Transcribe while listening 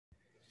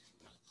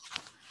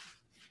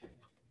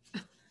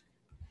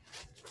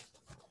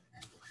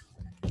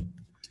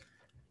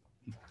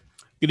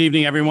Good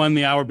evening, everyone.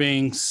 The hour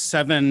being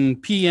 7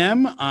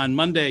 p.m. on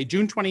Monday,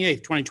 June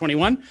 28th,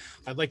 2021.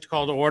 I'd like to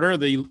call to order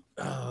the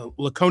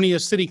Laconia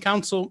City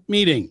Council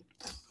meeting.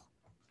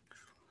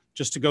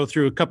 Just to go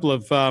through a couple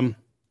of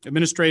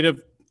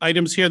administrative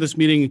items here. This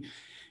meeting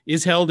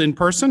is held in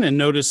person and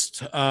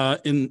noticed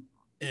in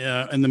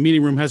the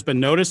meeting room has been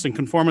noticed. In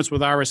conformance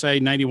with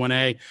RSA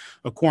 91A,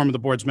 a quorum of the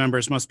board's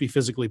members must be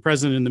physically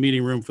present in the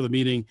meeting room for the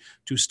meeting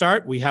to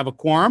start. We have a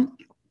quorum.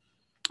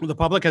 The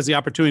public has the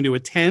opportunity to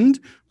attend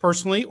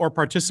personally or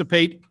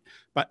participate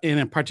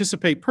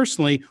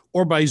personally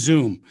or by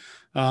Zoom.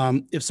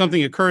 If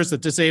something occurs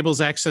that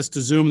disables access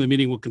to Zoom, the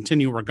meeting will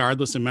continue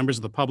regardless, and members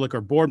of the public or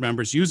board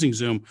members using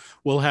Zoom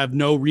will have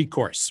no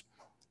recourse.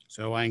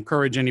 So I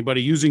encourage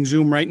anybody using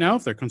Zoom right now,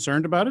 if they're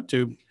concerned about it,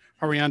 to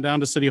hurry on down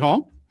to City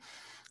Hall.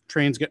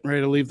 Train's getting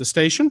ready to leave the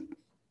station.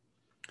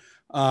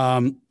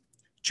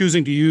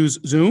 Choosing to use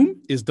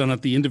Zoom is done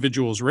at the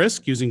individual's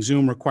risk. Using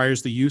Zoom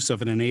requires the use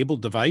of an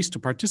enabled device to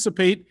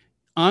participate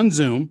on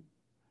Zoom.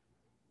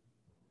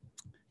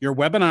 Your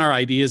webinar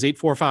ID is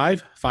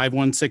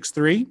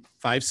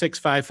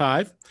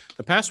 845-5163-5655.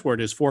 The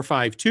password is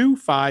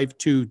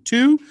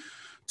 452522.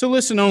 To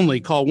listen only,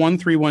 call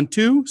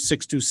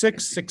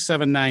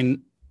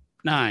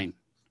 1-312-626-6799.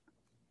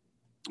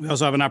 We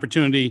also have an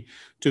opportunity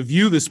to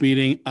view this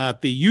meeting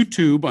at the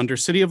YouTube under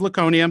City of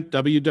Laconia,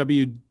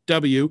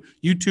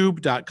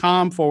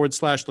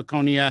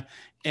 www.youtube.com/Laconia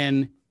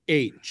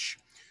NH.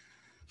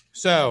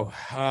 So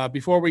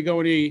before we go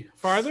any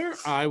farther,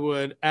 I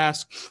would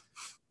ask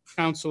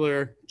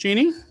Councilor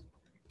Cheney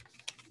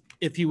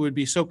if he would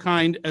be so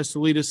kind as to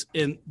lead us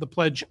in the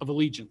Pledge of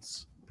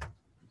Allegiance.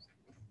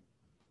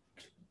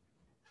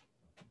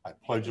 I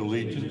pledge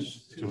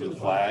allegiance to the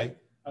flag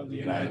of the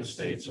United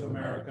States of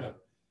America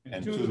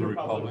and to the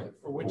republic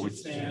for which it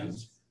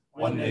stands,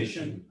 one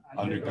nation,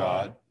 under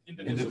God,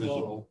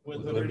 indivisible,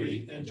 with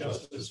liberty and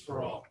justice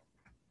for all.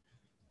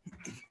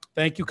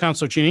 Thank you,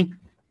 Councilor Cheney.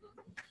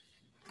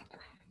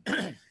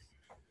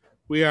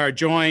 We are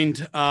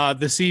joined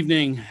this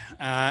evening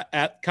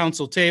at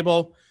council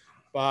table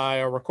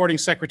by our recording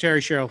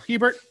secretary, Cheryl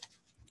Hebert,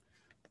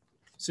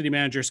 city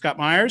manager, Scott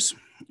Myers,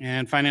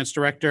 and finance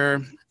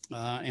director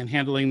and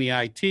handling the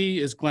IT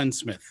is Glenn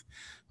Smith.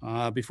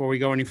 Before we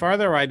go any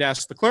farther, I'd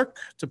ask the clerk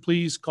to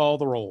please call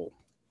the roll.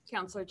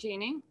 Councilor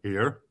Cheney.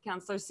 Here.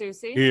 Councilor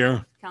Susie.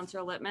 Here.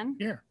 Councilor Littman.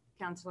 Here.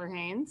 Councilor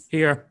Haynes.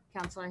 Here.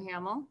 Councilor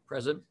Hamel.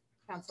 Present.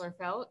 Councilor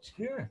Felch.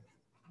 Here.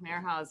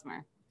 Mayor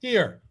Hosmer.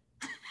 Here.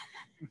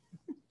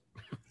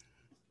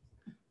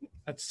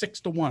 That's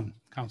 6-1,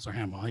 Councilor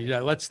Hamel. Yeah,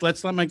 let's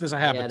not make this a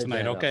habit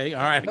tonight, okay?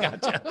 All right, I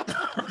got you.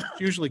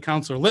 Usually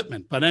Councilor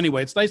Littman, but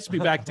anyway, it's nice to be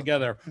back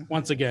together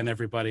once again,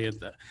 everybody.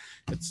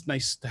 It's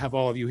nice to have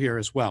all of you here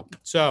as well.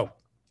 So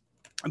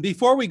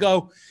before we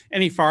go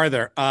any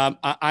farther,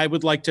 I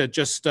would like to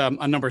just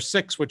on number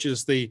 6, which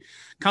is the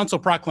council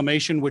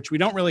proclamation, which we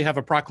don't really have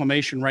a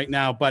proclamation right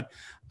now, but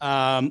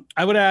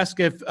I would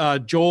ask if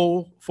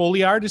Joel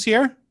Folliard is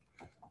here.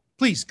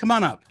 Please come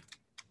on up.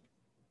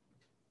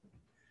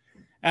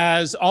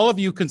 As all of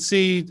you can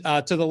see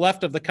to the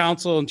left of the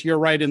council and to your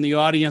right in the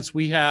audience,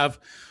 we have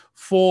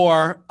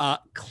 4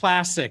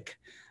 classic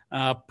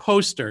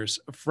posters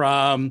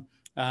from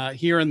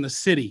here in the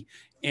city.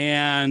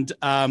 And,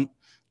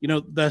 you know,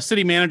 the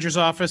city manager's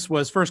office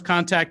was first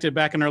contacted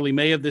back in early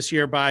May of this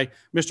year by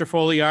Mr.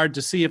 Folliard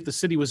to see if the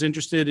city was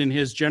interested in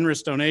his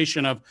generous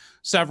donation of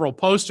several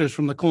posters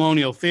from the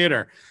Colonial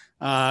Theater.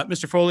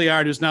 Mr.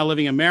 Folliard, who's now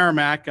living in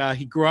Merrimack,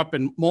 he grew up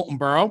in Moulton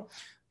Borough.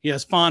 He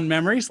has fond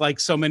memories, like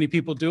so many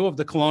people do, of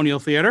the Colonial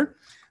Theater.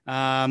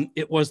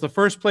 It was the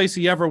first place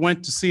he ever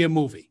went to see a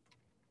movie.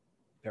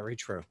 Very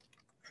true.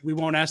 We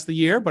won't ask the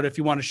year, but if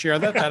you want to share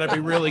that, that'd be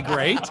really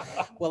great.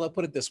 Well, I'll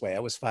put it this way. I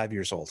was 5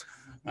 years old.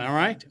 All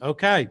right.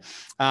 Okay.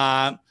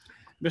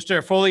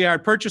 Mr.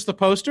 Folliard purchased the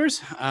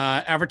posters,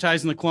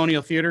 advertising the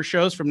Colonial Theater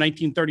shows from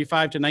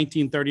 1935 to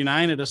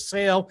 1939 at a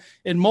sale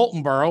in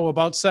Moulton Borough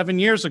about 7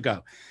 years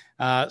ago.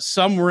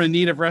 Some were in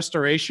need of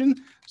restoration,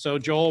 so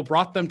Joel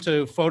brought them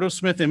to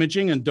Photosmith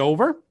Imaging in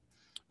Dover,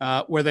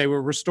 where they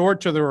were restored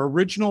to their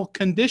original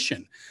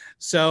condition.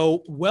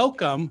 So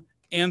welcome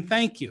and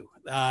thank you.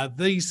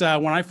 These,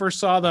 when I first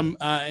saw them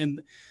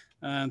in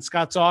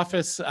Scott's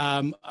office,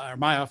 or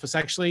my office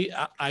actually,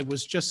 I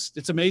was just,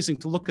 it's amazing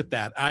to look at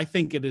that. I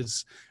think it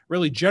is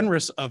really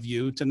generous of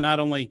you to not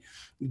only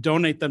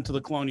donate them to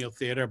the Colonial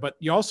Theater, but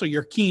you also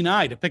your keen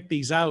eye to pick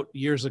these out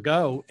years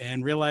ago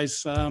and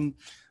realize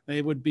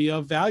they would be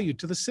of value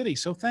to the city.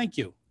 So thank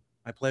you.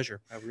 My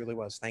pleasure. I really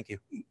was. Thank you.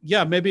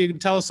 Yeah, maybe you can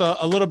tell us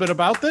a little bit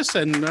about this.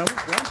 And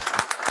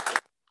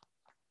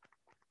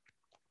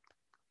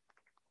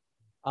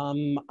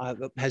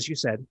as you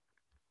said,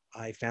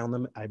 I found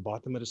them. I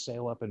bought them at a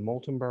sale up in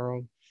Moulton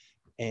Borough,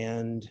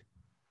 and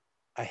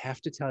I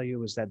have to tell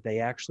you is that they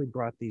actually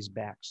brought these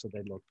back so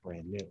they look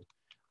brand new,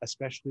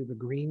 especially the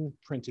green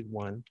printed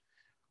one,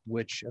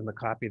 which in the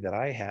copy that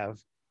I have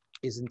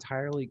is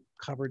entirely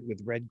covered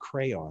with red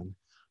crayon.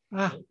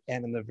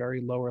 And in the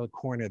very lower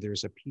corner,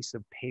 there's a piece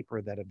of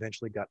paper that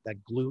eventually got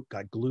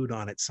glued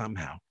on it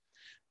somehow.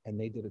 and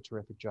they did a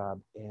terrific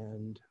job.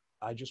 And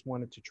I just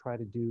wanted to try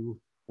to do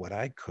what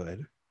I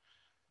could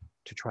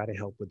to try to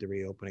help with the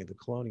reopening of the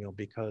Colonial,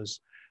 because,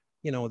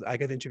 you know, I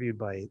got interviewed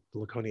by the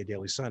Laconia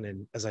Daily Sun,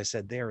 and as I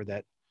said there,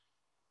 that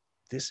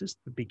this is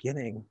the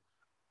beginning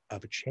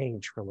of a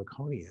change for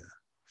Laconia,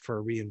 for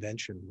a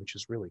reinvention, which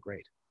is really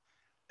great,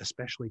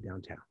 especially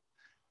downtown.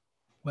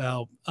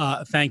 Well,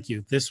 thank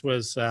you. This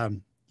was,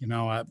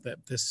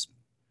 this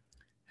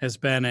has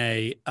been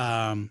a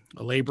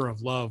labor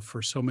of love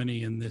for so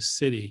many in this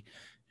city.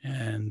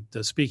 And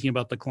speaking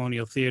about the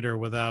Colonial Theater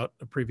without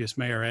a previous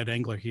mayor, Ed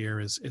Engler, here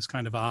is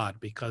kind of odd,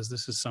 because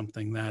this is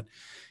something that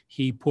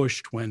he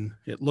pushed when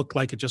it looked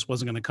like it just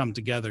wasn't going to come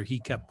together. He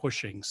kept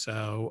pushing.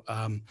 So,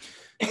 I'm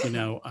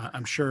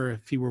sure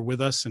if he were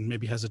with us and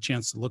maybe has a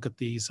chance to look at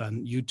these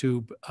on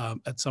YouTube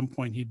at some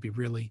point, he'd be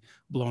really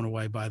blown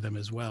away by them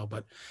as well.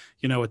 But,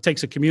 it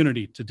takes a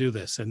community to do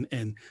this.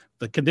 And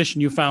the condition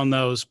you found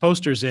those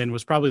posters in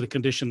was probably the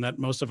condition that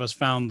most of us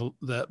found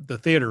the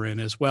theater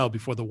in as well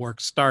before the work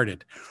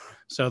started.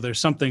 So there's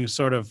something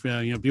sort of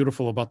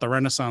beautiful about the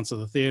renaissance of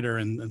the theater,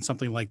 and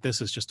something like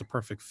this is just a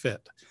perfect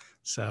fit.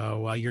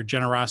 So your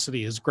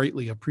generosity is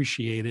greatly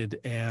appreciated,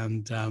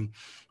 and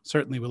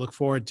certainly we look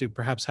forward to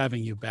perhaps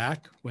having you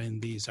back when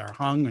these are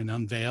hung and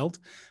unveiled.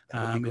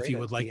 If you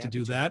would like to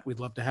do that, we'd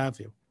love to have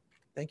you.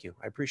 Thank you.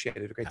 I appreciate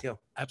it a great deal.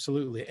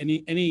 Absolutely.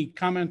 Any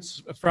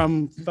comments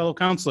from fellow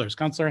councilors?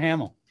 Councilor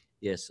Hamel.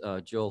 Yes,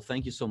 Joel,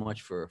 thank you so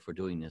much for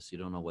doing this. You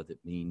don't know what it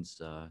means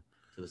to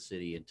the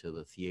city and to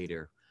the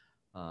theater.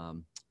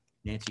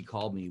 Nancy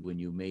called me when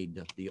you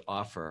made the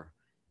offer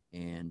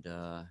and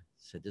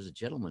said, there's a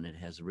gentleman that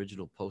has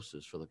original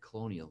posters for the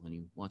Colonial and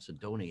he wants to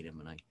donate them.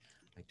 And I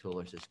told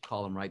her, I says,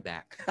 call him right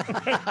back.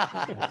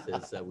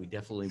 I says, we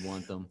definitely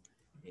want them.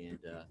 And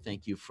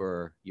thank you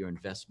for your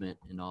investment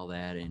and all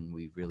that. And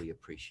we really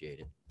appreciate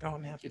it. Oh,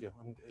 I'm happy to.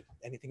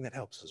 Anything that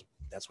helps,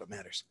 that's what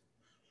matters.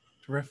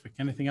 Terrific.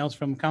 Anything else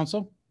from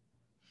council?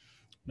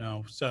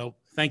 No. So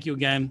thank you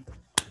again.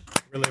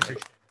 Really appreciate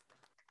it.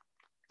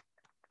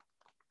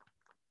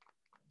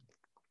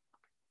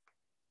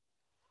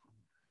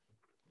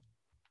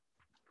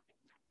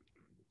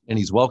 And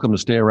he's welcome to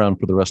stay around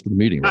for the rest of the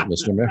meeting, right,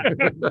 Mr. Mayor?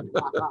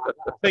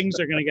 Things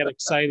are going to get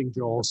exciting,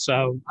 Joel.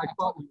 So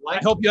I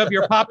hope you have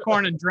your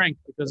popcorn and drink,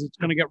 because it's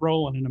going to get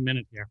rolling in a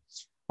minute here.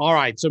 All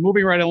right. So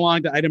moving right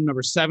along to item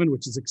number 7,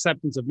 which is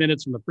acceptance of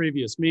minutes from the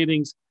previous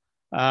meetings.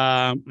 We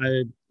had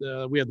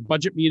the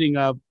budget meeting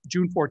of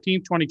June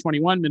 14th,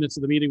 2021. Minutes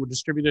of the meeting were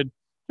distributed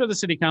to the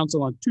City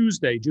Council on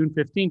Tuesday, June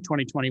 15th,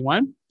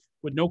 2021.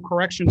 With no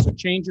corrections or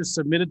changes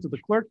submitted to the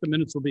clerk, the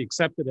minutes will be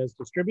accepted as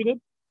distributed.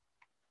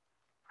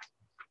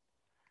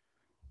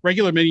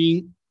 Regular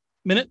meeting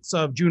minutes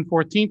of June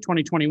 14th,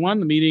 2021.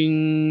 The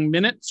meeting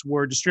minutes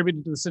were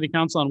distributed to the City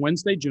Council on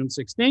Wednesday, June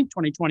 16th,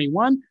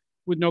 2021.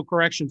 With no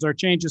corrections or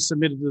changes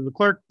submitted to the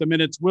clerk, the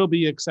minutes will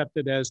be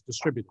accepted as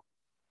distributed.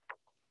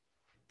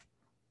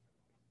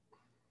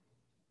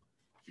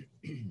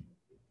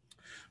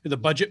 The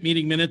budget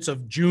meeting minutes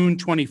of June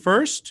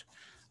 21st.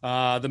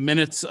 The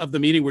minutes of the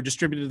meeting were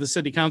distributed to the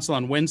City Council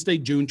on Wednesday,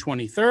 June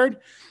 23rd.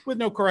 With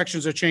no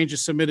corrections or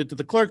changes submitted to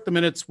the clerk, the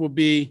minutes will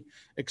be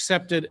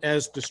accepted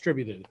as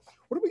distributed.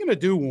 What are we going to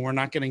do when we're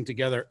not getting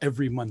together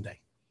every Monday?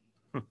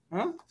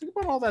 Huh? Think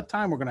about all that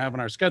time we're going to have in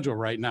our schedule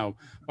right now.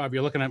 Bob,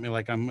 you're looking at me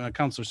like I'm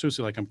Councilor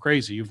Susie, like I'm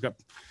crazy. You've got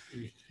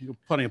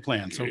plenty of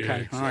plans. Okay. Yeah,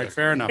 exactly. All right.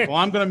 Fair enough. Well,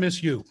 I'm going to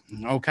miss you.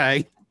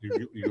 Okay.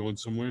 You going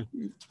somewhere?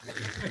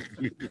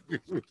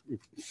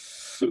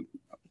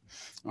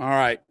 All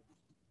right.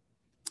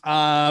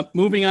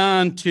 Moving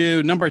on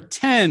to number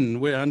 10,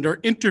 we're under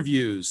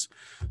interviews.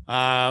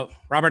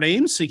 Robert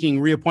Ames seeking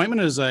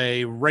reappointment as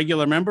a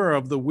regular member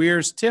of the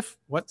Weirs TIF.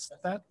 What's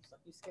that?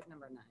 You skipped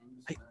number 9.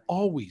 I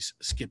always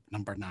skip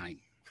number 9.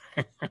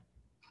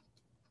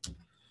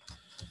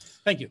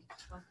 Thank you.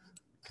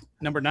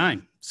 Number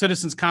 9,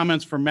 citizens'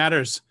 comments for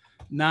matters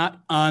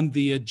not on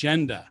the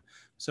agenda.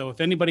 So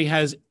if anybody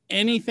has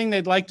anything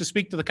they'd like to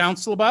speak to the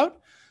council about,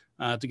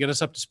 to get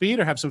us up to speed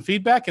or have some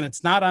feedback, and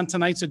it's not on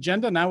tonight's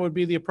agenda, now would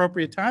be the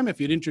appropriate time. If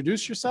you'd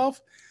introduce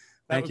yourself,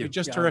 that Thank would you. be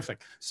just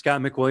terrific.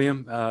 Scott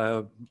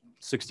McWilliam,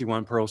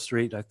 61 Pearl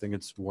Street. I think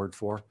it's Ward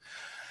 4.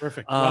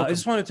 Perfect. I Welcome.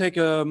 just want to take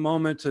a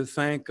moment to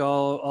thank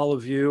all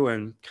of you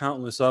and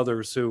countless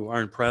others who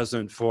aren't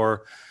present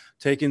for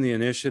taking the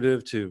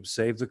initiative to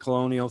save the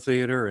Colonial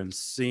Theater and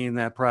seeing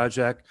that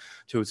project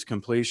to its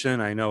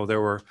completion. I know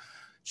there were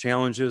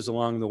challenges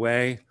along the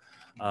way.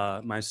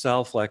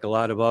 Myself, like a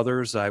lot of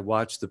others, I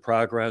watched the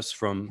progress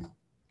from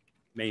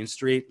Main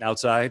Street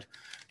outside,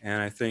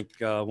 and I think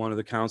one of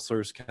the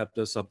counselors kept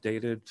us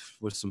updated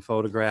with some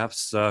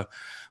photographs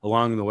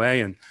along the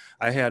way. And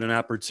I had an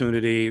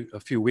opportunity a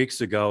few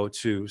weeks ago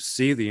to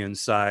see the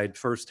inside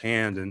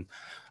firsthand, and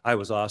I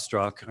was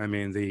awestruck. I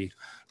mean, the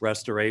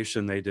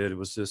restoration they did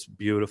was just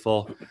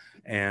beautiful.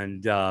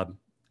 And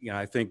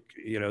I think,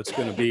 it's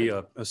going to be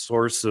a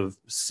source of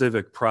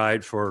civic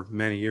pride for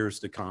many years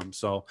to come.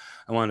 So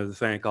I wanted to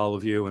thank all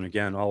of you. And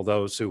again, all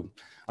those who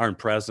aren't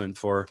present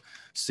for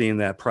seeing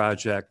that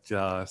project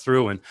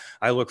through. And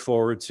I look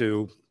forward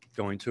to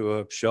going to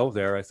a show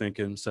there, I think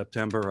in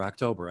September or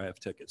October, I have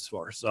tickets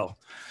for. So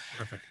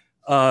Perfect.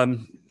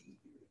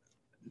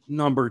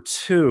 number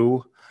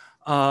two,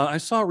 I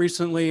saw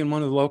recently in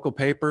one of the local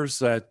papers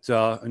that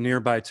a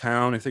nearby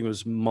town, I think it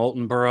was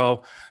Moulton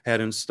Borough,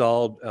 had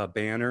installed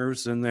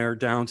banners in their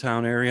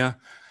downtown area.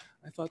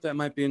 I thought that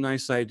might be a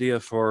nice idea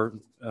for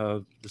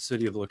the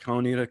city of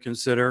Laconia to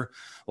consider.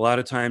 A lot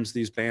of times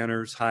these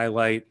banners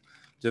highlight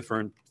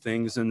different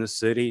things in the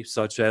city,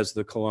 such as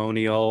the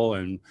Colonial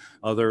and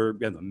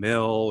the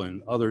mill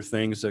and other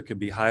things that could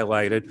be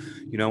highlighted.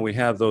 You know, we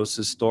have those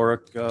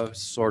historic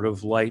sort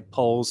of light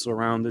poles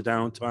around the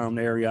downtown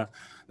area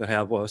that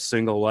have a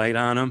single light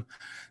on them.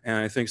 And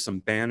I think some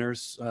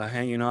banners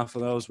hanging off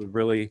of those would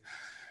really,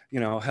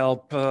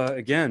 help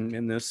again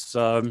in this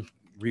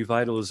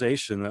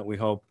revitalization that we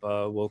hope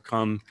will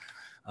come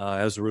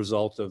as a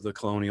result of the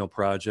Colonial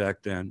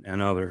Project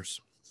and others.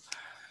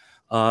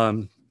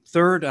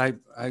 Third, I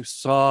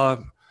saw,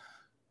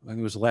 I think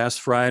it was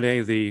last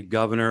Friday, the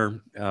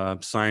governor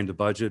signed a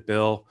budget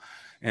bill.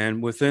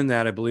 And within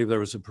that, I believe there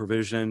was a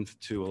provision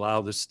to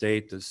allow the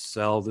state to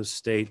sell the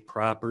state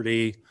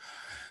property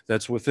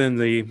that's within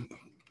the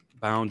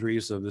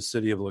boundaries of the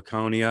city of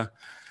Laconia.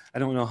 I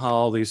don't know how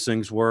all these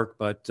things work,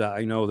 but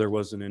I know there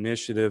was an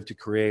initiative to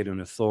create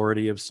an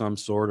authority of some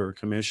sort or a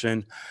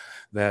commission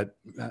that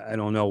I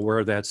don't know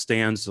where that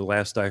stands. The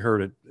last I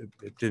heard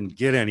it didn't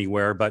get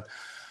anywhere, but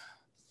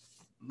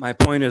my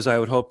point is I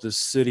would hope the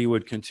city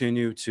would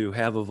continue to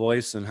have a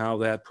voice in how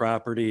that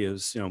property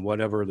is,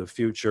 whatever the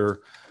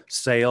future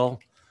sale,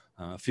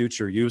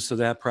 future use of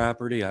that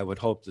property. I would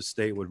hope the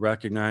state would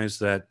recognize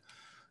that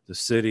the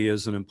city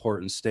is an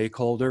important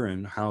stakeholder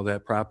in how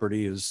that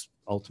property is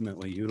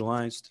ultimately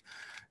utilized.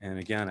 And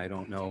again, I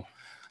don't know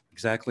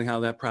exactly how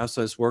that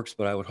process works,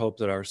 but I would hope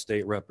that our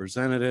state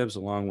representatives,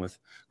 along with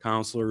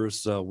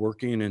counselors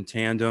working in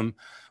tandem,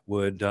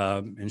 would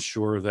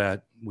ensure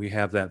that we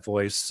have that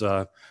voice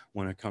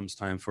when it comes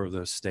time for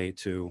the state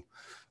to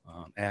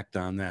act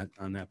on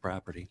that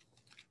property.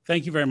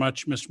 Thank you very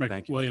much, Mr.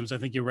 Thank you. McWilliams. I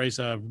think you raise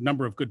a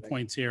number of good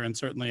points here. And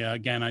certainly,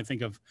 again, I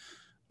think of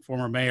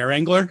former Mayor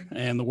Engler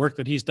and the work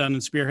that he's done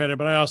and spearheaded,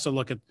 but I also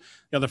look at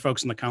the other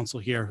folks in the council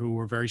here who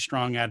were very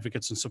strong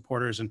advocates and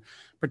supporters, in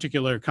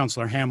particular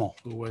Councilor Hamel,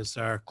 who was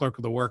our clerk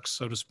of the works,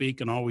 so to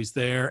speak, and always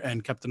there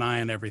and kept an eye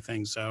on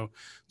everything. So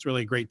it's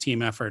really a great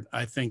team effort.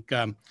 I think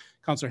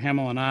Councilor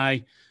Hamel and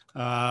I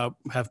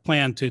have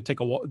planned to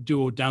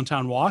do a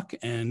downtown walk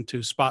and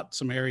to spot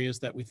some areas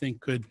that we think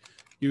could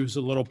use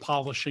a little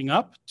polishing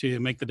up to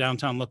make the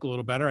downtown look a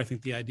little better. I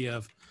think the idea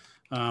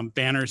of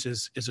banners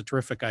is a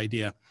terrific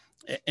idea.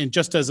 And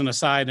just as an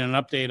aside and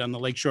an update on the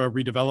Lakeshore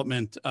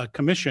Redevelopment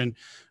Commission,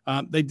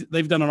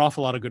 they've done an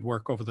awful lot of good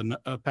work over the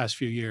past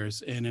few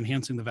years in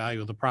enhancing the value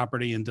of the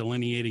property and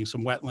delineating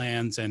some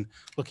wetlands and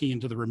looking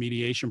into the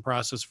remediation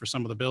process for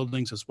some of the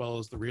buildings as well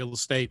as the real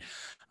estate.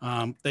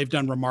 They've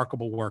done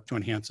remarkable work to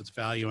enhance its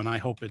value, and I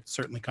hope it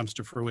certainly comes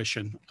to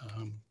fruition.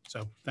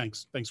 So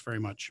thanks very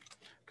much.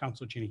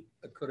 Councilor Cheney.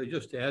 Could I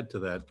just add to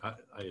that?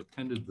 I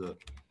attended the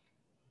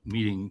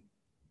meeting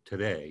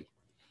today.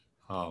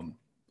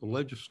 The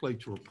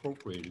legislature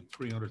appropriated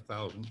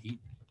 $300,000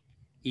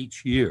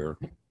 each year.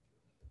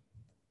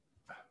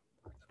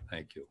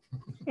 Thank you.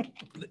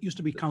 That used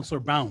to be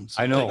Councilor Bounds.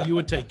 I know. You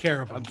would take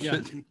care of him. I'm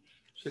Yeah.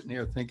 sitting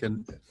here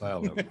thinking,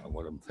 well, never mind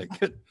what I'm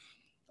thinking.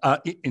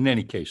 In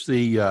any case,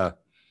 the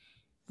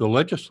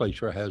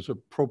legislature has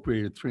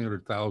appropriated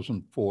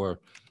 $300,000 for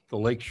the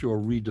Lakeshore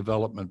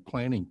Redevelopment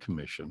Planning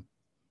Commission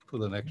for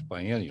the next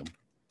biennium,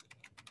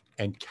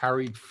 and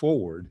carried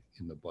forward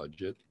in the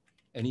budget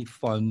any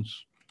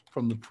funds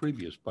from the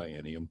previous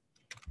biennium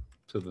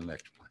to the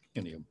next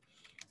biennium.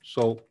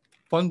 So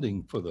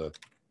funding for the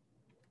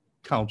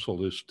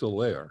council is still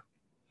there.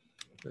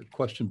 The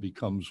question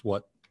becomes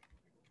what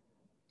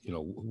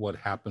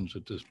happens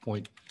at this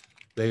point.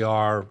 They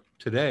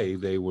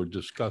were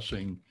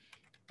discussing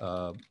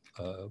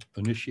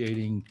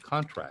initiating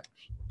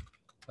contracts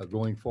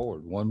going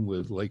forward, one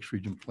with Lakes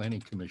Region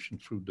Planning Commission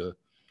through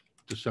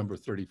December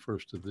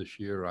 31st of this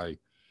year. I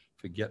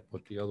forget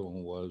what the other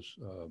one was.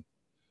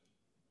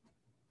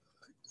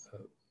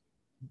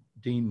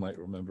 Dean might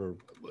remember.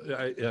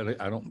 I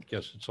don't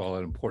guess it's all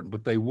that important,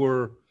 but they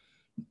were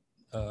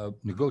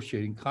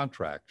negotiating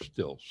contracts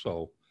still.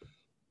 So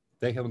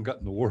they haven't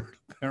gotten the word,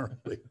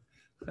 apparently.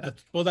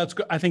 That's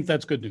good. I think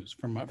that's good news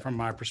from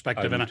our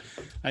perspective. And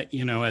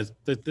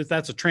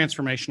that's a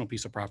transformational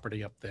piece of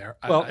property up there.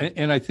 Well,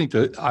 and I think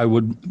that I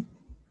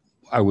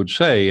would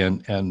say,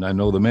 and I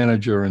know the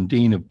manager and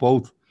Dean have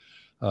both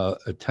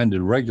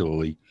attended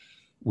regularly.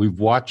 We've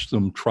watched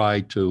them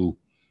try to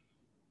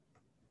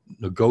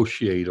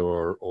negotiate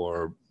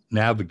or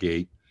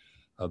navigate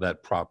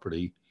that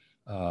property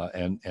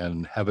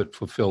and have it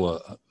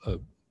fulfill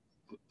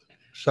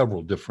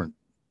several different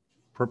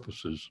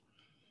purposes,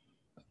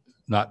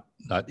 not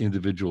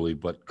individually,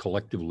 but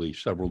collectively,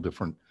 several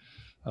different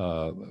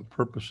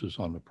purposes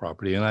on the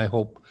property. And I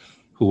hope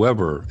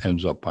whoever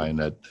ends up buying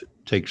that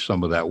takes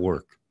some of that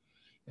work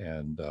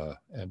and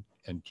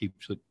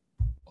keeps it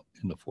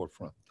in the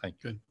forefront. Thank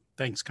you. Good.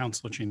 Thanks,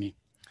 Councilor Cheney.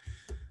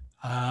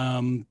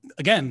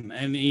 Again,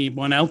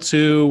 anyone else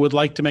who would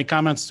like to make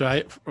comments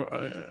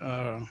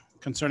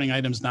concerning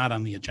items not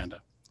on the agenda?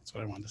 That's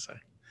what I wanted to say.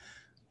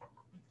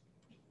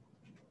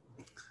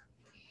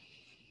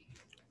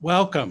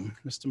 Welcome,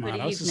 Mr.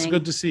 Matos. It's evening.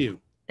 good to see you.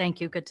 Thank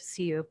you. Good to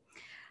see you.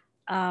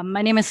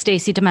 My name is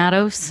Stacy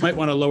D'Amatos. Might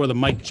want to lower the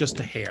mic just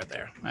a hair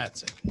there.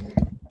 That's it.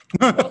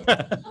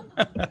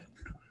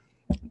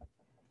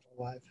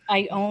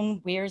 I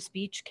own Weirs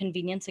Beach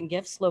Convenience and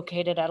Gifts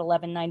located at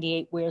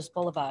 1198 Weirs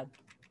Boulevard.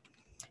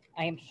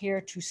 I am here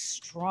to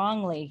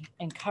strongly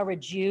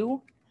encourage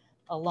you,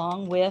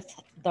 along with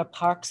the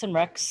Parks and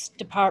Recs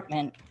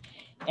Department,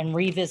 and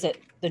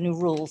revisit the new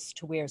rules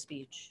to Weirs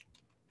Beach.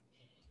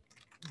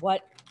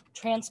 What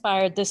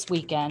transpired this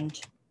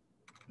weekend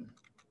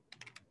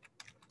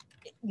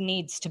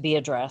needs to be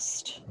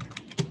addressed.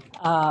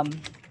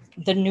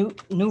 The new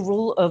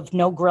rule of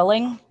no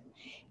grilling,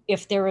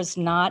 if there is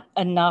not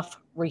enough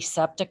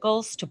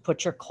receptacles to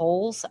put your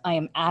coals, I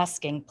am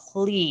asking,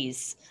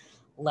 please,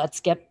 let's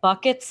get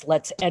buckets.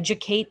 Let's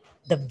educate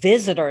the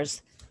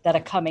visitors that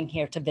are coming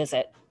here to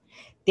visit.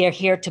 They're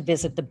here to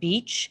visit the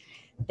beach.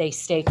 They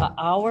stay for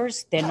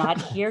hours. They're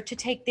not here to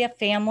take their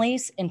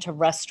families into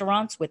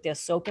restaurants with their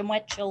soaking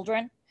wet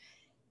children.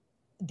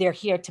 They're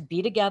here to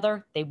be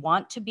together. They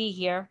want to be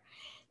here.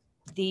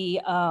 The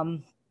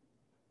other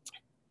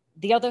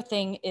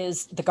thing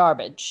is the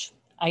garbage.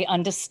 I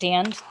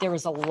understand there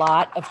is a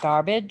lot of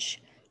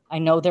garbage. I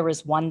know there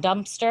is one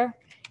dumpster.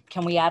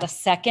 Can we add a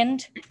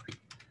second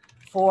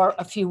for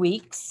a few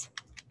weeks?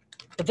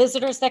 The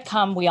visitors that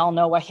come, we all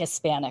know, are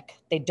Hispanic.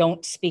 They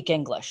don't speak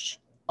English,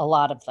 a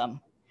lot of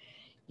them.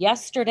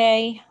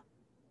 Yesterday,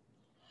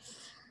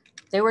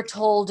 they were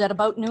told at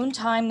about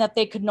noontime that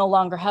they could no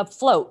longer have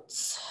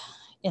floats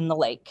in the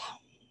lake.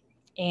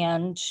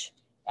 And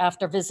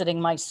after visiting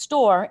my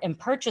store and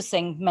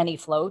purchasing many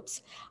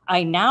floats,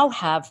 I now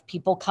have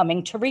people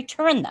coming to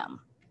return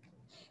them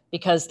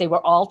because they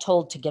were all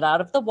told to get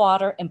out of the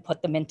water and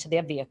put them into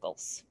their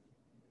vehicles.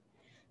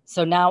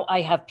 So now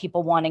I have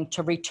people wanting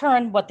to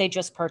return what they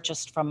just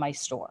purchased from my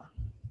store.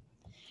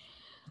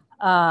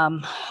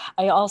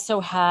 I also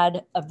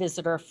had a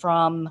visitor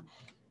from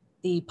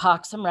the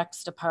Parks and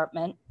Recs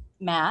Department,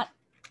 Matt,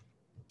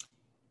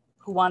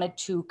 who wanted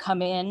to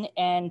come in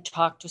and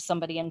talk to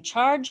somebody in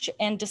charge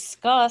and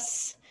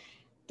discuss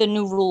the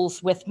new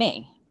rules with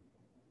me.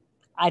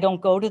 I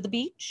don't go to the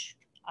beach.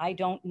 I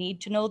don't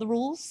need to know the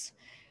rules,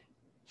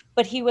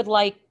 but he would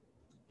like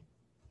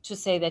to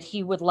say that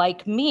he would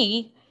like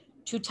me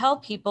to tell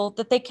people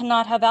that they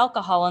cannot have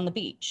alcohol on the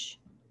beach.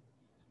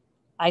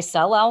 I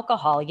sell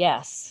alcohol,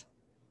 yes.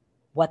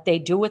 What they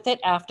do with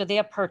it after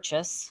their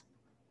purchase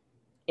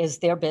is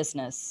their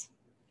business.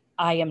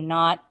 I am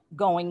not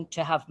going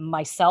to have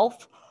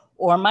myself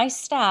or my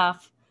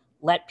staff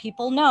let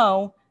people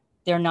know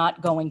they're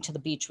not going to the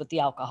beach with the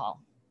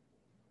alcohol.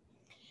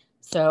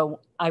 So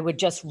I would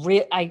just,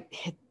 4th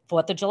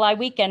of July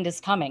weekend is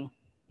coming.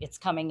 It's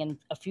coming in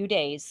a few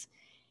days,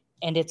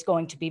 and it's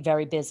going to be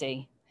very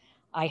busy.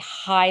 I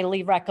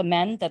highly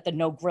recommend that the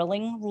no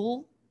grilling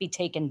rule be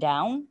taken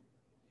down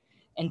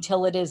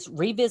until it is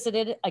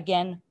revisited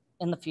again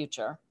in the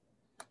future.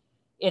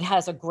 It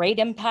has a great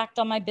impact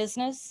on my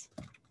business.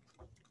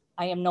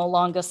 I am no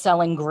longer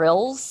selling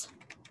grills,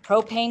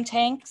 propane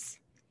tanks,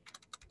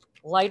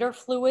 lighter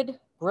fluid,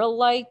 grill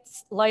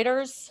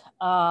lighters,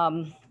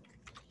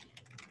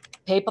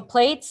 paper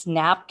plates,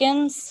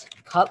 napkins,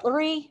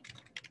 cutlery,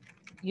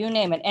 you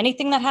name it.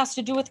 Anything that has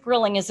to do with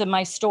grilling is in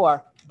my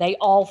store. They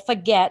all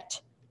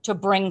forget to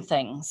bring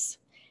things.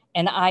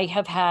 And I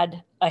have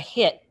had a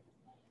hit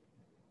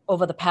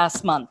over the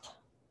past month,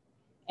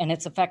 and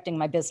it's affecting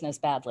my business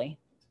badly.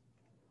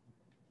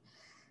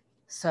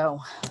 So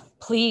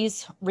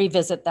please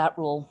revisit that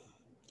rule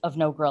of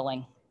no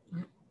grilling.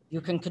 You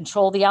can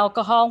control the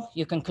alcohol,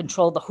 you can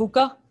control the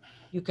hookah,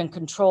 you can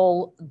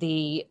control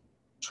the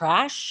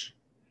trash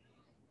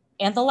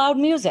and the loud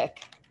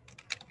music.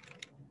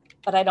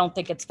 But I don't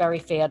think it's very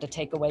fair to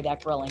take away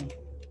that grilling.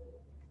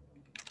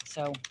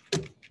 So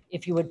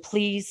if you would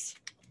please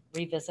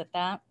revisit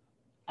that,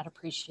 I'd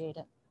appreciate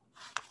it.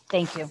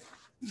 Thank you.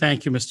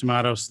 Thank you, Mr.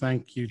 Matos.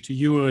 Thank you to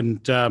you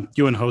and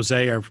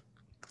Jose are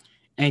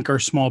anchor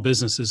small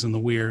businesses in the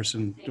Weirs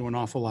and do an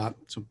awful lot.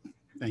 So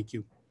thank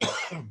you.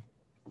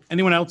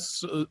 Anyone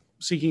else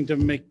seeking to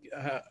make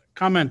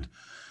comment?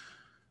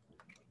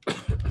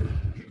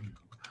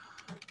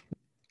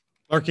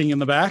 Lurking in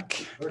the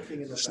back,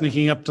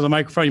 sneaking up to the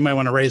microphone. You might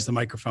want to raise the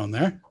microphone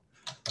there.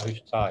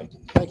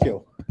 Thank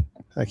you.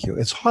 Thank you.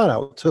 It's hot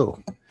out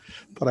too,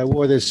 but I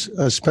wore this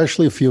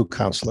especially for you,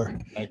 Counselor,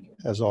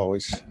 as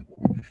always.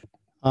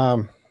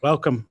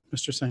 Welcome,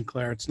 Mr. St.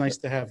 Clair. It's nice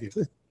to have you.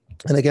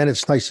 And again,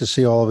 it's nice to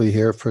see all of you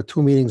here for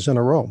 2 meetings in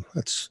a row.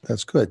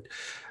 That's good.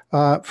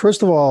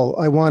 First of all,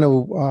 I want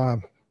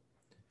to,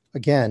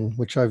 again,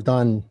 which I've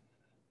done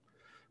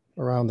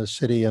around the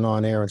city and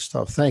on air and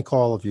stuff, thank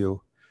all of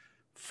you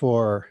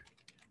for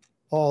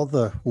all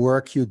the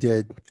work you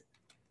did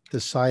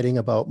deciding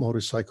about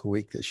Motorcycle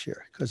Week this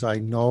year, because I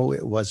know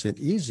it wasn't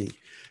easy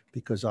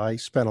because I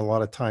spent a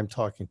lot of time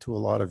talking to a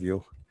lot of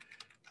you,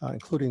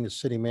 including the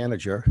city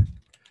manager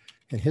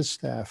and his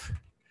staff.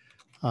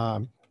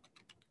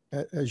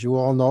 As you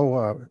all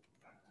know,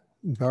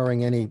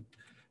 barring any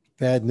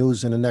bad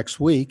news in the next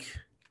week,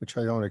 which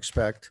I don't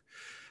expect,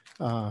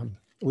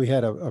 we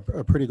had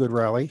a pretty good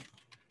rally.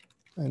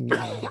 And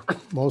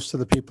most of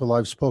the people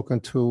I've spoken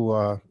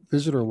to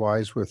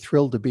visitor-wise were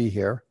thrilled to be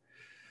here.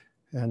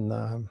 And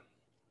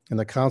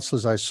the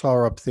councilors I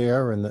saw up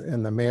there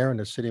and the mayor and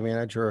the city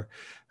manager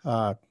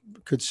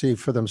could see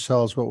for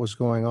themselves what was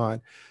going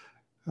on.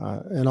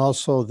 And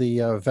also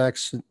the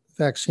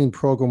vaccine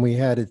program we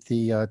had at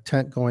the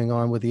tent going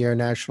on with the Air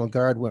National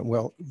Guard went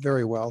well,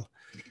 very well.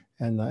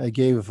 And I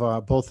gave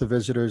both the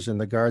visitors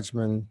and the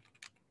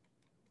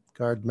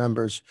guard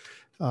members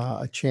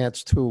a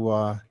chance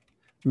to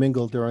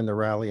mingle during the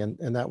rally,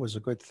 and that was a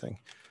good thing.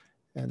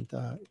 And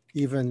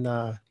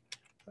even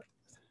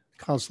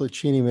Councilor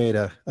Cheney made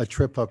a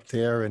trip up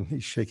there, and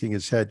he's shaking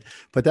his head.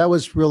 But that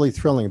was really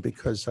thrilling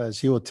because, as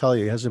he will tell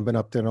you, he hasn't been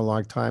up there in a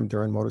long time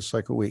during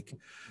Motorcycle Week.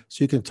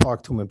 So you can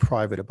talk to him in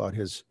private about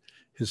his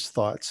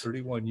thoughts.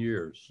 31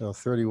 years. No,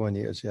 31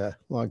 years, yeah,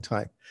 long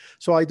time.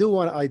 So I do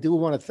want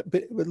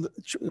to,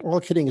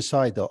 all kidding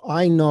aside though,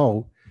 I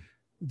know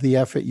the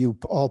effort you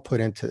all put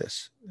into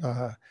this,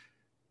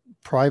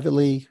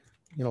 privately,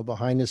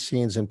 behind the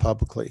scenes and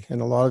publicly.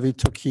 And a lot of you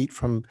took heat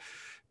from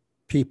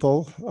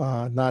people,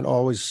 not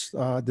always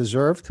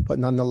deserved, but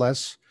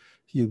nonetheless,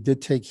 you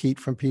did take heat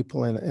from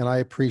people. And I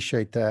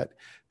appreciate that,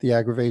 the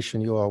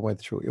aggravation you all went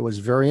through. It was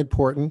very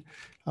important.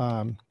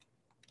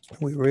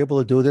 We were able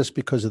to do this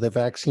because of the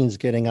vaccines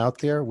getting out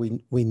there.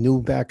 We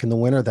knew back in the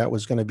winter that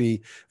was going to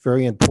be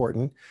very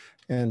important.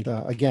 And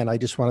again, I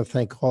just want to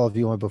thank all of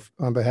you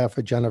on behalf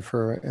of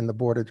Jennifer and the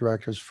board of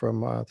directors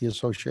from the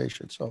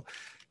association. So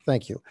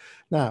thank you.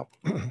 Now,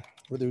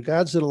 with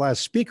regards to the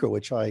last speaker,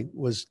 which I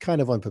was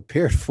kind of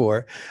unprepared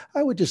for,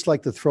 I would just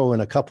like to throw in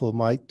a couple of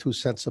my 2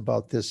 cents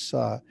about this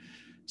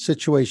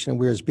situation in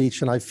Weirs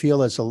Beach. And I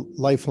feel as a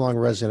lifelong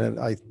resident,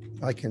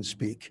 I can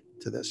speak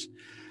to this.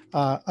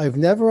 I've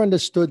never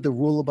understood the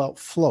rule about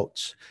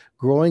floats.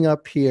 Growing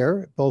up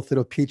here, both at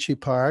Opeechee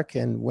Park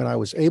and when I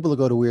was able to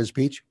go to Weirs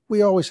Beach,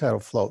 we always had a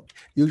float,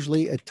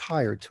 usually a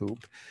tire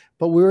tube,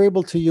 but we were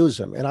able to use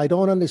them. And I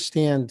don't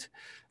understand,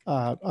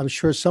 I'm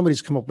sure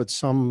somebody's come up with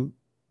some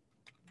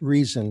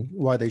reason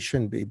why they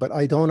shouldn't be, but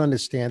I don't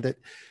understand it.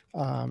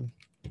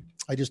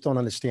 I just don't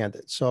understand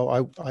it.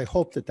 So I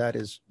hope that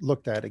is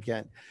looked at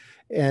again.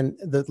 And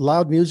the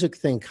loud music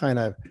thing kind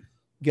of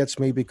gets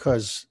me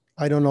because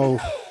I don't know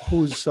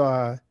whose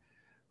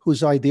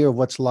idea of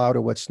what's loud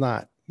or what's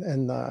not.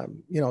 And,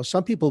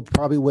 some people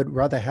probably would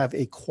rather have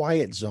a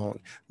quiet zone,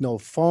 no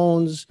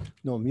phones,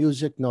 no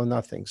music, no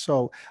nothing.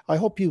 So I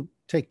hope you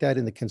take that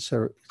into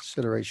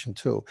consideration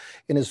too.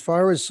 And as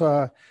far as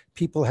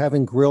people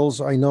having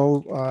grills, I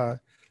know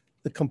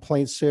the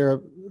complaints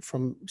there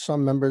from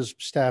some members,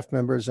 staff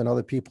members and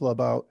other people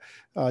about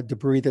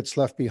debris that's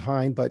left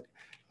behind, but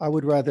I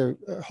would rather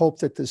hope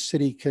that the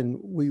city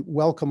we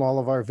welcome all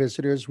of our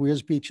visitors.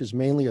 Weirs Beach is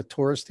mainly a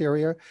tourist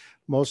area.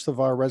 Most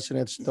of our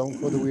residents don't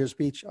go to Weirs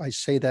Beach. I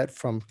say that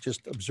from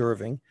just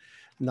observing,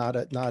 not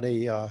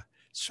a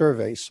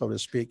survey, so to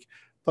speak.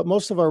 But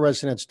most of our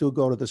residents do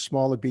go to the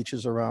smaller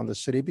beaches around the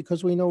city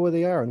because we know where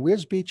they are. And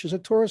Weirs Beach is a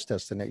tourist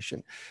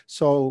destination.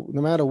 So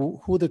no matter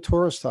who the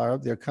tourists are,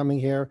 they're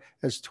coming here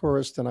as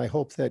tourists. And I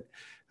hope that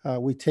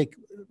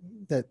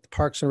that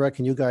Parks and Rec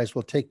and you guys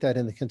will take that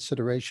into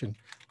consideration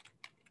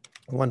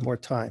one more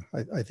time.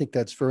 I think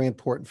that's very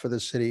important for the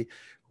city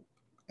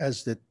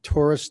as the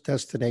tourist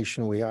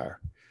destination we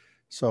are.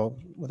 So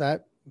with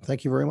that,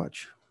 thank you very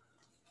much.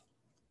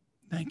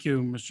 Thank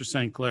you, Mr.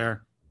 St.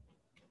 Clair.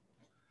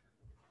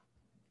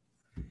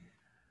 There's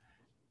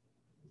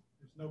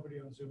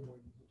nobody on Zoom.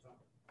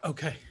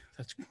 Okay,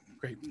 that's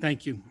great.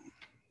 Thank you.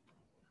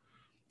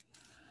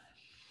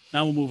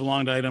 Now we'll move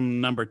along to item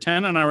number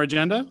 10 on our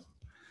agenda.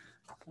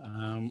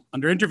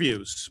 Under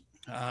interviews,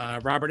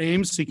 Robert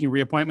Ames seeking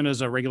reappointment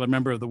as a regular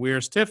member of the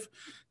Weirs TIF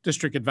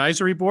District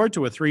Advisory Board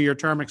to a 3-year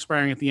term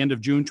expiring at the end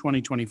of June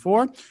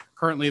 2024.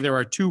 Currently, there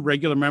are 2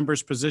 regular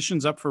members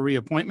positions up for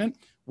reappointment.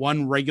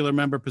 1 regular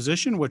member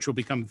position, which will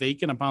become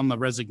vacant upon the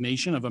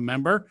resignation of a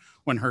member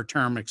when her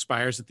term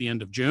expires at the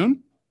end of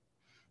June.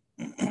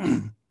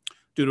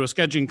 Due to a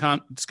scheduling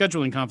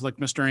conflict,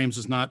 Mr. Ames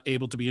is not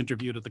able to be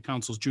interviewed at the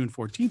council's June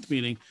 14th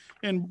meeting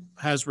and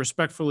has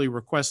respectfully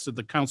requested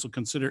the council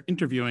consider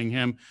interviewing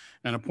him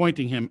and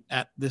appointing him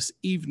at this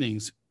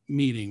evening's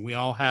meeting. We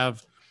all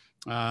have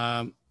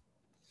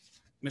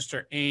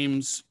Mr.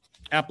 Ames'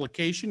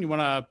 application. You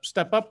want to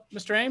step up,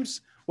 Mr. Ames?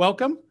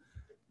 Welcome.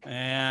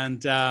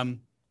 And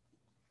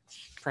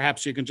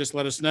perhaps you can just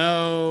let us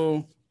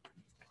know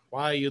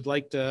why you'd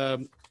like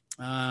to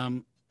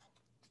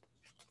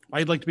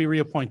be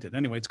reappointed.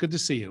 Anyway, it's good to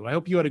see you. I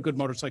hope you had a good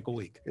motorcycle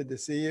week. Good to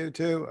see you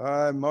too.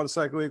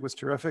 Motorcycle week was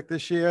terrific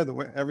this year.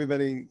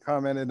 Everybody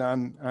commented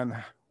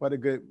on what a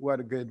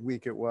good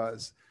week it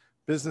was.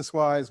 Business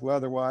wise,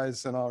 weather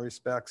wise, in all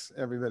respects,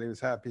 everybody was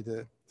happy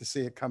to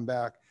see it come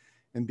back.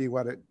 and be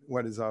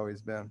what has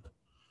always been.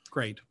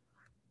 Great.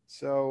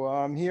 So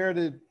I'm here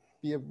to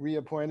be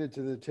reappointed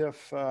to the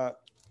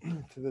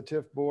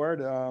TIF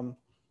board. Of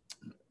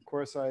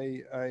course,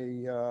 I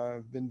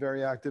been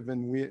very active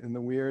in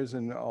the Weirs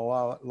in a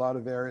lot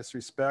of various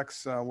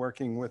respects,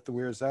 working with the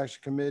Weirs Action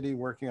Committee,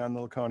 working on the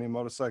Laconia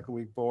Motorcycle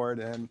Week board,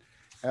 and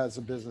as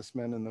a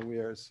businessman in the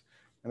Weirs.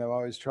 And I've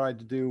always tried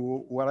to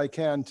do what I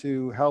can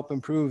to help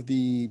improve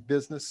the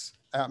business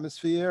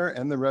atmosphere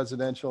and the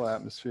residential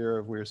atmosphere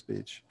of Weirs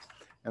Beach.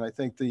 And I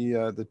think the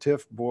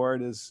TIF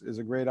board is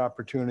a great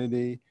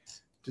opportunity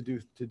to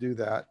do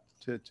that,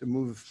 to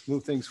move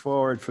things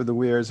forward for the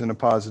Weirs in a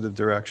positive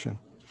direction.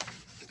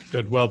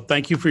 Good. Well,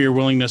 thank you for your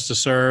willingness to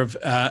serve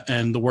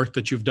and the work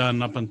that you've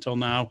done up until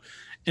now.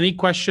 Any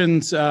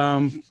questions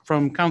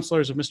from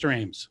councilors of Mr.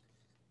 Ames?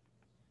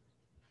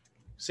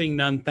 Seeing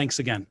none, thanks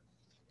again.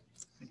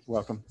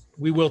 Welcome.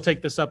 We will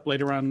take this up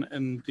later on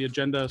in the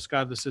agenda.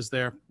 Scott, this is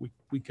there.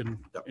 We can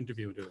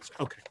interview and do this.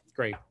 Okay,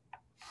 great.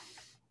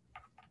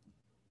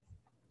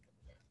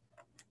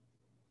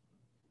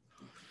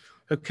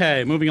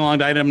 Okay, moving along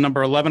to item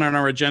number 11 on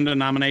our agenda,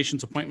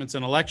 nominations, appointments,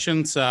 and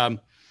elections.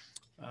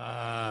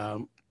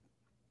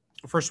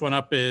 First one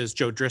up is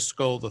Joe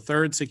Driscoll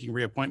III, seeking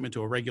reappointment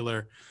to a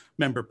regular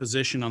member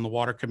position on the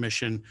Water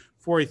Commission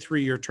for a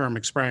 3-year term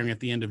expiring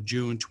at the end of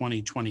June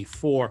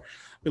 2024.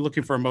 We're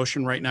looking for a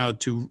motion right now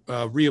to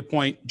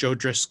reappoint Joe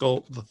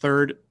Driscoll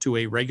III to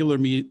a regular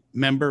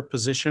member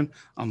position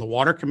on the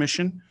Water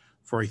Commission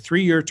for a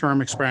 3-year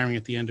term expiring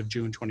at the end of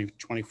June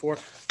 2024.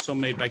 So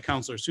made by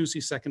Councilor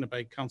Susie, seconded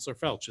by Councilor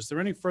Felch. Is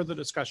there any further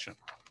discussion?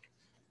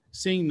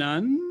 Seeing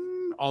none,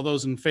 all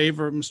those in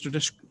favor of Mr.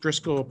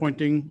 Driscoll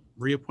reappointing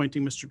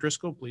Mr.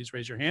 Driscoll, please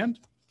raise your hand.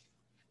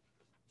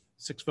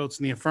 6 votes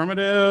in the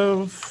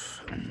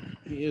affirmative.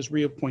 He is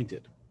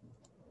reappointed.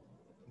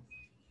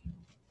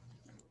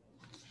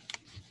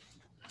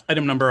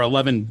 Item number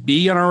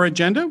 11B on our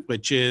agenda,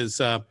 which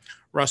is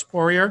Russ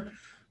Poirier,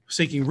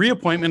 seeking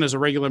reappointment as a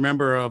regular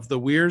member of the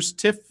Weirs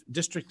TIF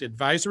District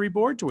Advisory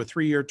Board to a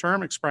 3-year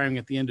term expiring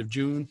at the end of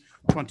June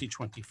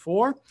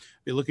 2024.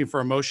 Be looking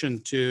for a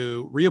motion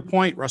to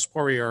reappoint Russ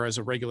Poirier as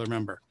a regular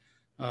member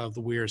of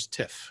the Weirs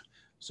TIF.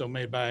 So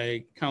made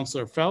by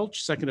Councilor Felch,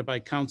 seconded by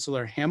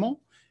Councilor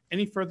Hamel.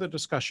 Any further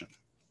discussion?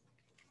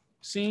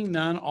 Seeing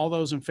none, all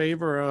those in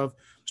favor of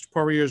Mr.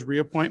 Poirier's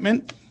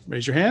reappointment,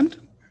 raise your hand.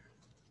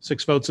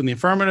 6 votes in the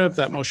affirmative.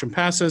 That motion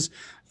passes.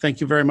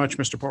 Thank you very much,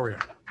 Mr. Poirier.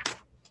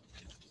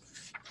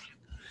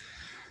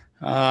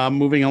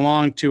 Moving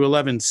along to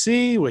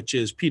 11C, which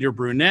is Peter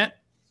Brunette.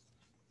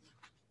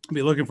 I'll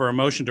be looking for a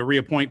motion to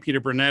reappoint Peter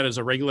Brunette as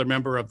a regular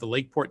member of the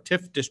Lakeport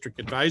TIF District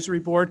Advisory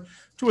Board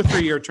to a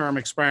 3-year term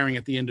expiring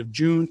at the end of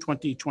June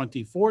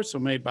 2024. So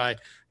made by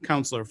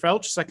Councilor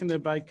Felch,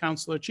 seconded by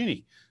Councilor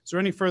Cheney. Is there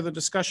any further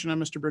discussion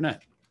on Mr.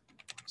 Brunette?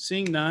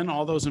 Seeing none,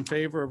 all those in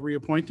favor of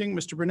reappointing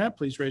Mr. Brunette,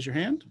 please raise your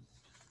hand.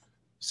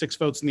 6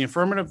 votes in the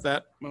affirmative.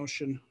 That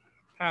motion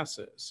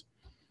passes.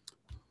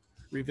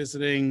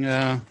 Revisiting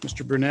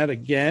Mr. Brunette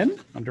again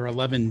under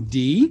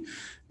 11D,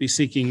 be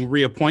seeking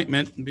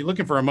reappointment and be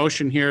looking for a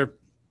motion here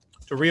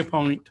to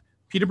reappoint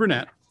Peter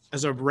Brunette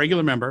as a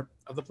regular member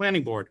of the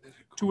Planning Board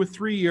to a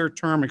 3-year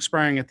term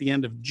expiring at the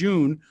end of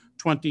June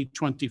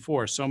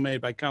 2024. So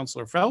made by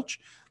Councilor Felch,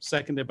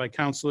 seconded by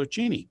Councilor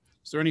Cheney.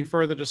 Is there any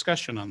further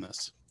discussion on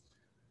this?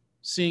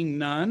 Seeing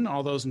none,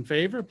 all those in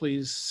favor,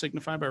 please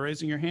signify by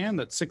raising your hand.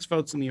 That's 6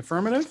 votes in the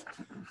affirmative.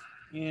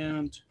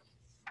 And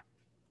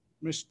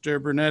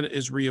Mr. Brunette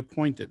is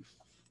reappointed.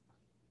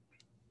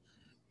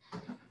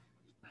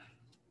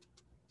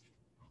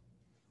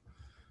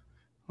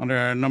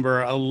 Under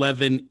number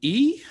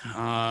 11E,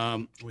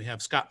 we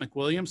have Scott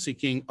McWilliams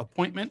seeking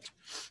appointment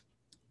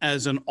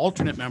as an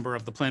alternate member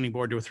of the Planning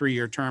Board to a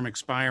 3-year term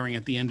expiring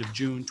at the end of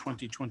June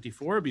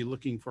 2024. Be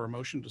looking for a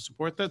motion to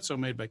support that. So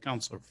made by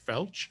Councilor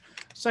Felch,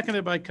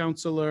 seconded by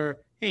Councilor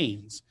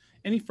Haynes.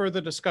 Any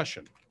further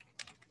discussion?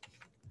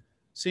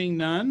 Seeing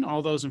none,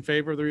 all those in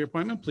favor of the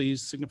reappointment,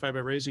 please signify by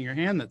raising your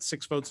hand. That's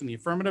 6 votes in the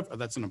affirmative.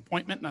 That's an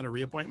appointment, not a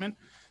reappointment.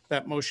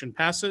 That motion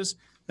passes.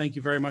 Thank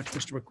you very much,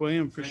 Mr.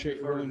 McWilliam. Appreciate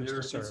your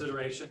willingness to serve.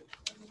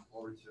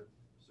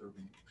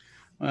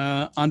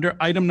 Under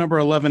item number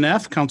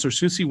 11F, Councilor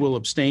Susie will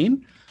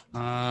abstain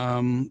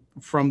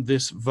from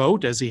this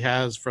vote, as he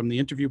has from the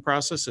interview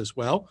process as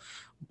well.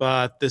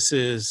 But this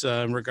is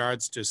in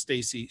regards to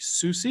Stacy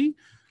Susie,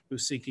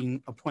 who's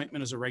seeking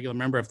appointment as a regular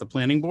member of the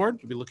Planning Board.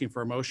 We'll be looking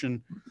for a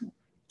motion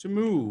to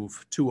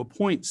move to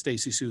appoint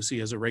Stacy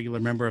Susie as a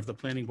regular member of the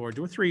Planning Board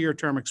to a 3-year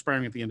term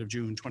expiring at the end of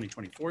June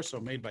 2024. So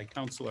made by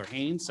Councilor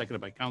Haynes, seconded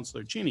by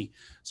Councilor Cheney.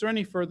 Is there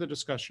any further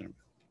discussion?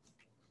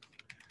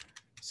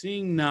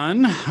 Seeing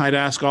none, I'd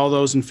ask all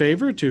those in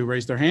favor to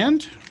raise their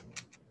hand.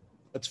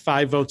 That's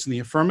 5 votes in the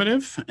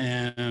affirmative,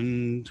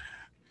 and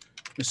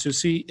Ms.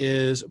 Susie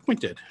is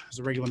appointed as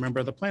a regular member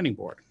of the Planning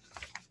Board.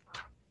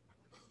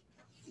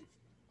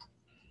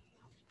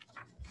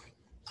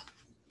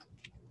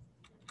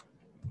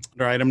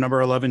 Under item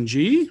number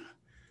 11G,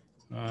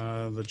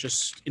 the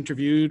just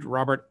interviewed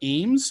Robert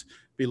Ames,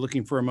 Be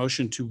looking for a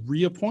motion to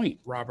reappoint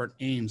Robert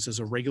Ames as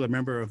a regular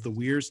member of the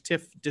Weirs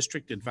TIF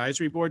District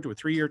Advisory Board to a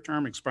 3-year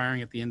term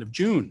expiring at the end of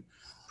June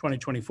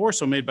 2024.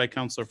 So made by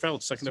Counselor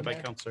Felch, seconded by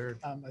Mayor, Counselor.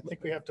 I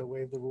think we have to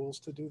waive the rules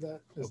to do that.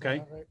 Is Okay.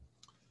 that right?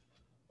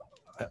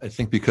 I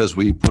think because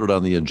we put it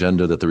on the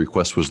agenda that the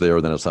request was there,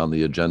 then it's on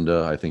the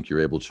agenda. I think you're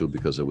able to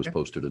because it was Okay.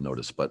 posted and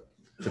noticed, but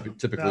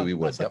typically we I'll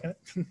would. Yep.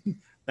 second it.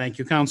 Thank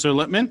you, Counselor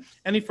Littman.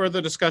 Any further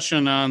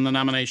discussion on the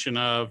nomination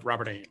of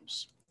Robert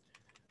Ames?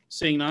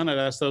 Seeing none, I'd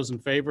ask those in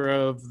favor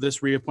of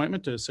this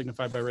reappointment to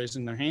signify by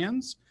raising their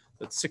hands.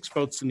 That's 6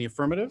 votes in the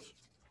affirmative.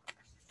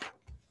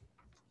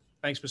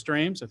 Thanks, Mr.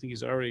 Ames. I think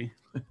he's already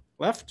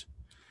left.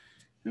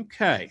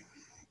 Okay.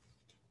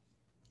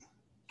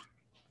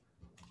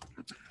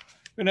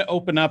 We're going to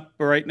open up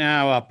right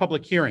now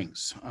public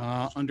hearings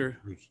under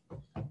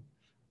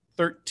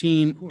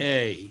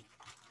 13A.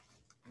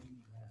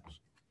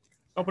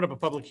 Open up a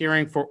public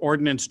hearing for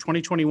ordinance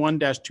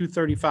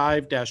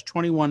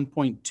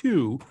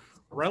 2021-235-21.2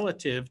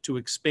 relative to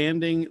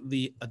expanding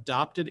the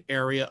adopted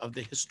area of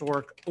the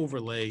historic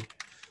overlay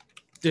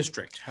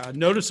district.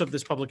 Notice of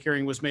this public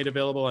hearing was made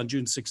available on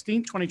June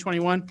 16,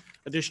 2021,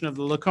 edition of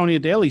the Laconia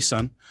Daily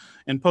Sun,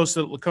 and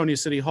posted at Laconia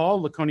City Hall,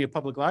 Laconia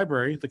Public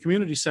Library, the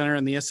Community Center,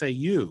 and the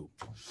SAU.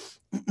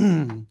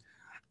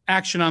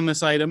 Action on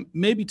this item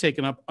may be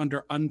taken up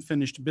under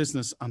unfinished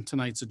business on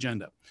tonight's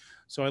agenda.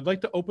 So I'd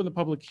like to open the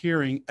public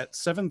hearing at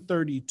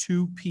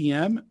 7:32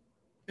 p.m.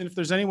 And if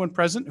there's anyone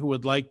present who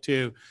would like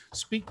to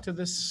speak to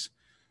this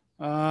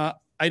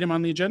item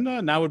on the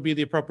agenda, now would be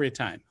the appropriate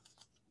time.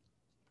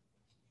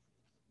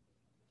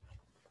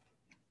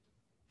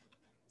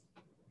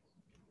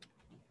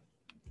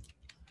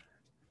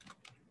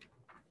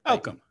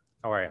 Welcome.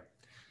 How are you?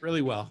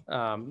 Really well.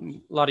 A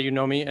lot of you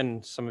know me,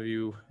 and some of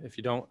you, if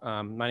you don't,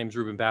 my name is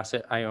Ruben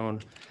Bassett. I own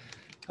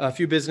a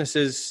few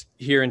businesses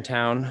here in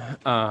town,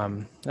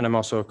 and I'm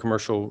also a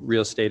commercial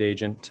real estate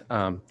agent.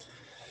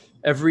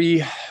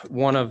 Every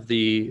one of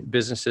the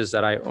businesses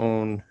that I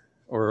own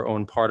or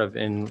own part of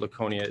in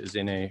Laconia is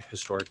in a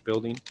historic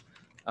building.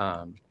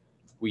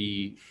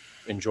 We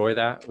enjoy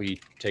that.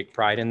 We take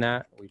pride in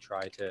that. We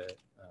try to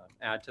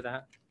add to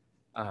that.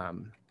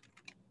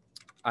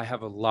 I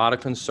have a lot of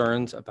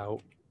concerns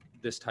about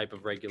this type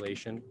of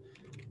regulation.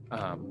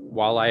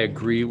 While I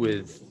agree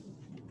with,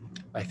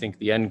 I think,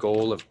 the end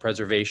goal of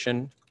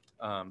preservation,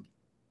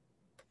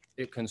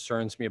 it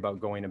concerns me about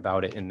going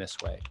about it in this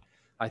way.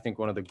 I think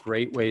one of the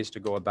great ways to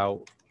go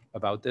about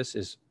this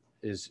is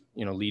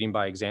leading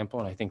by example,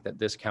 and I think that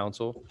this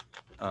council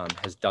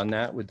has done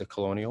that with the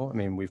Colonial. I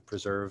mean, we've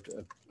preserved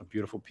a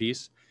beautiful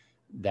piece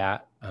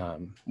that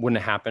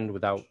wouldn't have happened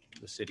without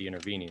the city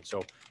intervening.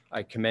 So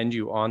I commend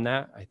you on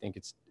that. I think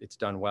it's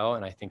done well,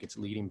 and I think it's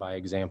leading by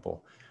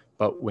example.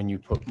 But when you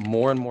put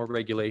more and more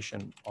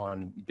regulation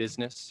on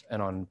business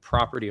and on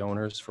property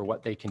owners for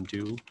what they can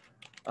do,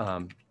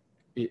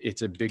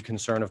 it's a big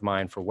concern of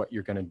mine for what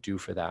you're going to do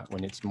for that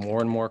when it's more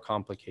and more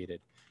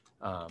complicated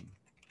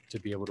to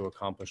be able to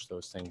accomplish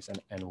those things.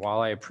 And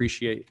while I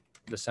appreciate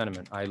the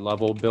sentiment, I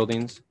love old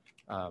buildings.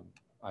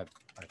 I've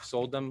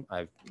sold them.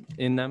 I've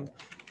in them.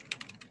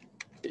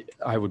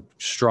 I would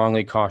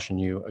strongly caution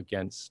you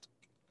against,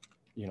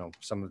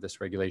 some of this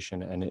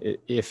regulation. And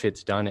if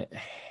it's done,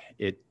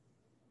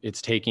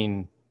 it's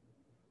taking,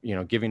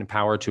 giving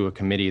power to a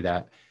committee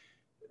that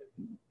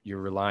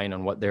you're relying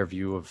on what their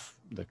view of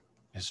the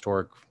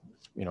historic,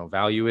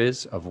 value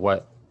is, of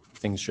what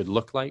things should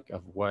look like,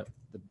 of what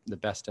the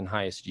best and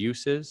highest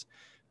use is.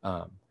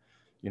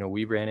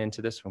 We ran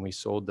into this when we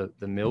sold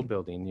the mill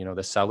building.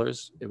 The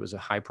sellers, it was a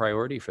high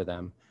priority for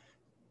them.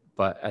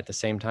 But at the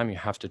same time, you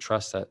have to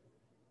trust that,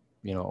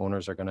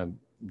 owners are going to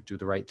do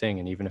the right thing.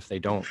 And even if they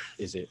don't,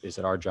 is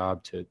it our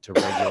job to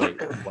regulate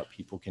what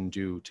people can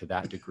do to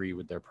that degree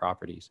with their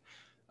properties?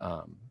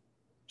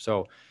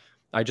 So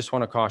I just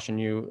want to caution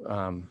you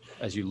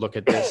as you look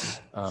at this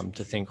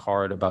to think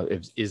hard about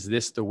is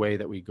this the way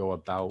that we go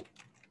about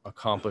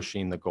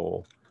accomplishing the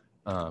goal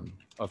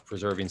of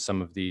preserving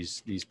some of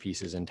these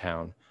pieces in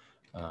town.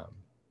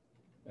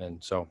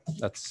 And so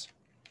that's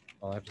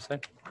all I have to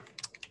say.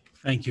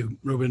 Thank you,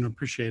 Ruben.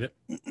 Appreciate it.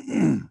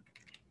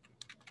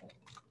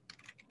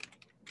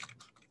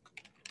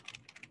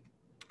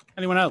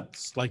 Anyone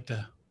else like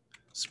to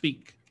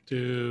speak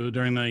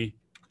during the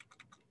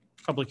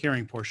public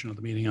hearing portion of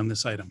the meeting on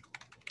this item?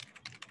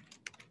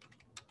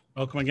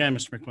 Welcome again,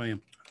 Mr.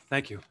 McWilliam.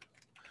 Thank you.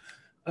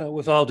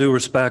 With all due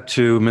respect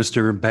to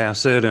Mr.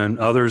 Bassett and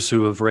others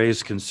who have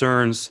raised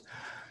concerns,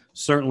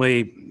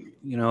 certainly,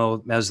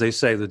 as they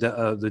say,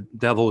 the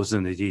devil is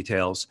in the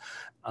details.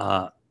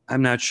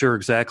 I'm not sure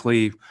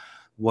exactly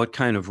what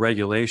kind of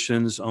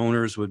regulations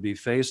owners would be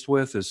faced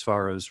with as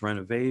far as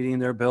renovating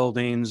their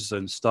buildings,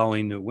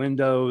 installing new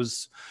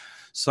windows,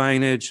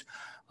 signage.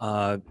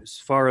 As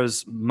far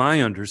as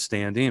my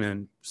understanding,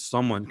 and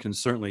someone can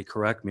certainly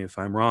correct me if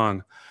I'm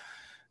wrong,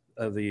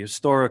 the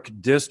historic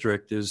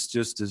district is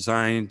just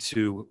designed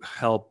to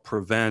help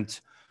prevent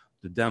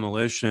the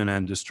demolition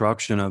and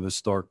destruction of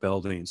historic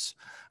buildings.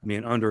 I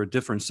mean, under a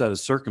different set of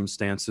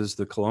circumstances,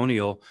 the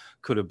Colonial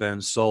could have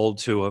been sold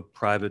to a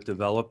private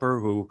developer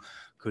who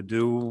could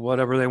do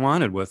whatever they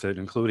wanted with it,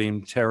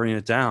 including tearing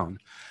it down.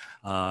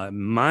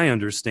 My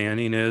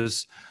understanding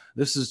is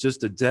this is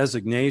just a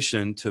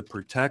designation to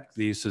protect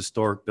these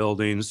historic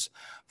buildings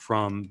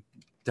from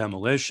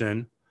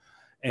demolition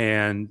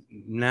and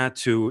not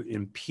to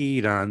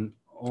impede on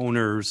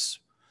owners'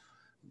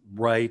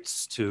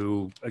 rights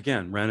to,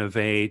 again,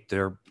 renovate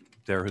their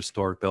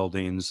historic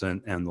buildings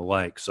and the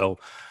like. So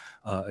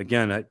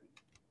again,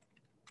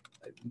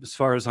 as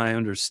far as I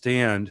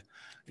understand,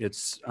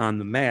 it's on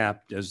the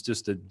map as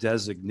just a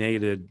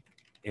designated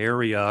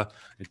area.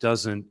 It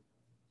doesn't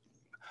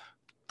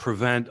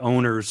prevent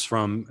owners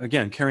from,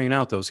 again, carrying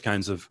out those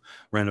kinds of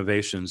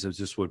renovations. It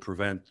just would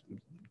prevent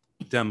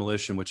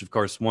demolition, which of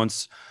course,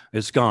 once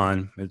it's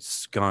gone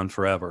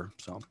forever.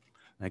 So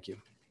thank you.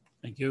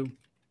 Thank you.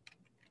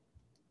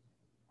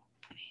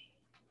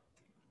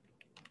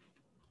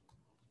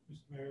 Mr.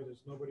 Mayor,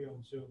 there's nobody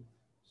on Zoom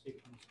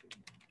seeking to speak.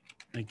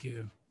 Thank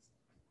you.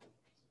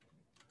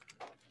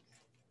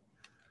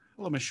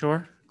 Hello, Ms.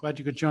 Shore. Glad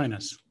you could join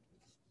us.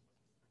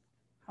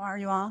 How are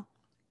you all?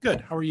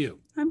 Good. How are you?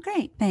 I'm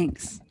great,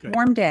 thanks. Good.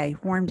 Warm day,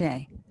 warm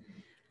day.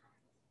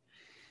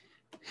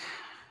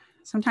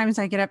 Sometimes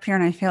I get up here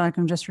and I feel like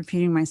I'm just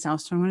repeating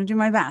myself, so I'm going to do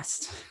my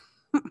best.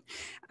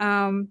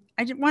 I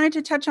just wanted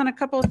to touch on a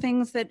couple of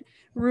things that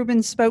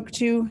Ruben spoke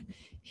to.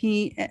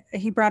 He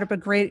brought up a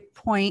great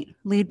point,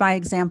 lead by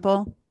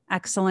example,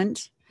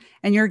 excellent.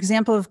 And your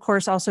example, of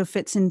course, also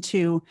fits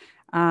into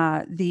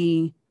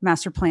the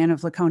master plan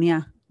of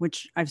Laconia,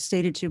 which I've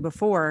stated to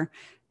before.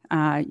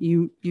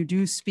 You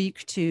do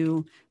speak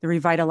to the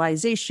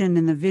revitalization,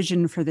 and the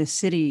vision for this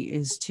city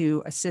is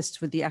to assist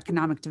with the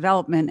economic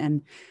development,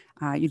 and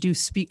you do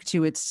speak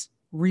to its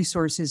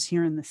resources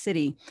here in the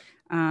city.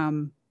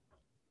 And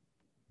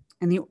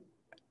the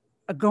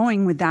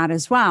going with that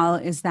as well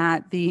is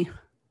that the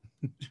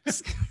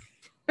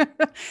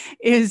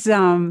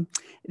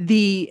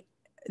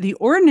the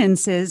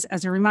ordinances,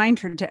 as a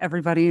reminder to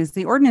everybody, is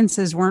the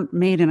ordinances weren't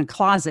made in a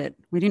closet.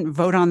 We didn't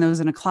vote on those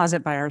in a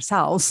closet by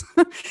ourselves.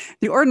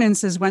 The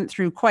ordinances went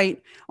through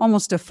quite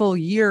almost a full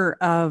year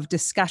of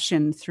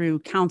discussion through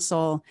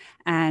council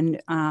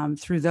and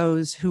through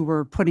those who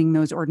were putting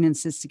those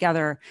ordinances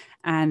together.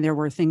 And there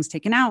were things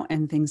taken out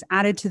and things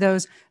added to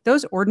those.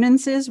 Those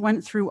ordinances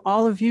went through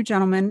all of you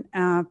gentlemen,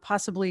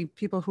 possibly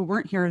people who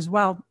weren't here as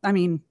well. I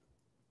mean,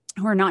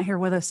 who are not here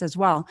with us as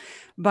well.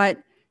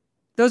 But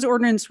those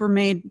ordinances were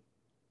made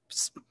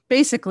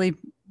basically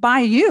by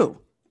you,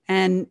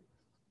 and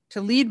to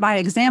lead by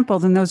example,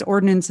 then those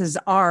ordinances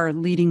are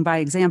leading by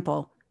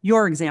example,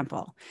 your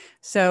example.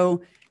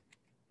 So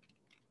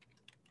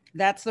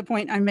that's the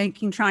point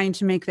I'm trying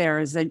to make there,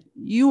 is that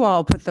you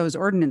all put those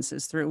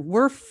ordinances through.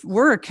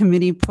 We're a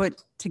committee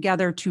put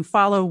together to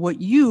follow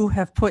what you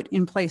have put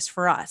in place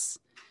for us.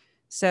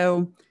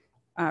 So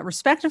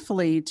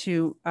respectfully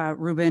to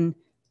Ruben,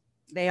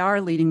 they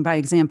are leading by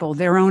example,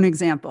 their own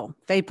example.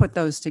 They put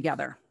those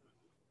together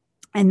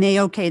and they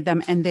okayed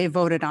them and they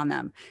voted on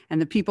them.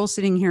 And the people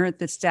sitting here at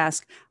this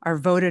desk are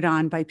voted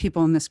on by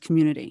people in this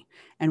community.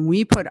 And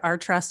we put our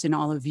trust in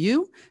all of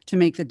you to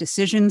make the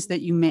decisions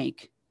that you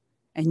make.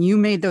 And you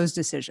made those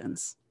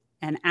decisions.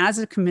 And as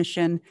a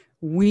commission,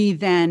 we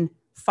then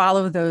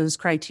follow those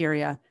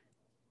criteria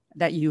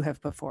that you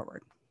have put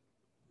forward.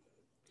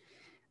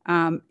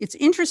 It's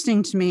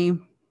interesting to me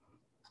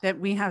that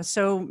we have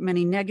so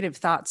many negative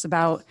thoughts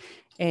about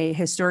a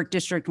historic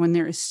district when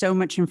there is so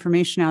much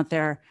information out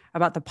there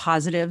about the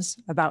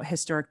positives about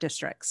historic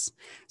districts.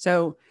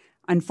 So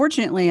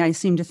unfortunately, I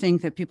seem to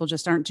think that people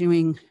just aren't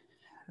doing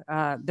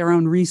their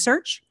own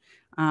research.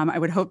 I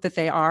would hope that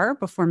they are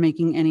before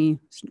making any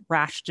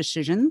rash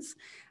decisions.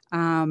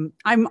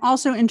 I'm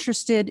also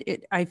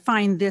interested, I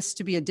find this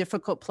to be a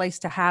difficult place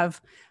to have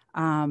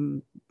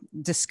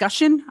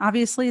discussion.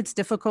 Obviously, it's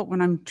difficult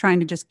when I'm trying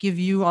to just give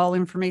you all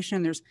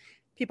information. There's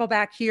people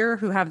back here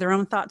who have their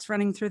own thoughts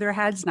running through their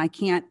heads, and I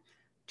can't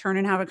turn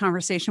and have a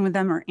conversation with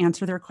them or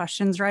answer their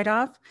questions right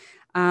off.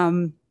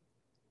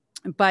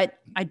 But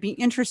I'd be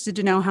interested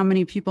to know how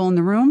many people in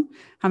the room,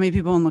 how many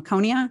people in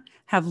Laconia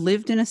have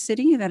lived in a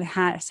city that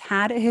has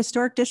had a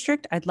historic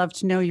district. I'd love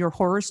to know your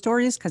horror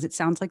stories, because it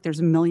sounds like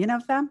there's a million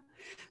of them.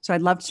 So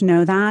I'd love to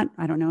know that.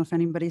 I don't know if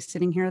anybody's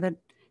sitting here that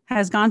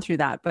has gone through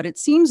that, but it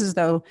seems as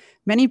though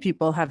many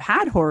people have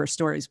had horror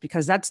stories,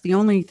 because that's the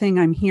only thing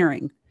I'm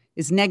hearing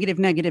is negative,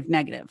 negative,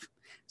 negative.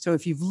 So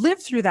if you've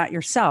lived through that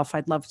yourself,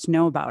 I'd love to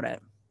know about it.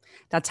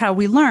 That's how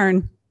we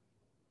learn,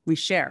 we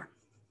share.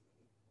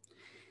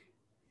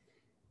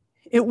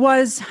 It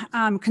was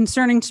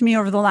concerning to me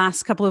over the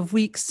last couple of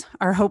weeks.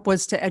 Our hope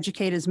was to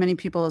educate as many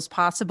people as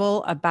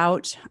possible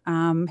about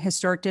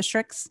historic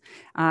districts.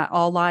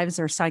 All lives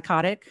are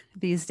psychotic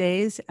these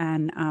days,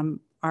 and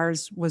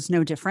ours was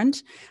no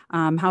different.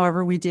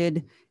 However, we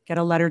did get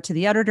a letter to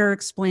the editor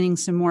explaining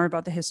some more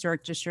about the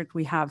historic district,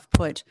 we have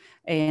put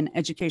an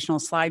educational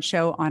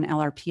slideshow on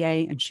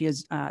LRPA,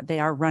 and they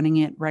are running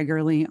it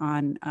regularly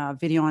on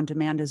video on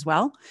demand as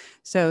well.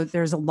 So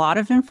there's a lot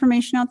of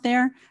information out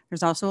there.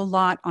 There's also a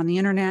lot on the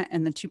internet,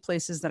 and the two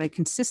places that I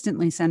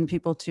consistently send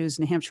people to is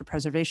New Hampshire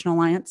Preservation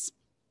Alliance.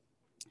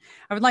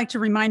 I would like to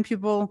remind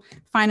people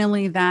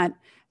finally that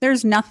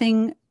there's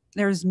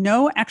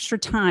no extra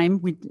time.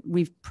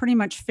 We've pretty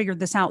much figured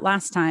this out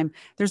last time.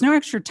 There's no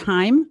extra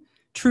time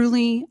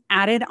truly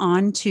added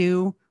on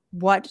to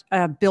what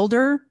a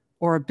builder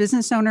or a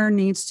business owner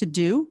needs to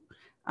do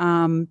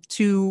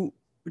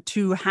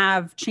to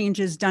have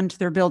changes done to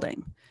their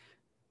building.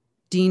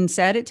 Dean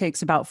said it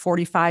takes about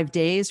 45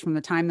 days from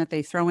the time that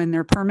they throw in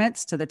their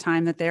permits to the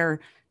time that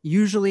they're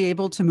usually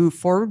able to move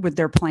forward with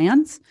their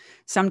plans.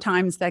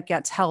 Sometimes that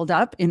gets held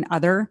up in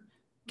other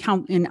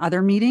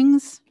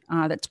meetings.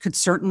 That could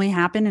certainly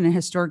happen in a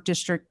historic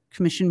district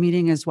commission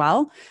meeting as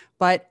well,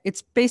 but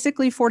it's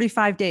basically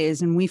 45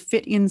 days and we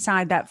fit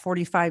inside that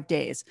 45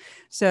 days.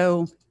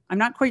 So I'm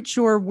not quite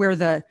sure where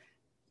the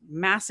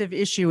massive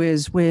issue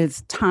is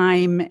with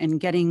time and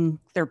getting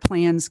their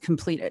plans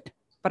completed,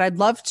 but I'd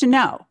love to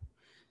know.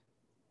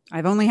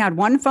 I've only had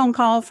one phone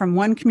call from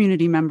one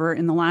community member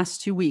in the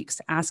last 2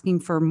 weeks asking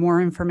for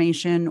more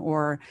information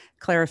or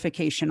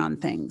clarification on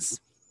things.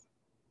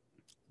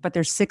 But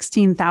there's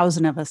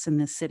 16,000 of us in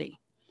this city.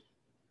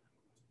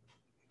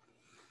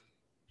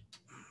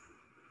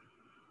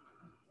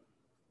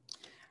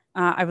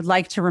 I would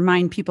like to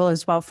remind people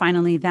as well,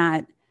 finally,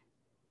 that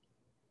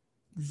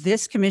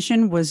this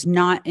commission was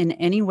not in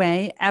any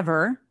way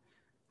ever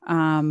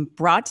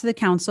brought to the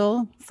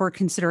council for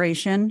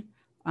consideration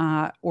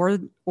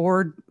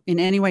or in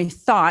any way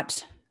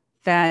thought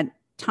that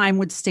time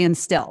would stand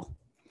still.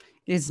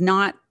 It is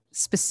not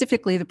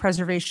specifically the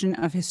preservation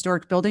of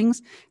historic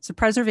buildings. It's the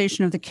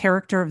preservation of the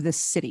character of this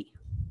city.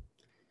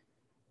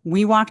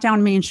 We walk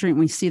down Main Street and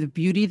we see the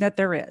beauty that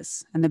there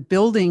is, and the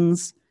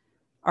buildings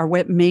are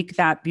what make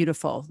that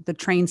beautiful. The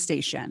train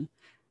station,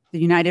 the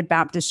United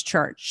Baptist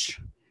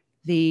Church,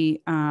 the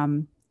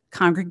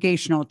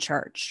Congregational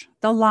Church,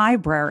 the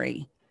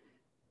library.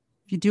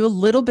 If you do a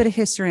little bit of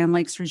history on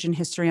Lakes Region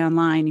History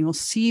Online, you will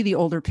see the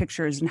older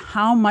pictures and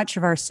how much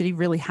of our city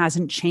really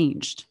hasn't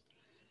changed.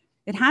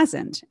 It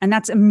hasn't, and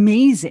that's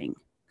amazing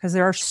because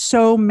there are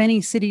so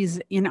many cities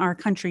in our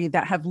country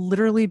that have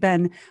literally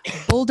been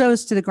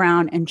bulldozed to the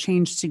ground and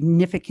changed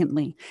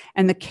significantly.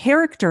 And the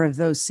character of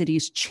those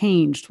cities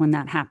changed when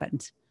that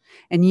happened.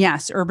 And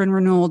yes, urban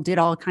renewal did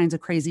all kinds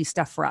of crazy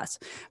stuff for us.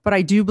 But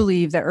I do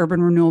believe that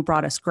urban renewal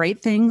brought us great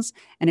things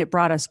and it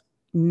brought us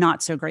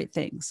not so great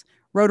things.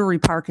 Rotary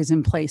Park is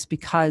in place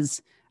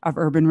because of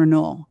urban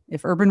renewal.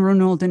 If urban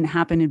renewal didn't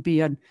happen, it'd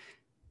be a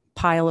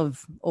pile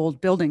of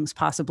old buildings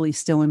possibly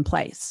still in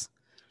place.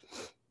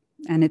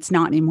 And it's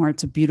not anymore.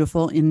 It's a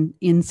beautiful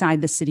inside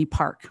the city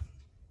park.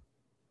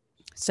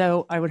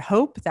 So I would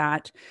hope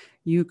that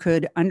you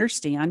could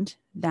understand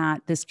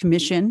that this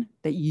commission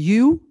that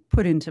you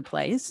put into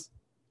place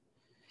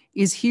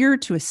is here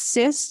to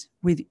assist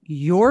with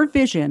your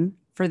vision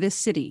for this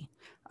city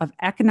of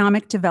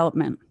economic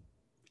development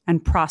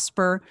and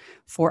prosper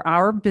for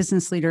our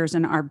business leaders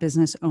and our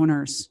business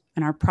owners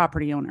and our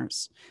property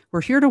owners. We're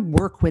here to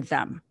work with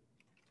them,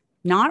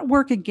 not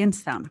work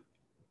against them.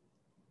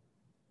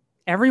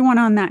 Everyone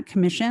on that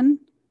commission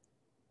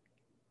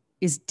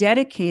is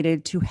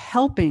dedicated to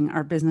helping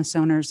our business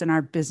owners and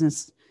our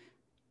business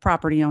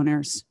property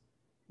owners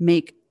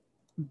make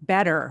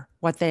better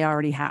what they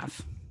already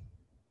have.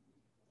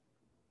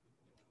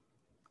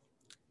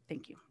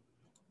 Thank you.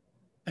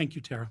 Thank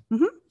you, Tara.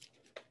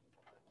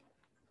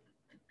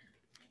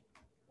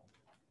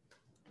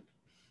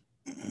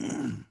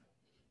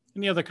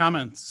 Any other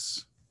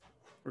comments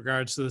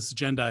regards to this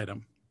agenda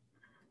item?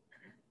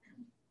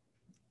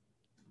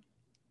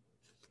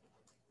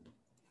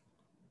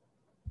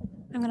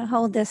 I'm going to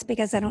hold this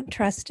because I don't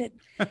trust it.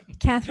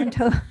 Catherine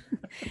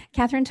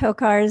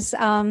Tokar's.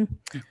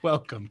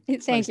 Welcome.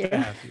 Thank Nice you. to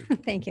have you.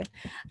 Thank you.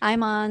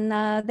 I'm on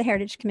the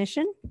Heritage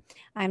Commission.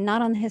 I'm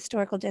not on the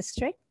Historical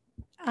District.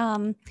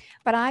 But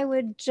I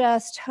would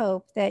just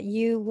hope that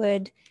you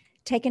would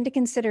take into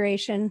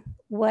consideration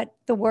what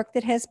the work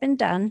that has been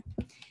done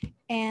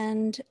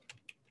and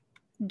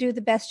do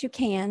the best you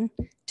can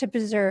to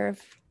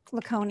preserve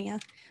Laconia.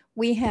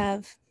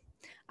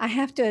 I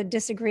have to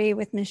disagree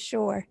with Ms.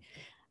 Shore.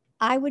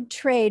 I would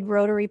trade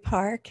Rotary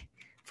Park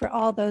for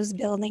all those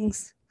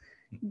buildings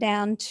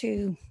down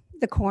to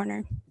the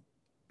corner.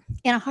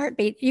 In a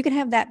heartbeat, you can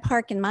have that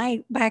park in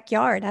my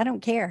backyard. I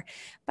don't care,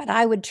 but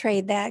I would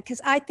trade that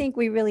because I think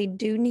we really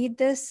do need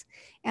this,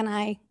 and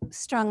I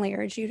strongly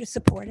urge you to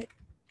support it.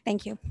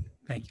 Thank you.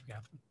 Thank you,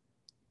 Catherine.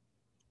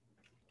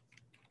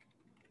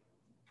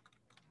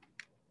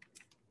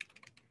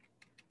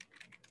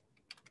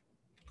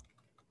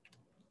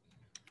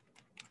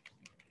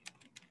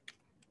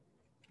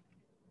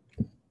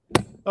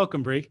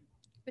 Welcome, Bree.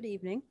 Good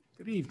evening.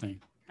 Good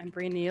evening. I'm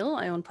Bree Neal.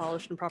 I own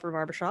Polished and Proper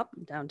Barbershop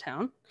in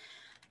downtown.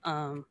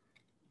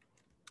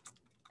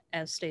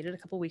 As stated a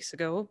couple weeks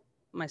ago,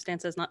 my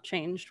stance has not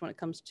changed when it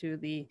comes to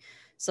the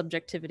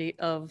subjectivity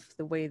of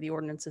the way the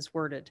ordinance is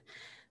worded.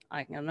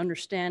 I can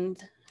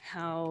understand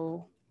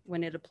how,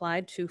 when it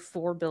applied to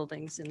 4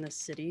 buildings in this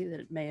city, that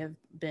it may have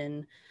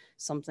been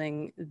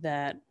something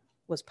that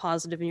was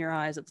positive in your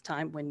eyes at the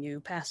time when you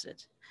passed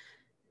it.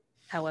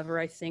 However,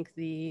 I think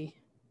the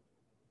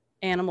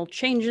animal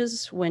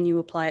changes when you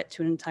apply it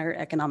to an entire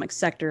economic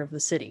sector of the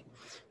city,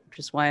 which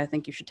is why I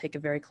think you should take a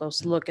very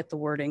close look at the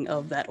wording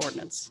of that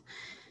ordinance.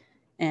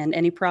 And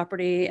any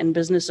property and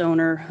business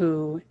owner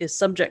who is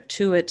subject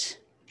to it,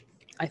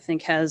 I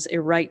think, has a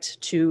right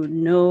to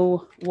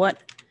know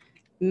what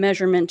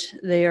measurement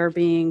they are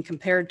being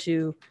compared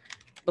to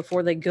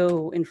before they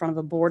go in front of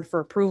a board for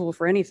approval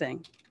for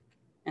anything.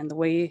 And the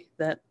way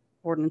that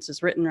ordinance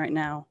is written right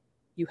now,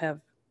 you have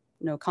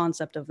no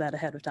concept of that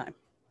ahead of time.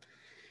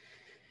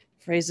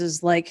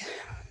 Phrases like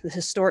the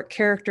historic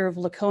character of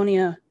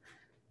Laconia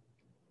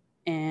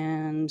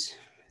and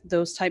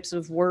those types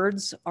of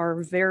words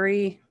are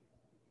very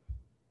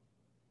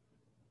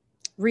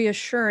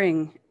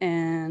reassuring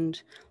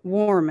and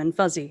warm and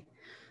fuzzy.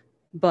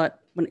 But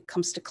when it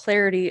comes to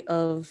clarity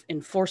of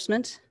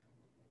enforcement,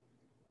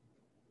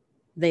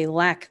 they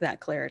lack that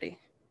clarity.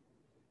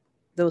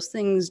 Those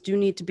things do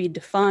need to be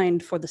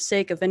defined for the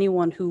sake of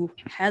anyone who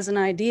has an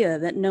idea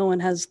that no one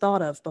has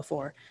thought of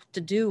before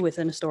to do with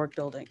an historic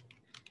building,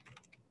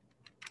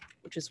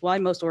 which is why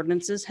most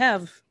ordinances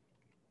have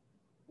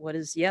what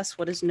is yes,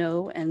 what is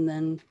no, and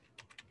then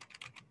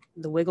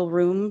the wiggle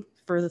room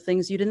for the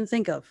things you didn't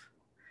think of.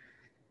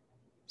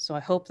 So I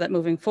hope that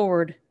moving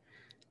forward,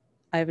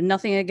 I have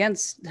nothing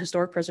against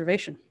historic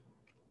preservation.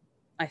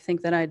 I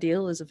think that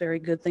ideal is a very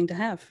good thing to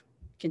have.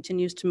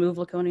 Continues to move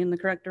Laconia in the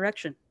correct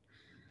direction.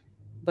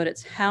 But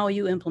it's how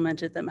you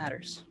implement it that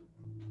matters.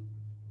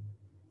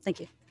 Thank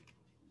you.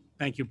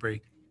 Thank you,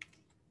 Bree.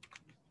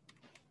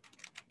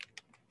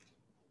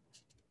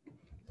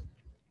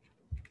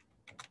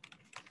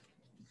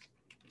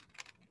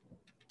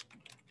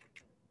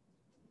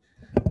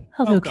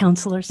 Hello, Welcome.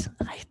 counselors.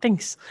 Hi,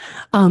 thanks.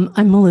 I'm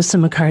Melissa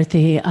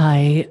McCarthy.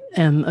 I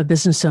am a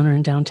business owner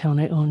in downtown.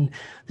 I own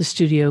the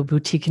studio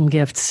Boutique and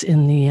Gifts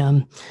in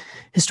the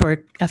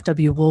historic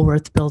F.W.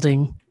 Woolworth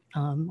building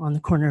on the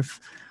corner of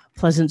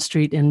Pleasant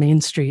Street and Main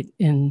Street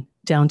in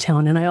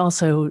downtown. And I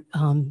also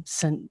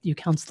sent you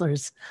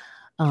counselors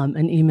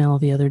an email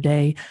the other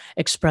day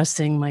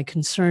expressing my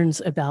concerns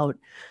about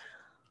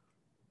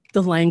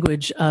the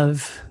language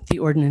of the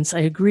ordinance. I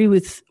agree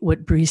with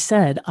what Bree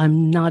said.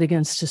 I'm not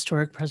against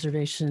historic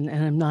preservation,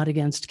 and I'm not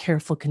against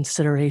careful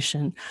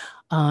consideration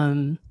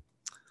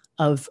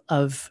of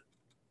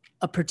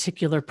a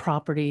particular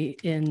property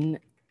in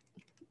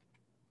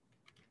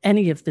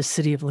any of the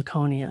city of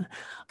Laconia.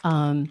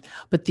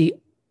 But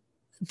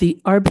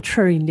the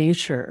arbitrary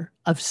nature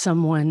of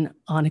someone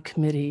on a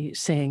committee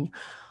saying,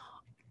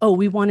 oh,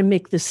 we want to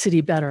make the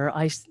city better.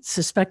 I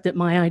suspect that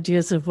my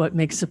ideas of what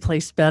makes a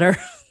place better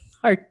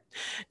are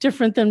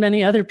different than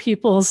many other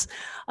people's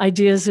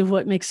ideas of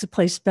what makes a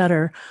place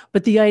better.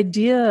 But the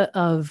idea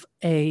of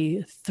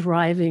a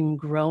thriving,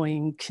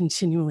 growing,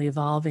 continually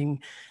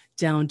evolving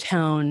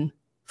downtown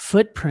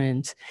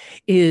footprint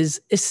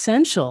is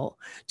essential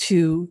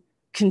to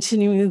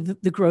continuing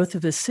the growth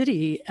of a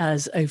city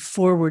as a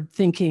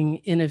forward-thinking,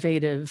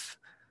 innovative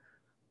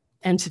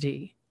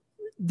entity.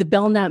 The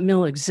Belknap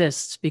Mill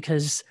exists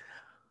because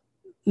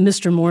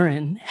Mr.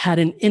 Morin had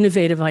an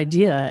innovative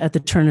idea at the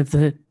turn of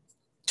the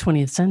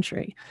 20th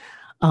century.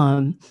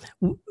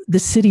 The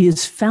city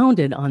is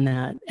founded on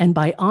that. And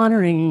by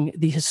honoring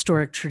the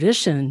historic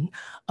tradition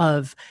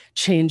of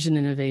change and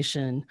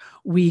innovation,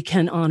 we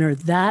can honor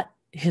that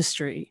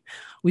history.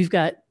 We've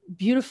got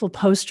beautiful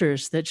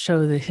posters that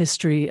show the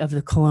history of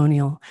the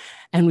colonial,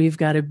 and we've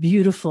got a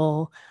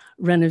beautiful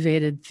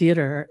renovated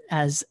theater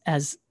as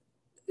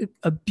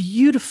a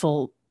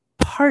beautiful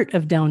part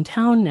of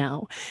downtown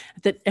now,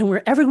 and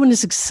where everyone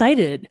is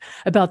excited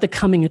about the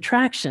coming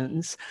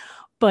attractions.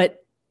 But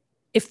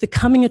if the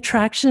coming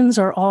attractions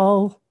are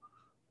all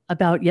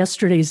about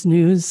yesterday's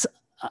news,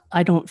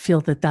 I don't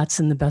feel that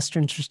that's in the best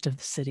interest of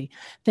the city.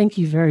 Thank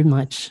you very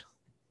much.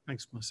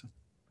 Thanks, Melissa.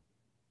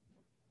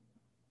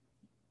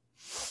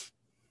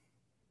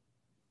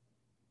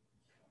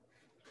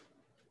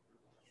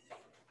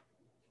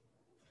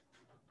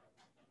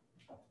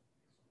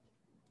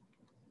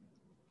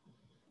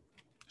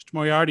 Mr.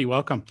 Moriarty,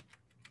 welcome.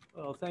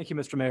 Well, thank you,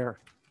 Mr. Mayor,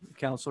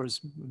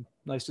 councilors.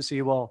 Nice to see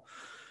you all.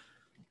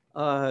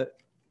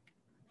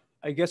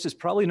 I guess it's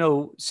probably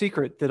no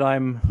secret that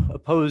I'm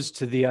opposed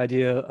to the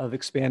idea of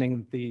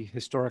expanding the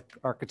historic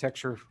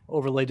architecture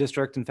overlay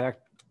district. In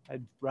fact,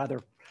 I'd rather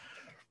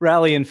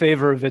rally in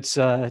favor of its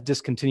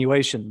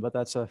discontinuation, but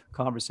that's a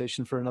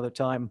conversation for another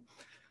time.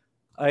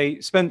 I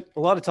spent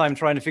a lot of time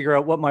trying to figure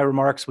out what my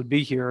remarks would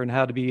be here and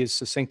how to be as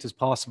succinct as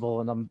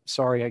possible, and I'm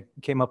sorry I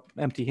came up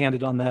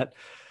empty-handed on that.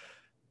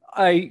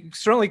 I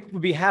certainly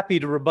would be happy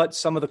to rebut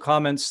some of the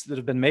comments that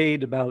have been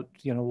made about,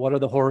 what are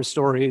the horror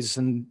stories,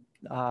 and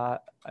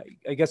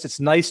I guess it's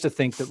nice to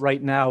think that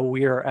right now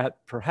we are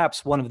at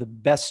perhaps one of the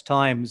best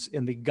times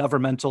in the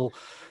governmental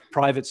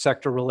public-private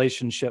sector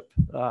relationship.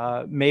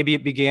 Maybe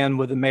it began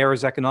with the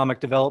mayor's economic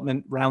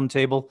development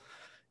roundtable.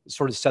 It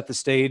sort of set the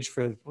stage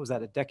for, what was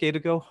that, a decade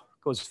ago?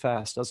 Goes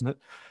fast, doesn't it?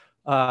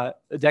 A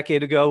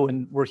decade ago,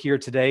 and we're here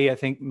today, I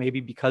think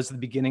maybe because of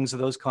the beginnings of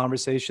those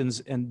conversations.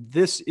 And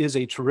this is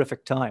a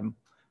terrific time.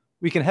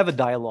 We can have a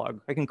dialogue.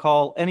 I can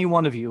call any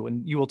one of you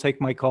and you will take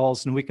my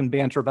calls, and we can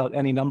banter about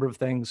any number of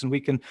things, and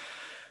we can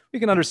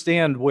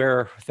understand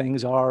where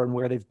things are and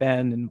where they've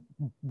been and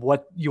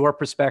what your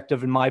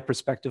perspective and my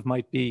perspective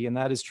might be. And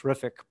that is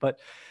terrific. But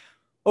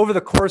over the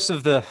course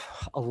of the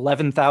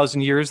 11,000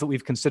 years that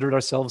we've considered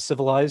ourselves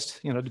civilized,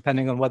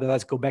 depending on whether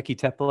that's Göbekli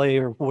Tepe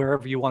or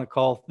wherever you want to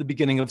call the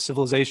beginning of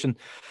civilization,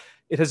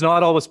 it has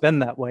not always been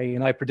that way.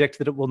 And I predict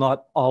that it will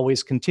not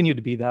always continue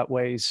to be that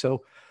way.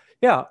 So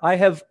yeah, I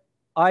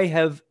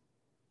have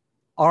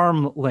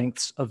arm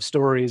lengths of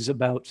stories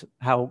about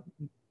how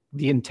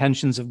the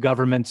intentions of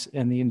government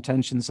and the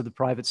intentions of the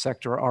private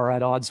sector are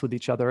at odds with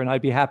each other. And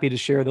I'd be happy to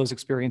share those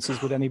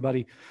experiences with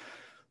anybody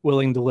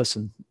willing to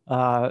listen.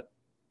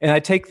 And I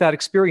take that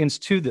experience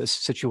to this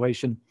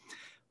situation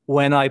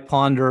when I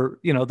ponder,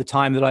 the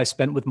time that I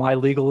spent with my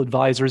legal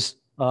advisors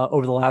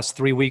over the last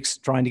 3 weeks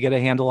trying to get a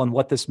handle on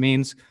what this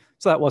means.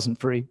 So that wasn't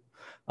free.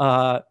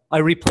 I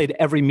replayed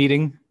every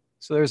meeting.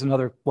 So there's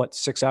another,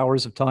 6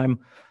 hours of time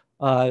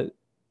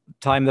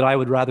that I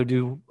would rather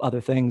do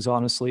other things,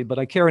 honestly. But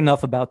I care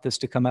enough about this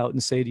to come out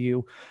and say to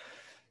you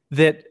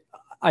that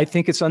I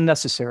think it's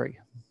unnecessary.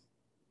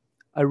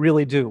 I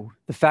really do.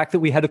 The fact that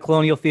we had a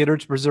colonial theater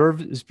to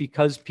preserve is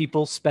because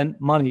people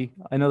spent money.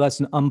 I know that's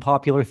an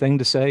unpopular thing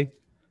to say,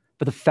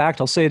 but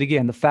I'll say it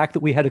again, the fact that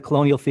we had a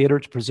colonial theater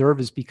to preserve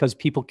is because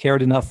people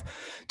cared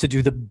enough to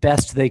do the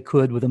best they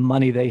could with the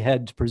money they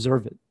had to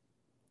preserve it.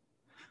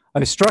 I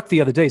was struck the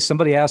other day,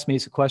 somebody asked me,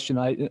 it's a question,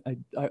 I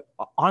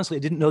honestly,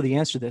 I didn't know the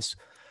answer to this,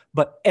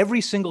 but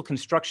every single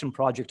construction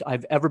project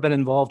I've ever been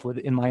involved with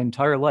in my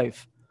entire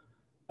life,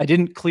 I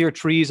didn't clear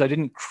trees. I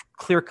didn't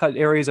clear cut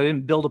areas. I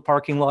didn't build a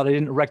parking lot. I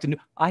didn't erect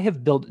I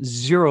have built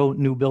 0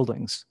 new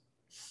buildings.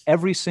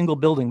 Every single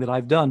building that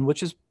I've done,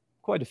 which is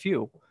quite a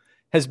few,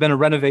 has been a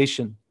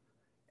renovation.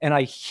 And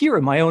I hear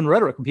in my own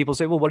rhetoric when people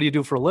say, well, what do you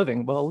do for a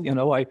living? Well,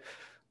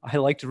 I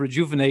like to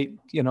rejuvenate,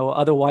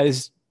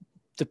 otherwise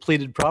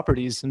depleted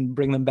properties and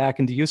bring them back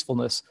into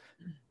usefulness.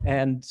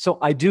 And so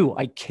I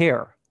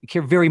care. I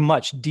care very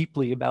much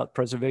deeply about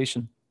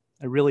preservation.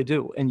 I really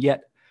do. And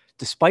yet,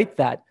 despite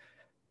that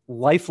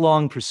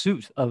lifelong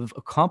pursuit of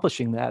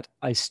accomplishing that,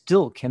 I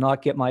still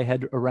cannot get my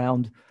head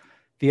around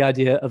the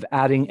idea of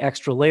adding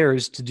extra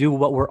layers to do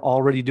what we're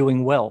already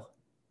doing well.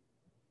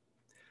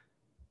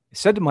 I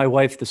said to my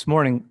wife this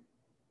morning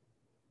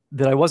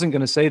that I wasn't going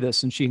to say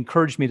this, and she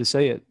encouraged me to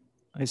say it.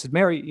 I said,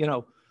 Mary,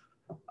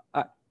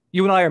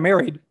 you and I are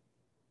married.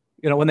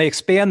 When they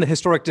expand the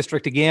historic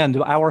district again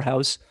to our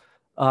house,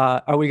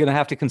 are we going to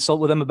have to consult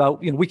with them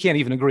about, we can't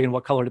even agree on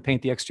what color to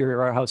paint the exterior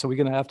of our house. Are we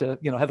going to have to,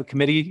 have a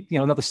committee,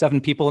 another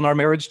 7 people in our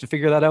marriage to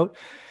figure that out?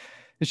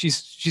 And she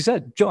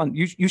said, John,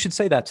 you should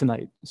say that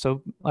tonight.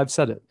 So I've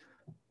said it.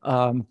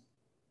 I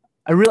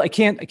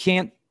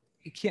can't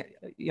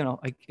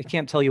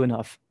tell you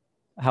enough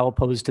how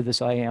opposed to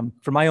this I am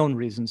for my own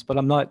reasons, but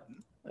I'm not,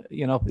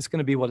 it's going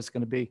to be what it's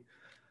going to be.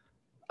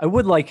 I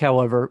would like,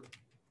 however,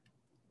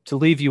 to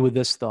leave you with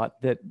this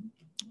thought that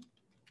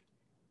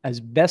as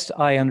best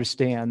I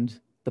understand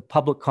the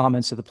public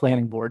comments of the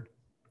planning board,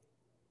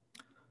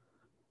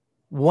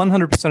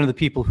 100% of the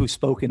people who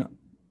spoke in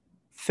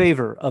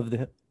favor of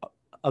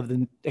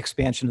the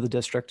expansion of the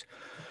district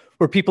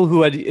were people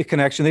who had a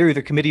connection. They were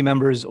either committee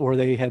members or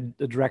they had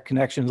a direct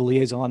connection to the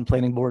liaison,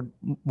 planning board,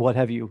 what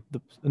have you.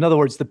 In other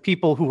words, the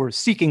people who were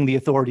seeking the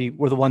authority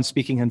were the ones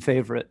speaking in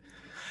favor of it.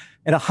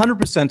 And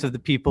 100% of the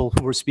people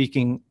who were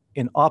speaking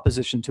in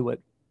opposition to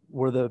it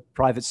were the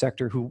private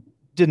sector who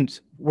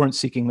weren't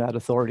seeking that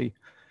authority.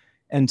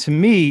 And to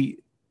me,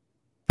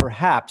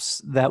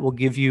 perhaps that will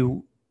give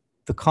you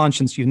the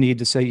conscience you need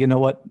to say, you know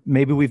what,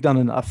 maybe we've done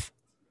enough.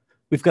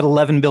 We've got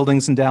 11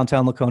 buildings in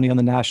downtown Laconia on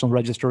the National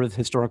Register of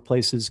Historic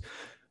Places.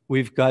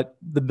 We've got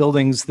the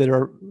buildings that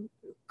are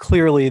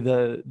clearly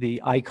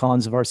the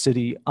icons of our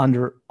city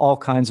under all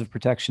kinds of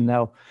protection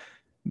now.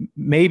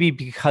 Maybe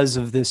because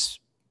of this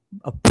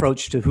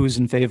approach to who's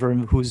in favor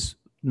and who's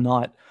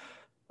not,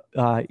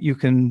 you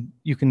can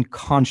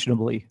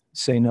conscionably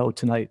say no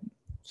tonight.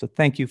 So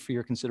thank you for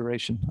your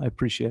consideration. I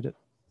appreciate it.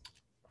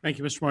 Thank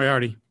you, Mr.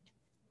 Moriarty.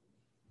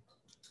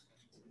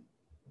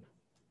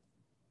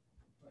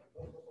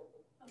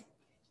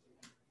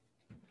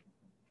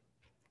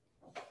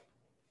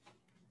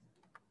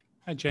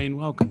 Hi, Jane.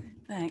 Welcome.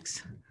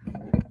 Thanks.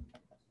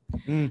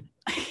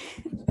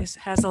 This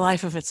has a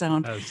life of its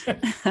own.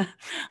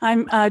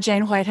 I'm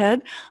Jane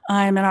Whitehead.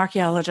 I'm an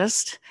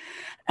archaeologist,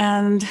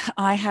 and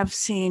I have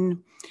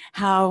seen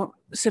how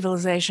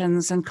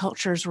civilizations and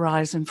cultures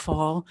rise and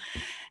fall.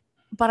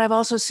 But I've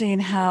also seen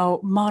how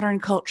modern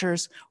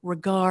cultures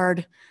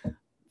regard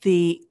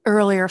the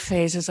earlier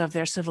phases of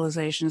their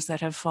civilizations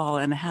that have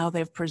fallen, how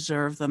they've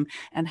preserved them,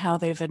 and how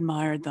they've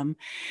admired them.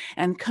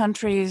 And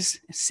countries,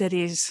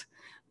 cities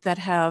that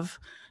have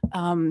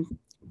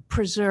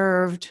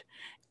preserved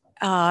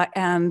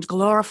and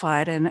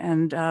glorified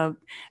and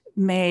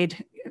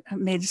made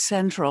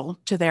central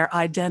to their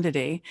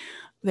identity,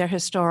 their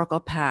historical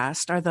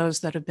past, are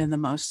those that have been the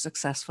most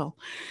successful.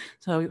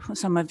 So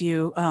some of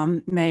you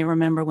may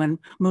remember when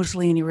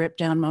Mussolini ripped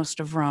down most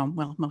of Rome.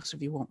 Well, most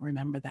of you won't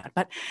remember that,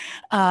 but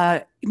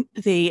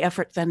the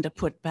effort then to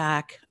put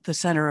back the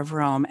center of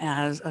Rome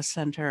as a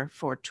center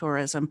for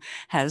tourism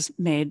has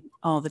made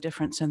all the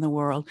difference in the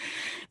world.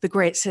 The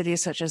great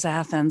cities such as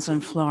Athens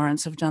and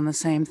Florence have done the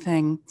same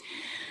thing.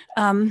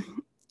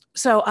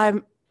 So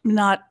I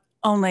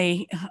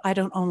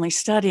don't only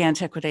study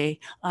antiquity,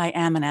 I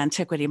am an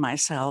antiquity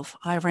myself.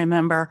 I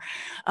remember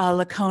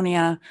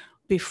Laconia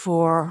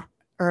before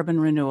urban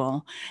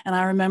renewal, and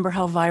I remember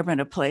how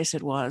vibrant a place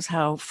it was,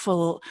 how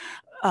full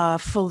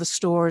the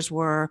stores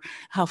were,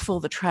 how full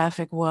the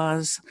traffic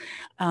was,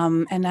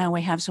 and now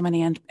we have so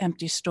many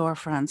empty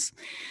storefronts.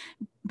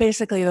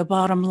 Basically, the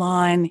bottom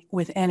line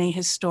with any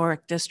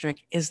historic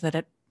district is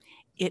that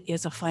it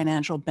is a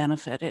financial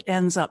benefit. It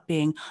ends up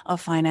being a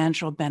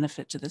financial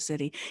benefit to the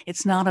city.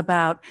 It's not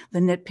about the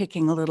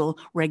nitpicking little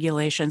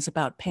regulations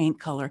about paint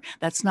color.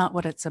 That's not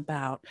what it's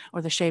about,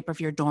 or the shape of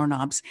your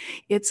doorknobs.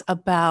 It's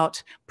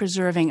about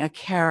preserving a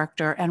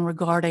character and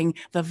regarding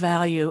the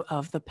value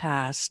of the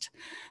past,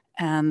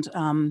 and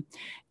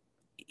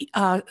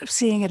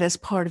seeing it as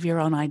part of your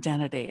own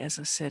identity as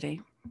a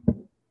city.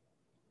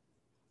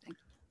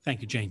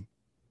 Thank you, Jane.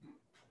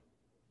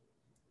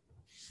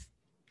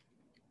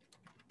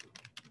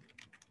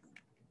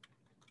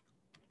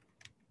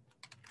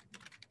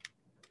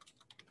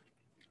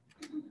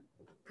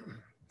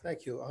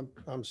 Thank you.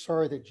 I'm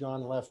sorry that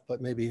John left,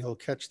 but maybe he'll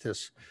catch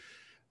this.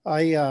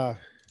 I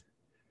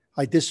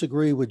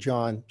disagree with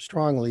John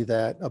strongly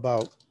that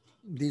about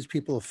these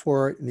people are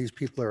for it and these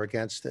people are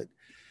against it.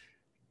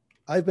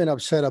 I've been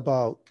upset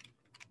about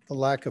the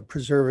lack of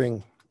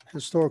preserving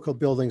historical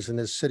buildings in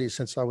this city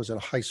since I was in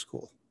high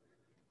school.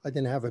 I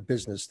didn't have a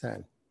business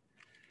then.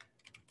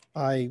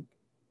 I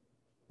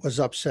was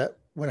upset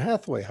when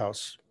Hathaway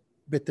House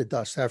bit the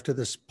dust after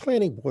this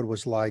planning board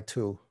was lied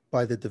to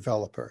by the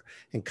developer.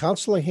 And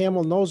Councilor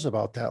Hamel knows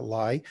about that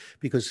lie,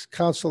 because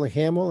Councilor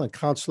Hamel and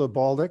Councilor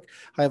Baldick,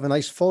 I have a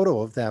nice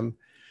photo of them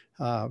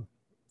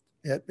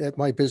at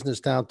my business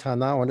downtown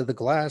now under the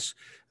glass,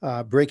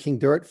 breaking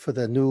dirt for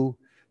the new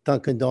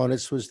Dunkin'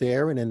 Donuts was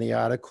there. And in the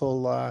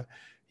article,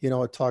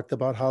 it talked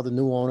about how the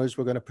new owners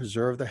were going to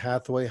preserve the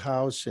Hathaway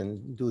House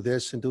and do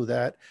this and do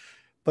that.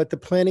 But the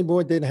planning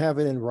board didn't have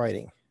it in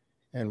writing.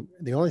 And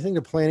the only thing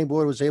the planning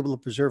board was able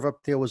to preserve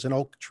up there was an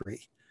oak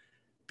tree,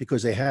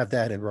 because they have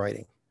that in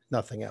writing,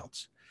 nothing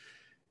else.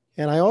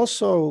 And I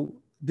also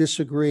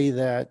disagree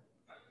that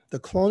the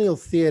Colonial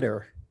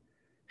Theater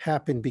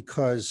happened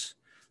because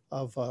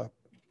of a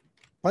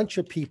bunch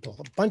of people,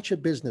 a bunch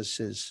of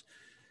businesses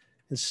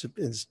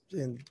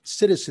and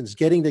citizens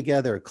getting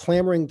together,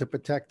 clamoring to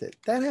protect it.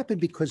 That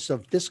happened because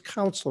of this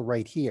council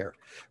right here,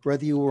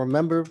 whether you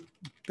remember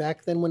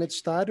back then when it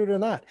started or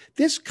not.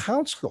 This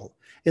council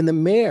and the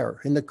mayor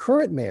and the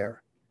current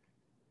mayor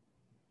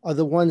are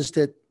the ones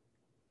that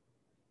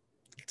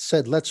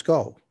said, let's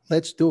go,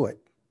 let's do it.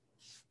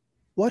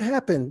 What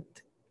happened?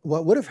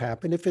 What would have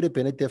happened if it had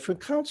been a different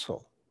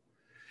council?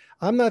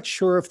 I'm not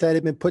sure if that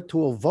had been put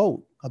to a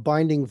vote, a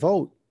binding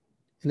vote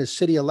in a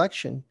city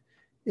election,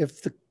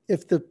 if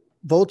the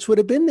votes would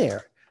have been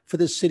there for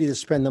the city to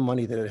spend the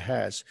money that it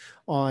has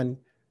on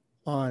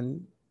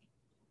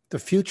the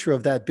future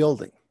of that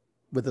building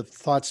with the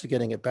thoughts of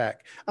getting it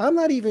back. I'm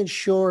not even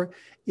sure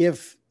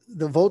if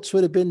the votes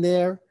would have been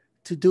there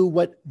to do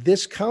what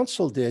this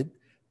council did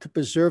to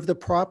preserve the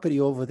property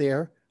over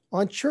there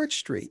on Church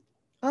Street.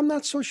 I'm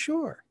not so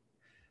sure.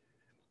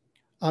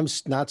 I'm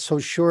not so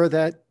sure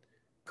that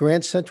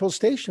Grand Central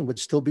Station would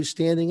still be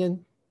standing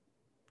in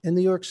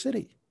New York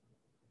City.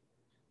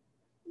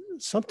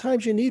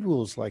 Sometimes you need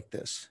rules like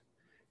this.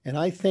 And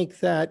I think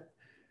that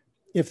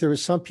if there are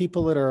some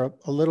people that are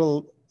a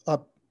little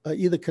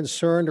either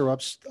concerned or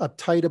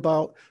uptight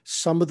about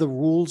some of the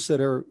rules that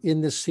are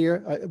in this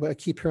here, I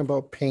keep hearing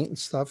about paint and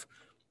stuff.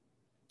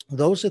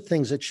 Those are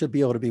things that should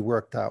be able to be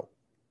worked out.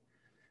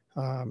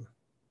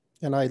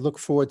 And I look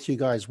forward to you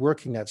guys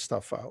working that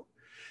stuff out.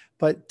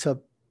 But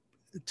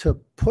to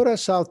put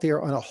us out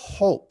there on a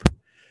hope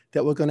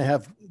that we're going to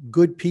have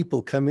good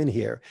people come in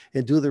here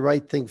and do the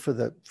right thing for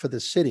the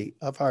city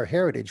of our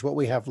heritage, what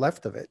we have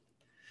left of it,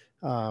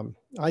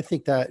 I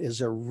think that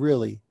is a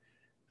really,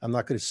 I'm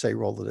not going to say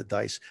roll of the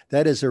dice,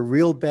 that is a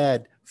real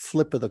bad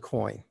flip of the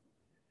coin.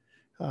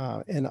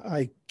 And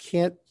I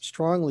can't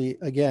strongly,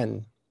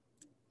 again,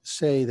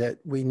 say that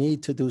we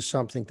need to do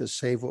something to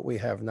save what we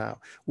have now.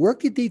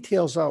 Work your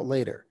details out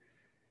later.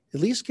 At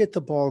least get the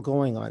ball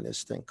going on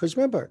this thing. Because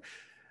remember,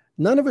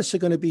 none of us are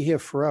going to be here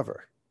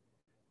forever,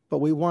 but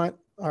we want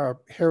our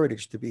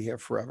heritage to be here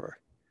forever.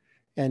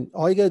 And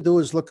all you got to do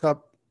is look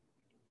up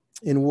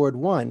in Ward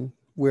 1,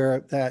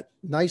 where that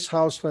nice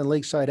house on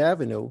Lakeside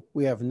Avenue,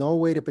 we have no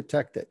way to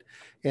protect it.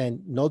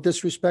 And no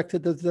disrespect to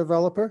the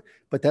developer,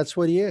 but that's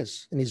what he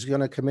is. And he's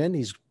going to come in,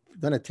 he's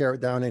going to tear it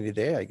down any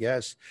day, I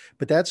guess.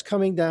 But that's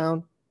coming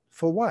down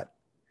For what?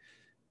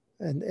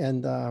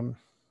 And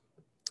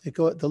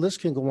the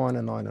list can go on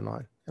and on and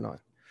on and on.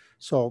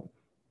 So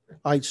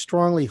I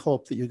strongly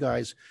hope that you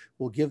guys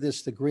will give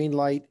this the green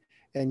light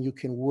and you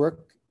can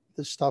work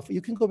the stuff.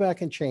 You can go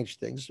back and change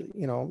things,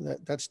 you know,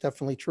 that's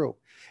definitely true.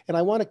 And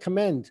I want to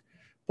commend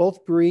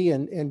both Bree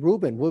and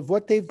Ruben with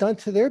what they've done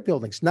to their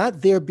buildings,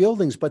 not their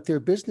buildings, but their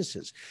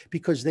businesses,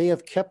 because they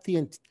have kept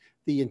the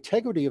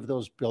integrity of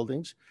those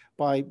buildings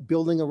by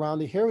building around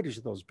the heritage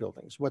of those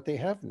buildings, what they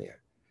have in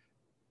there.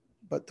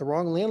 But the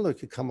wrong landlord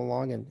could come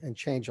along and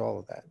change all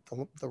of that,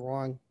 the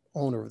wrong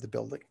owner of the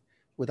building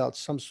without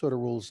some sort of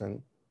rules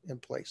in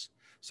place.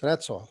 So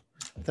that's all.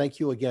 Thank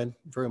you again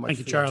very much. Thank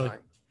you, for your Charlie. time.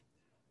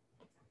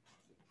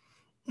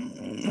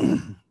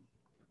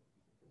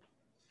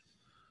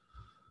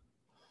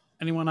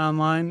 Anyone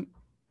online,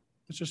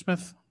 Mr.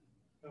 Smith?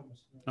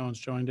 No one's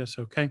joined us.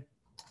 Okay. Would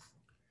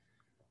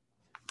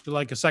you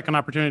like a second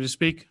opportunity to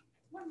speak?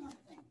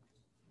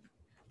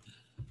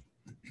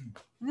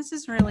 This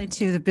is really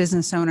to the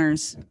business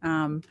owners.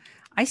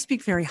 I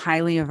speak very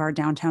highly of our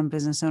downtown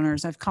business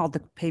owners. I've called the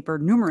paper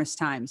numerous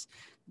times.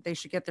 They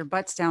should get their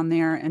butts down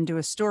there and do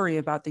a story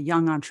about the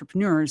young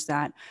entrepreneurs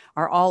that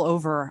are all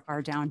over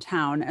our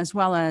downtown, as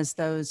well as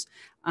those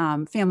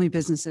family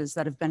businesses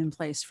that have been in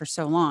place for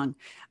so long.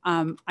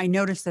 I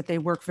noticed that they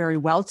work very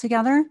well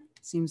together.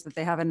 It seems that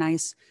they have a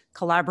nice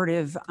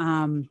collaborative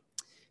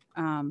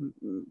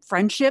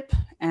friendship,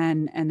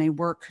 and they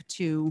work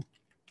to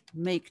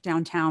make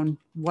downtown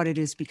what it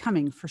is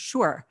becoming, for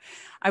sure.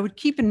 I would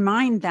keep in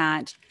mind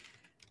that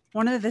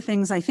one of the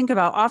things I think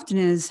about often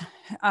is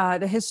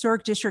the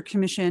Historic District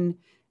Commission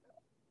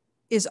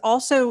is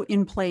also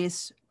in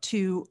place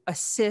to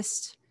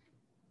assist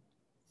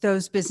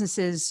those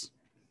businesses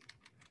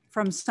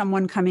from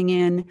someone coming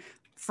in.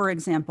 For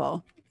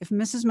example, if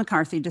Mrs.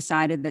 McCarthy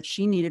decided that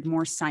she needed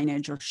more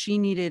signage or she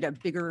needed a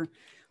bigger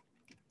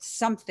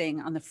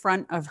something on the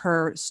front of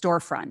her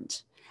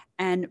storefront,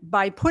 and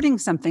by putting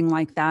something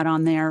like that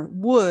on there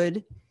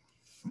would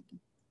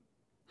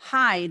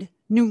hide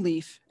New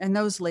Leaf and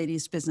those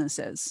ladies'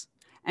 businesses,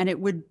 and it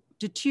would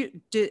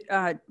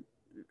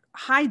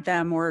hide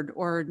them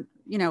or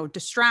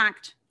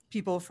distract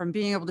people from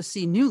being able to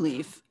see New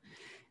Leaf.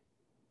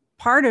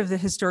 Part of the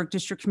Historic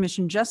District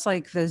Commission, just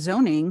like the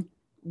zoning,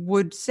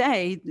 would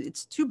say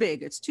it's too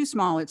big, it's too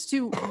small, it's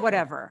too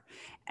whatever.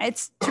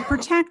 It's to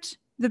protect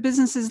the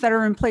businesses that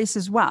are in place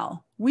as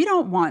well. We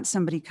don't want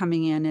somebody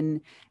coming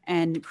in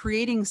and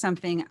creating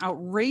something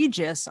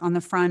outrageous on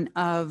the front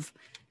of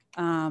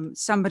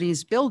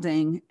somebody's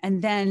building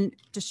and then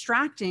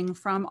distracting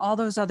from all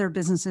those other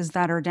businesses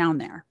that are down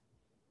there.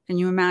 Can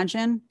you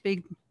imagine?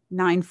 Big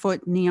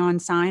 9-foot neon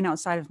sign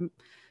outside of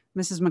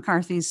Mrs.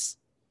 McCarthy's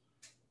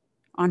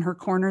on her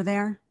corner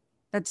there.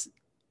 That's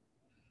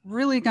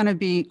really going to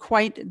be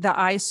quite the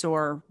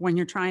eyesore when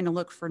you're trying to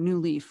look for New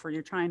Leaf, or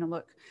you're trying to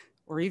look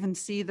or even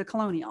see the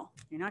Colonial.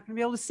 You're not going to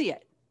be able to see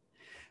it.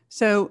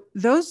 So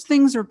those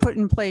things are put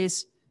in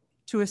place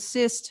to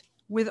assist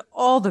with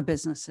all the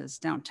businesses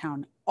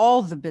downtown,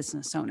 all the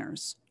business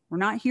owners. We're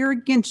not here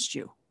against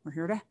you.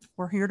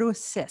 We're here to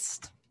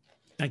assist.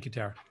 Thank you,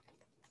 Tara.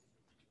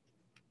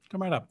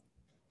 Come right up.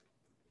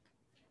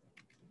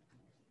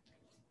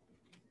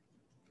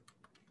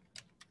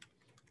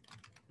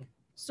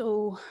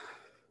 So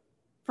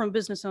from a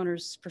business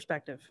owner's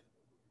perspective,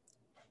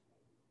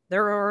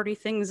 there are already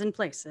things in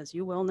place, as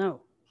you well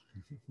know,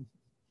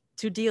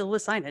 to deal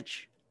with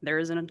signage. There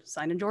is a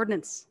signage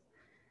ordinance.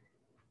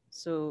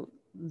 So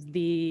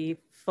the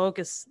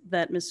focus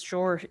that Ms.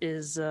 Shore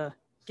is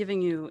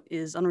giving you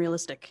is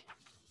unrealistic.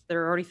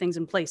 There are already things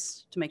in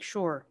place to make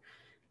sure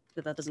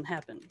that that doesn't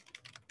happen.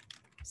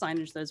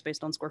 Signage that is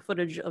based on square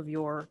footage of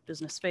your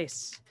business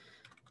space,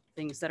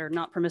 things that are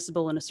not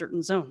permissible in a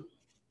certain zone,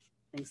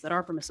 things that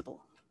are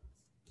permissible.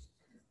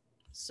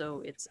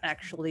 So it's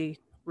actually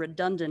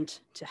redundant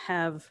to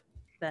have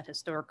that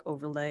historic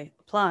overlay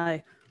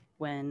apply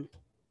when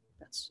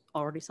that's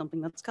already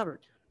something that's covered.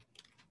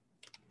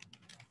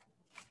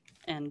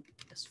 And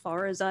as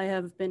far as I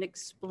have been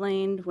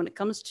explained, when it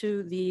comes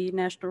to the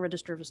National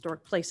Register of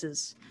Historic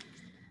Places,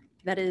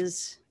 that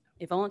is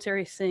a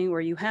voluntary thing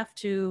where you have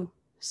to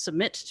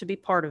submit to be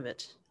part of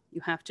it.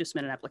 You have to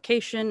submit an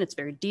application, it's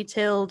very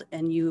detailed,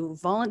 and you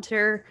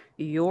volunteer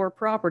your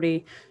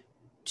property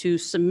to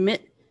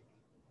submit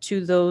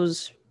to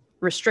those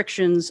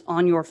restrictions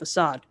on your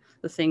facade,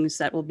 the things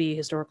that will be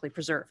historically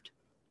preserved.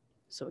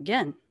 So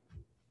again,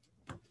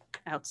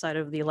 outside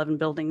of the 11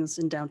 buildings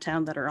in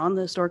downtown that are on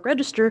the historic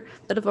register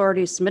that have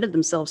already submitted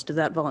themselves to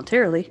that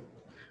voluntarily,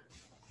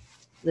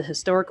 the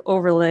historic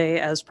overlay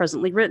as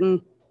presently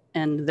written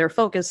and their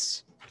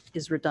focus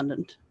is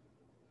redundant.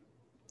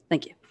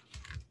 Thank you.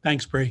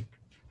 Thanks, Bree.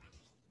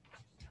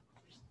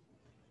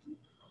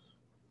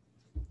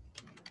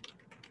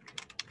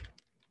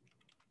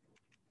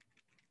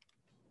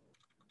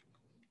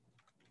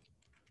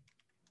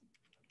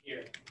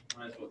 Here,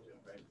 might as well do it,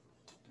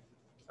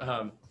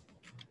 right?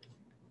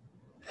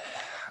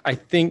 I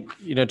think,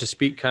 to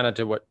speak kind of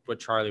to what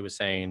Charlie was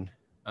saying,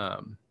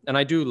 And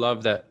I do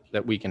love that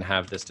we can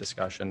have this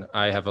discussion.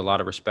 I have a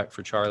lot of respect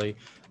for Charlie,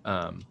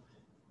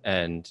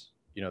 and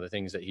the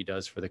things that he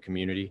does for the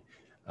community.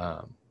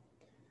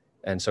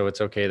 And so it's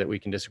okay that we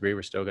can disagree.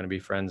 We're still going to be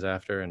friends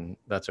after, and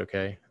that's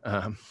okay.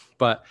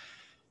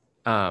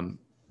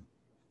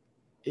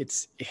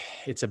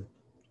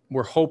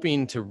 We're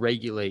hoping to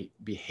regulate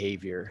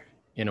behavior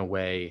in a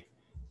way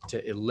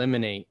to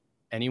eliminate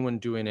anyone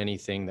doing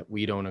anything that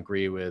we don't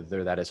agree with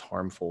or that is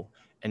harmful.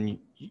 And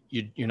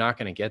you're not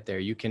going to get there.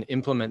 You can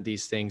implement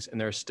these things, and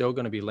there are still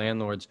going to be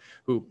landlords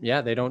who,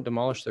 they don't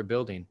demolish their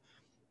building,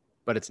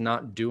 but it's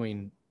not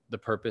doing the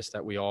purpose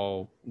that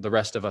the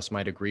rest of us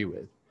might agree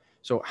with.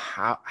 So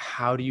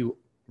how do you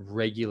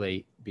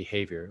regulate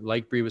behavior?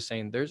 Like Bree was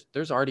saying,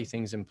 there's already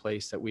things in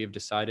place that we have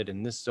decided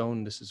in this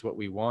zone, this is what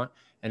we want.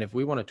 And if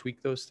we want to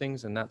tweak those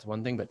things, then that's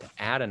one thing, but to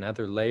add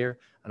another layer,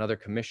 another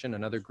commission,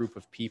 another group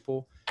of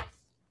people,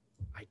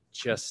 I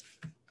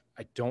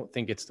don't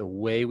think it's the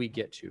way we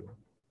get to.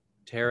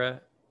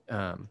 Tara,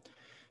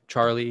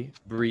 Charlie,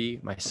 Bree,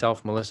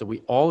 myself, Melissa, we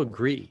all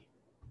agree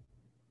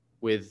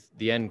with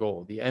the end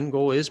goal. The end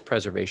goal is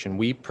preservation.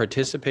 We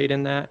participate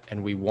in that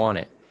and we want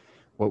it.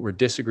 What we're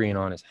disagreeing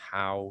on is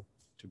how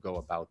to go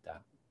about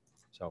that.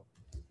 So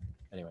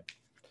anyway,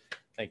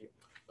 thank you.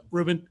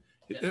 Ruben,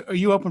 are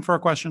you open for a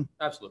question?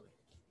 Absolutely.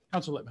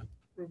 Council Littman.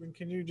 Ruben,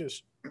 can you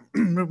just,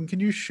 Ruben, can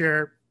you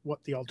share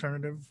what the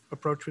alternative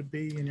approach would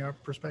be in your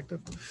perspective?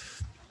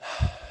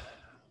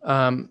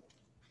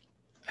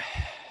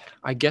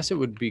 I guess it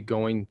would be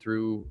going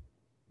through,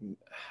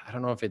 I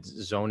don't know if it's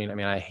zoning. I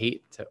mean, I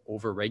hate to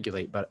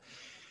over-regulate, but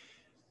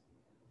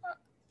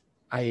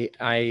I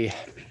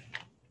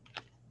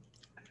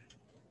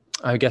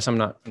guess I'm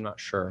not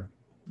sure,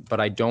 but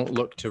I don't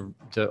look to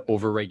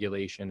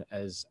over-regulation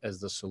as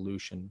the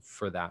solution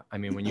for that. I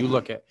mean, when you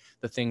look at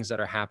the things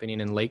that are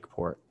happening in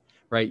Lakeport,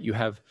 right? You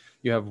have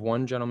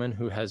one gentleman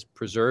who has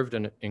preserved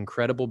an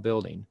incredible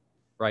building,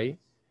 right?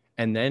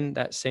 And then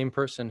that same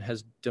person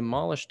has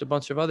demolished a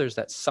bunch of others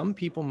that some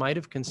people might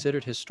have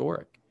considered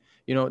historic.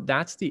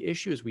 That's the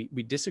issue, is we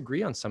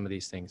disagree on some of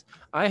these things.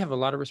 I have a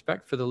lot of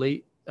respect for the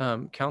late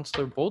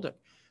Councilor Bolduc,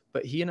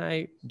 but he and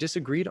I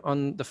disagreed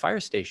on the fire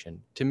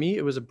station. To me,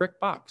 it was a brick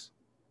box.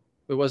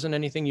 It wasn't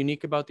anything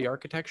unique about the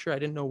architecture. I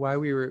didn't know why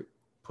we were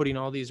putting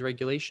all these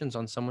regulations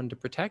on someone to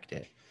protect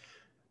it.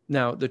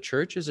 Now, the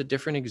church is a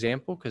different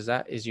example because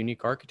that is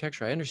unique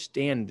architecture. I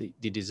understand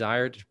the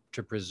desire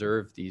to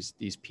preserve these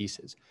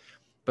pieces.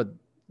 But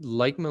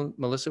like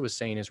Melissa was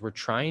saying, is we're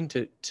trying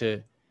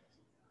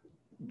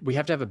we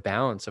have to have a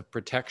balance of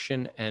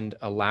protection and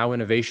allow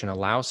innovation,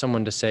 allow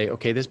someone to say,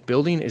 okay, this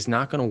building is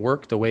not going to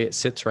work the way it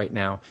sits right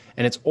now.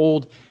 And it's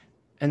old,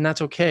 and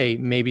that's okay.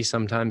 Maybe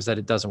sometimes that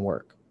it doesn't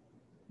work,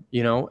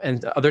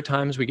 and other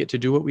times we get to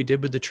do what we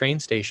did with the train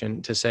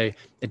station to say,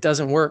 it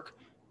doesn't work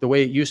the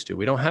way it used to.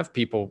 We don't have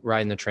people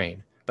riding the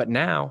train, but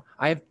now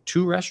I have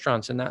 2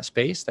 restaurants in that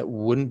space that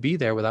wouldn't be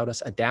there without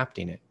us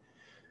adapting it.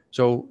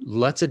 So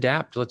let's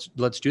adapt.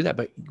 Let's do that.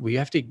 But we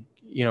have to,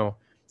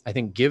 I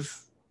think, give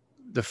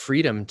the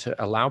freedom to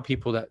allow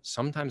people that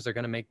sometimes they're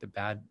going to make the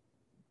bad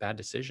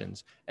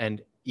decisions.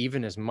 And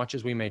even as much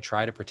as we may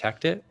try to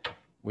protect it,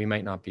 we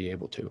might not be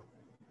able to.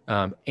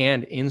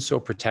 And in so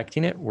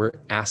protecting it, we're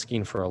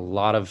asking for a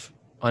lot of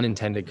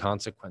unintended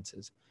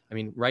consequences. I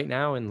mean, right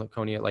now in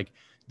Laconia, like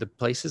the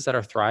places that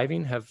are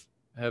thriving have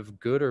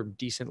good or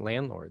decent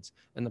landlords,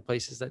 and the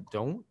places that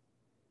don't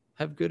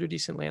have good or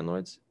decent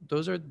landlords,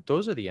 those are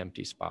the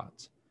empty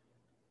spots.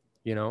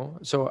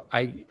 So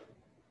I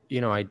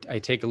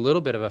take a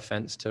little bit of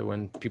offense to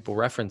when people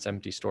reference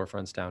empty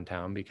storefronts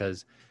downtown,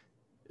 because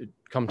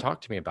come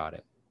talk to me about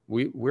it.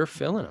 We're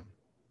filling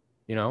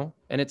them,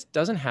 and it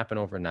doesn't happen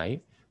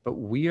overnight, but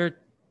we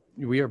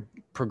are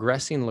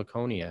progressing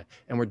Laconia,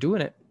 and we're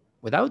doing it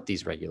without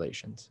these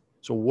regulations.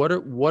 So what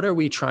are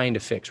we trying to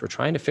fix? We're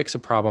trying to fix a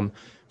problem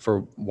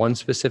for one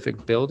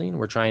specific building.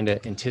 We're trying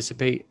to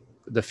anticipate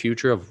the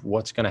future of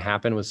what's going to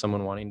happen with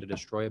someone wanting to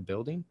destroy a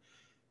building.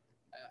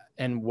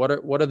 And what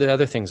are the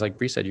other things, like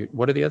Bree said,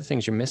 what are the other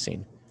things you're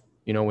missing?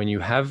 When you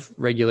have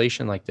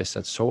regulation like this,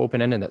 that's so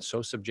open-ended, that's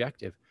so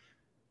subjective.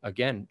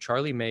 Again,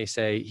 Charlie may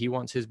say he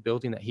wants his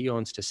building that he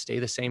owns to stay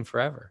the same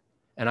forever.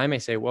 And I may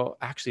say, well,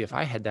 actually, if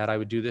I had that, I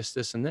would do this,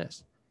 this, and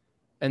this.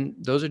 And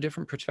those are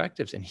different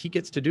perspectives, and he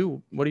gets to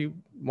do what he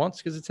wants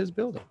because it's his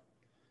building.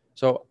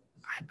 So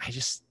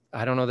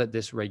I don't know that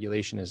this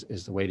regulation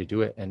is the way to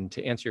do it. And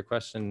to answer your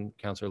question,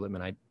 Councilor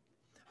Littman, I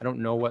don't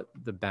know what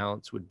the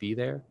balance would be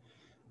there.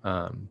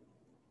 I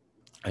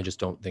just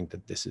don't think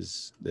that this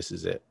is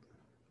it.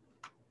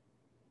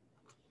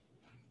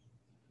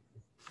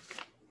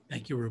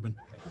 Thank you, Ruben.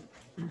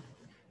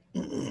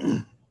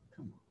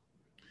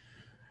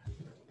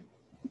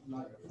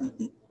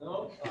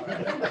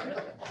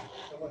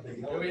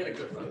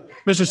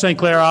 Mr. St.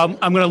 Clair, I'm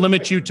going to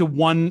limit you to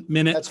 1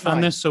 minute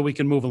on this so we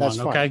can move along,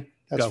 okay?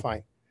 That's Go.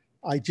 fine.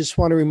 I just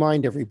want to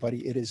remind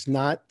everybody, it is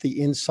not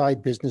the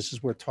inside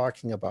businesses we're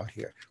talking about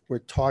here. We're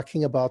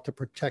talking about the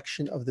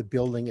protection of the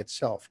building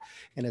itself.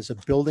 And as a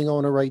building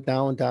owner right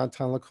now in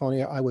downtown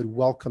Laconia, I would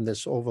welcome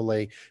this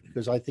overlay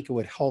because I think it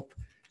would help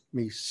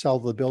me sell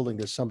the building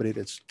to somebody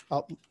that's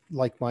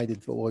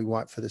like-minded for what we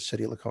want for the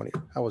city of Laconia.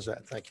 How was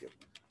that? Thank you.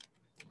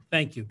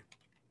 Thank you.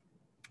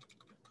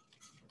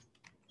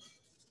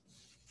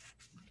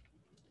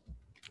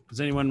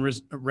 Has anyone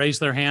raised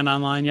their hand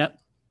online yet?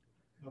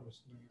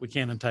 We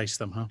can't entice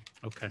them, huh?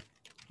 Okay.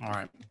 All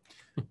right.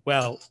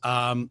 Well,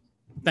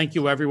 thank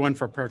you everyone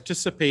for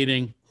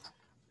participating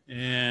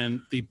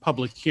in the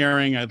public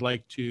hearing. I'd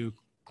like to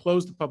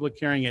close the public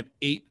hearing at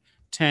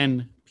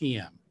 8:10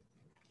 p.m.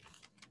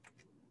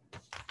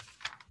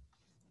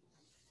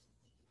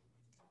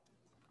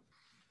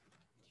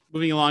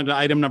 Moving along to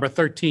item number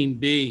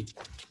 13B,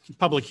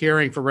 public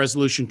hearing for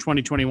resolution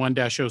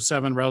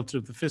 2021-07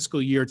 relative to the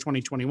fiscal year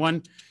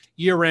 2021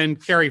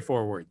 year-end carry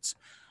forwards.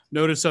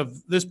 Notice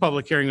of this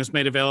public hearing was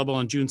made available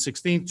on June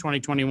 16th,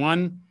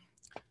 2021.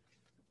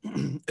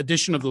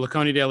 Edition of the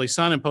Laconia Daily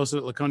Sun and posted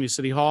at Laconia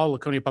City Hall,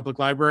 Laconia Public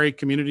Library,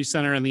 Community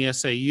Center, and the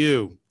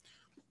SAU.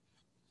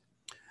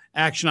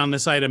 Action on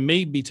this item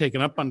may be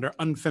taken up under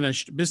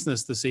unfinished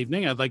business this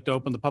evening. I'd like to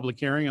open the public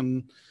hearing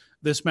on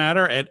this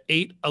matter at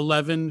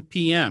 8:11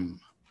 p.m.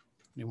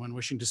 Anyone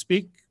wishing to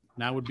speak?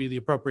 Now would be the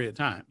appropriate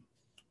time.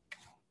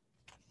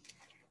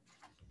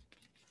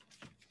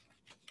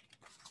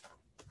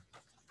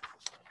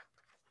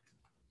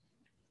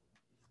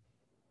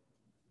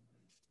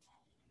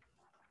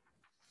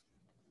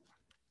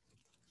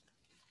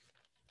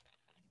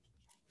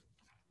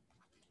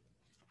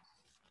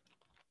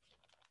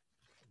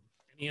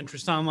 Any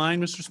interest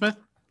online, Mr. Smith?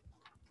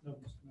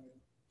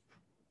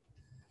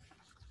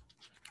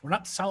 We're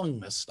not selling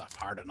this stuff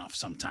hard enough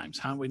sometimes,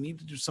 huh? We need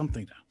to do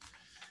something now.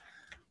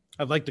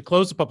 I'd like to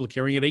close the public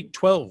hearing at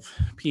 8:12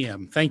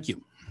 p.m. Thank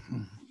you.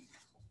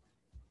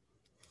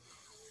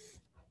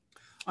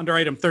 Under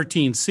item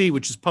 13C,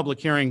 which is public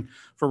hearing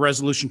for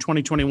resolution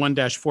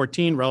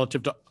 2021-14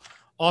 relative to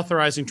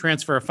authorizing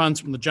transfer of funds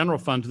from the general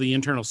fund to the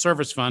internal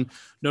service fund.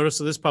 Notice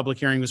of this public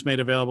hearing was made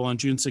available on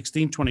June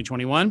 16,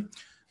 2021.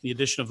 The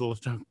edition of the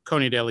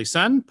Laconia Daily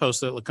Sun,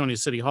 posted at Laconia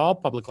City Hall,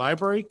 Public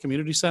Library,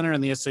 Community Center,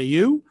 and the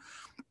SAU.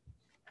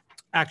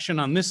 Action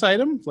on this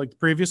item, like the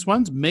previous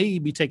ones, may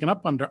be taken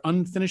up under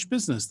unfinished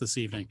business this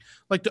evening.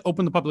 I'd like to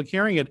open the public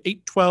hearing at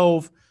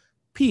 8:12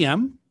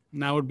 p.m.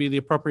 Now would be the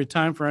appropriate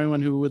time for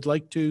anyone who would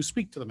like to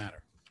speak to the matter.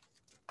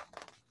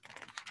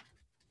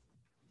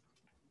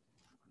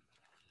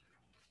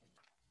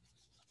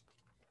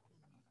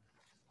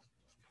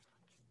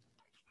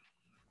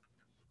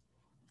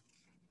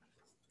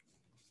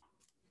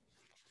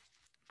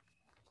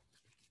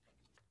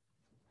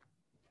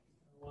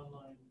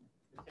 Online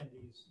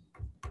attendees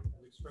have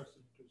expressed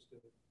interest in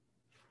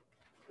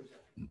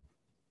presenting.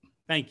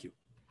 Thank you.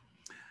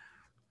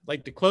 I'd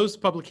like to close the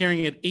public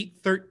hearing at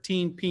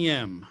 8:13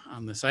 p.m.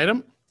 on this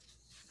item.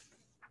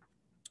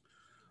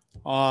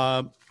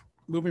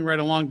 Moving right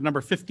along to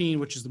number 15,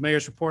 which is the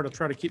mayor's report. I'll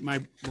try to keep my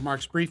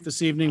remarks brief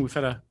this evening. We've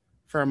had a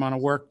fair amount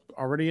of work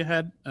already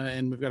ahead,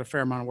 and we've got a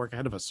fair amount of work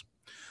ahead of us.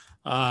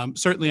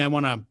 Certainly, I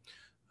want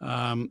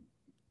to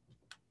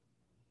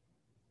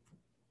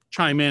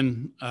chime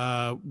in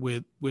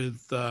with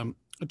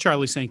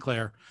Charlie St.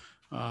 Clair.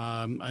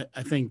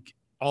 I think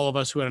all of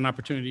us who had an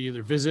opportunity to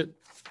either visit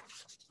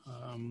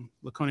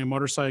Laconia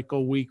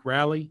Motorcycle Week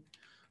rally,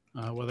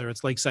 whether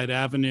it's Lakeside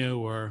Avenue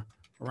or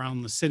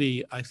around the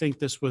city, I think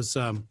this was,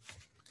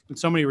 in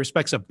so many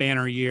respects, a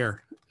banner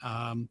year.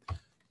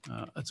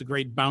 It's a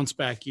great bounce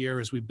back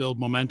year as we build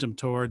momentum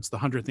towards the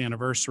 100th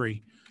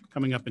anniversary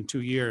coming up in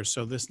 2 years.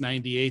 So this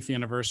 98th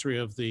anniversary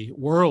of the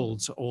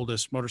world's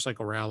oldest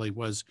motorcycle rally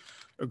was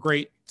a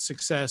great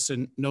success,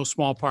 in no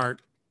small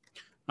part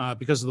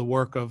because of the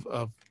work of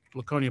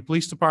Laconia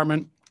Police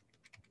Department,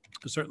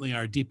 certainly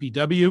our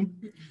DPW,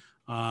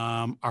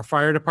 our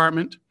fire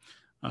department,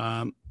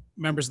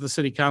 members of the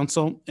city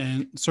council,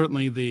 and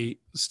certainly the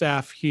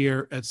staff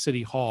here at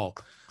City Hall.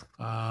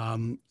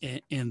 And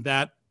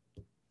that,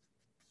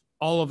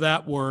 all of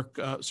that work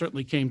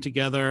certainly came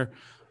together.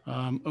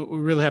 We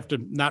really have to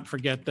not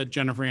forget that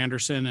Jennifer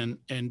Anderson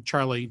and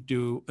Charlie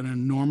do an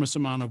enormous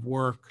amount of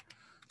work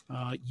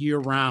year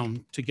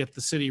round to get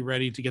the city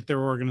ready, to get their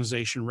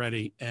organization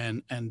ready,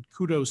 and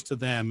kudos to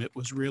them. It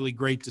was really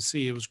great to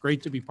see. It was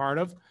great to be part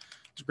of. It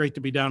was great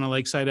to be down on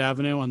Lakeside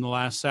Avenue on the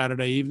last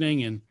Saturday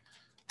evening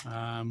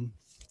and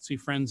see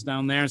friends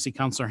down there, see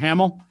Councilor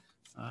Hamill.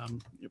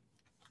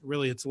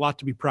 Really, it's a lot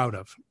to be proud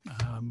of,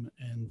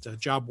 and a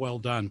job well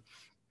done.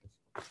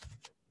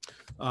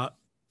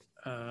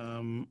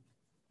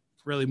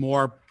 Really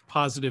more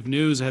positive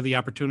news. I had the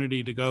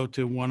opportunity to go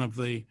to one of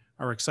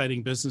our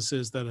exciting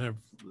businesses that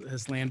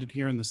has landed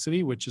here in the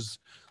city, which is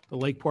the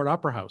Lakeport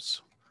Opera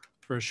House,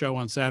 for a show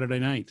on Saturday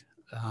night.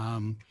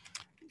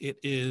 It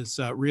is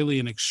really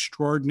an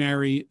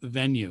extraordinary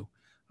venue,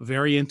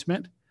 very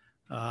intimate,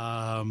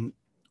 a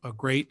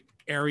great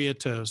area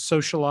to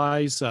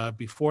socialize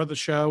before the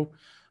show.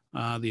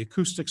 The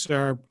acoustics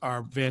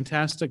are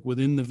fantastic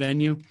within the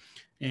venue.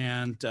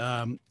 And,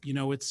 you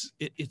know,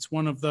 it's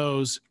one of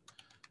those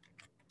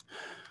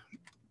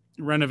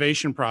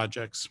renovation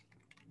projects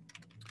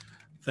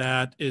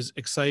that is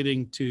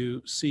exciting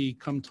to see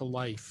come to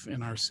life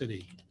in our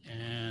city,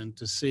 and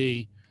to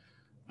see,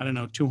 I don't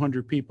know,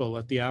 200 people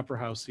at the Opera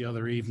House the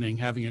other evening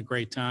having a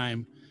great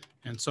time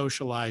and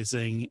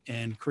socializing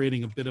and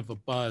creating a bit of a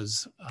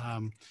buzz.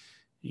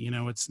 You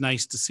know, it's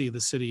nice to see the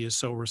city is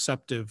so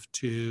receptive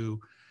to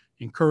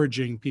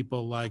encouraging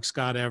people like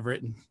Scott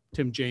Everett and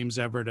Tim James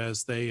Everett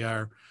as they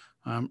are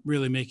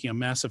really making a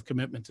massive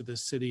commitment to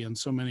this city on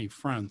so many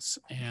fronts.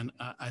 And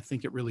I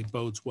think it really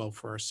bodes well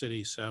for our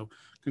city. So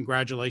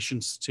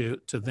congratulations to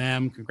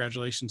them,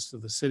 congratulations to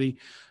the city.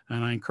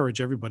 And I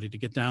encourage everybody to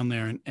get down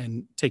there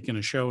and take in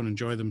a show and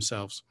enjoy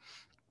themselves.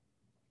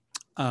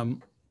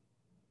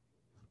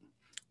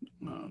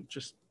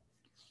 Just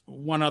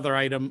one other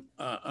item,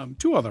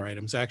 two other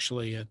items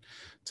actually.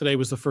 Today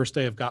was the first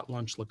day of Got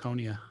Lunch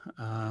Laconia,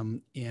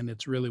 and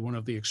it's really one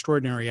of the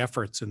extraordinary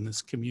efforts in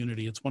this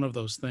community. It's one of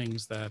those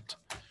things that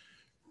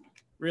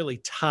really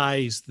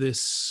ties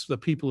the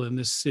people in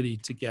this city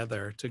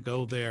together, to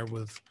go there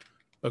with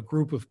a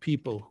group of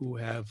people who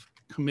have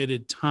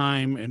committed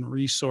time and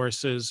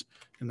resources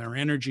and their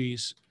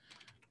energies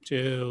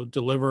to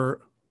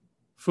deliver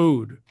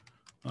food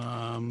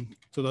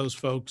to those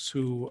folks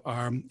who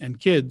are, and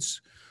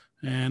kids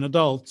and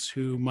adults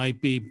who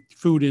might be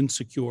food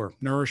insecure,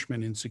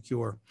 nourishment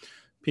insecure,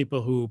 people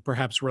who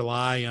perhaps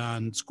rely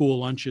on school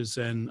lunches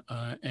and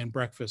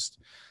breakfast.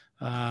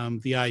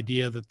 The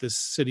idea that this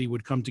city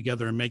would come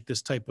together and make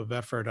this type of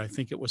effort, I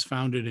think it was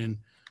founded in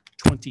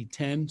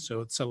 2010,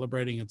 so it's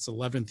celebrating its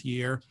 11th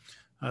year.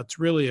 It's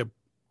really a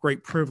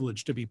great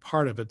privilege to be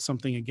part of it,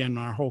 something, again,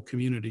 our whole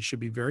community should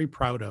be very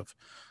proud of.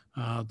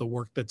 The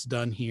work that's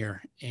done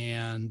here.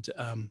 And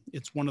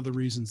it's one of the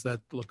reasons that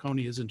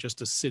Laconia isn't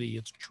just a city,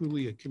 it's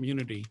truly a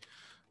community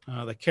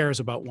that cares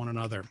about one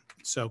another.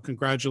 So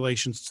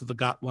congratulations to the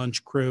Got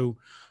Lunch crew,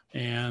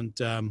 and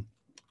I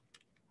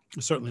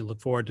certainly look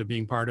forward to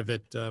being part of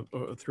it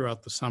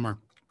throughout the summer.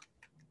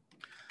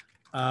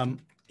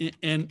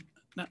 And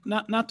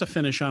not to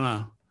finish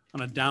on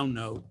a down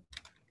note,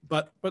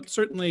 but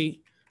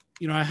certainly,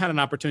 you know, I had an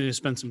opportunity to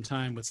spend some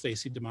time with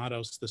Stacy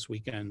D'Amatos this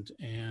weekend,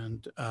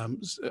 and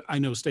I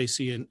know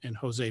Stacy and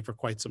Jose for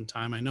quite some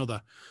time. I know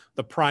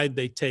the pride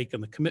they take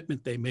and the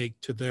commitment they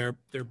make to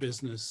their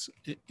business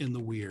in the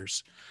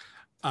Weirs.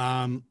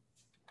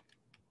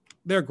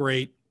 They're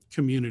great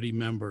community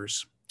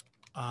members,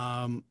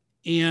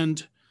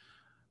 and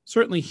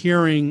certainly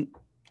hearing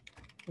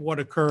what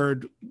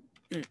occurred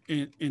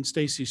in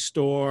Stacy's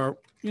store,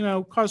 you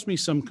know, caused me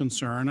some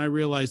concern. I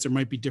realized there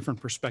might be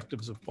different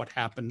perspectives of what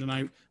happened,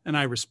 and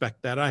I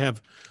respect that. I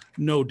have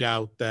no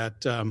doubt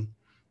that,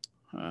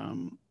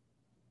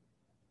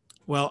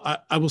 well,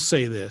 I will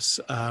say this,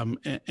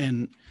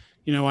 and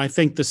you know, I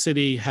think the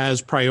city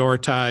has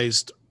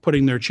prioritized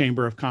putting their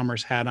Chamber of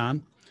Commerce hat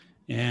on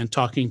and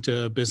talking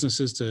to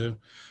businesses to,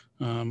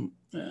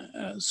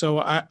 so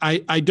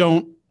I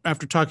don't,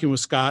 after talking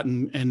with Scott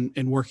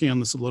and working on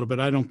this a little bit,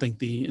 I don't think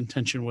the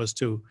intention was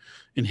to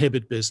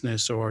inhibit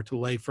business or to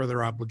lay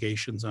further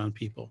obligations on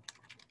people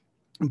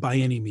by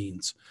any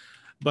means.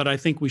 But I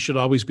think we should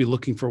always be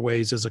looking for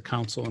ways as a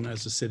council and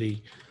as a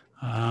city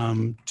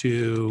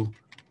to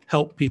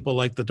help people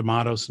like the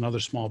D'Amatos and other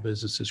small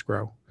businesses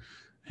grow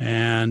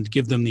and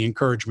give them the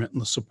encouragement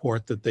and the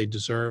support that they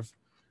deserve.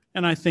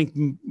 And I think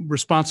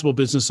responsible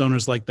business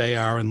owners like they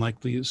are, and like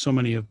so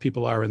many of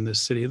people are in this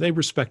city, they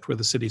respect where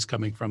the city's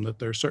coming from, that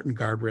there are certain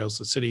guardrails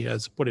the city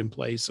has put in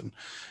place,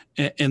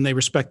 and they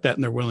respect that,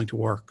 and they're willing to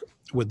work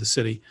with the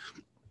city.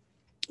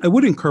 I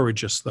would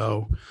encourage us,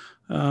 though,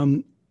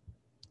 to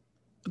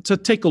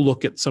take a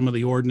look at some of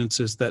the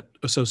ordinances that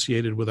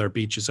associated with our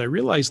beaches. I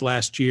realized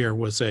last year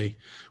we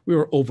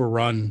were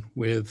overrun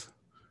with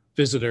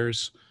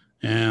visitors,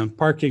 and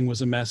parking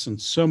was a mess on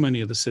so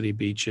many of the city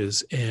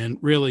beaches, and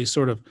really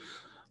sort of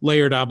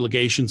layered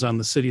obligations on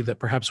the city that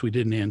perhaps we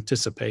didn't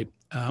anticipate.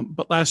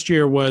 But last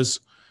year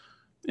was,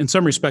 in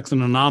some respects,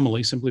 an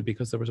anomaly, simply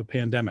because there was a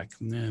pandemic,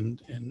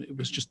 and it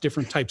was just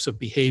different types of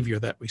behavior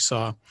that we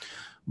saw.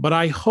 But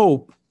I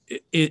hope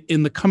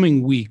in the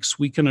coming weeks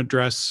we can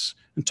address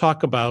and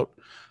talk about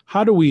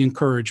how do we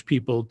encourage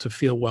people to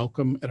feel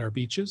welcome at our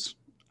beaches.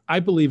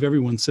 I believe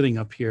everyone sitting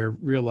up here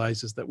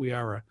realizes that we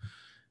are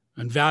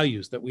and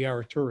values that we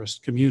are a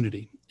tourist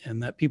community,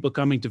 and that people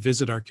coming to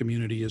visit our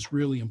community is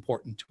really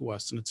important to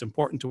us, and it's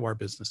important to our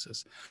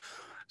businesses.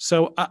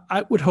 So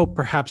I would hope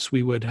perhaps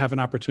we would have an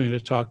opportunity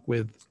to talk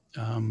with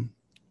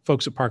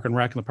folks at Park and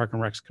Rec and the Park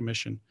and Recs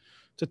Commission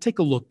to take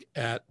a look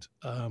at,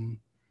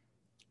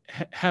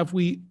 have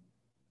we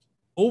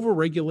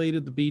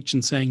overregulated the beach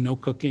and saying no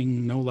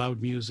cooking, no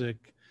loud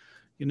music?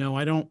 You know,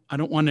 I don't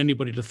want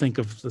anybody to think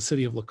of the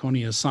city of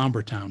Laconia as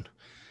somber town.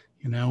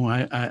 You know,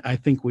 I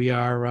think we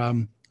are,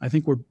 I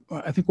think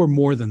we're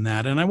more than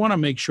that. And I want to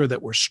make sure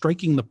that we're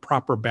striking the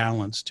proper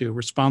balance to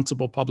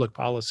responsible public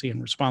policy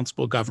and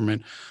responsible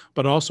government,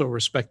 but also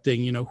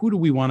respecting, you know, who do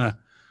we want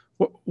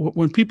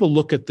when people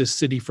look at this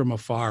city from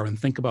afar and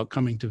think about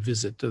coming to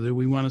visit, do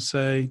we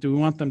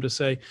want them to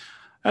say,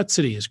 that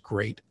city is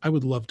great. I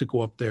would love to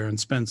go up there and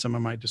spend some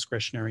of my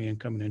discretionary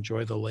income and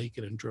enjoy the lake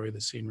and enjoy the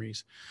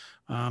sceneries.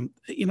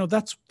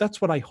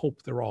 That's what I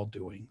hope they're all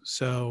doing.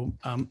 So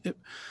I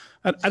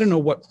don't know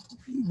what,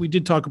 we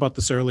did talk about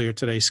this earlier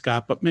today,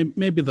 Scott, but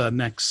maybe the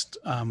next,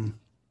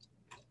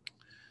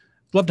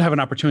 love to have an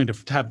opportunity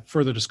to have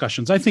further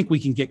discussions. I think we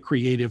can get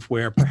creative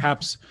where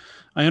perhaps,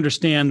 I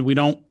understand we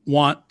don't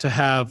want to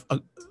have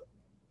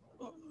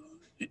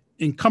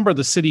encumber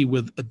the city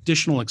with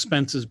additional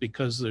expenses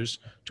because there's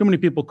too many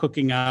people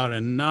cooking out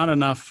and not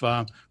enough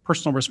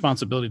personal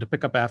responsibility to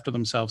pick up after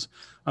themselves.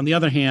 On the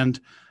other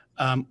hand,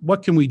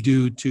 what can we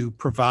do to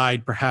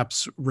provide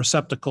perhaps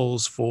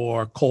receptacles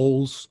for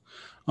coals,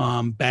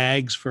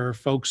 bags for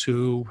folks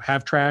who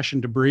have trash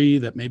and debris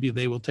that maybe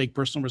they will take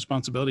personal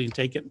responsibility and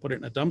take it and put it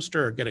in a dumpster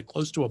or get it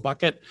close to a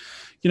bucket.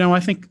 I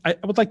think I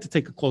would like to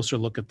take a closer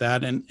look at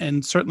that.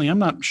 And certainly I'm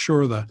not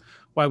sure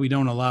why we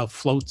don't allow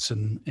floats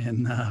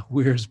in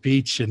Weirs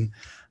Beach. And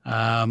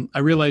I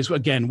realize,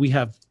 again,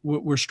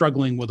 we're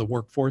struggling with a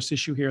workforce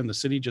issue here in the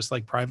city, just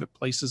like private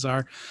places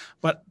are.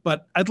 But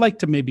I'd like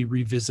to maybe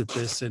revisit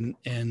this and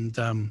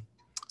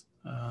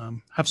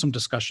have some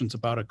discussions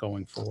about it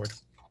going forward.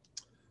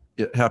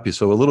 Yeah, happy.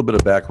 So a little bit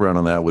of background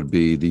on that would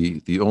be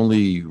the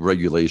only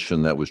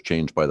regulation that was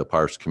changed by the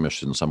Parks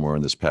Commission somewhere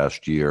in this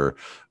past year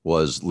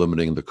was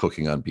limiting the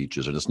cooking on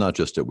beaches. And it's not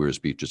just at Weirs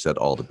Beach, it's at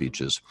all the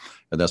beaches.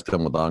 And that's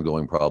come with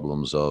ongoing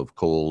problems of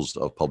coals,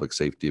 of public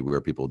safety,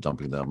 where people are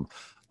dumping them,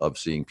 of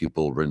seeing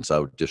people rinse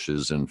out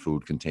dishes and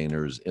food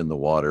containers in the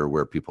water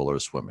where people are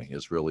swimming.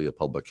 It's really a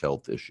public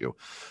health issue.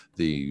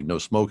 The no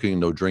smoking,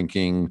 no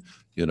drinking,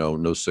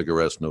 no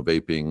cigarettes, no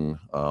vaping,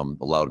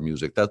 loud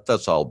music,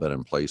 that's all been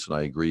in place. And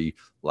I agree,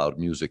 loud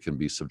music can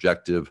be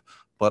subjective,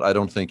 but I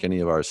don't think any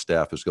of our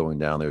staff is going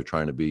down there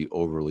trying to be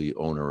overly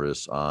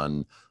onerous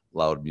on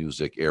loud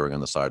music, erring on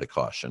the side of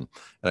caution.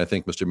 And I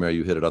think, Mr. Mayor,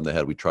 you hit it on the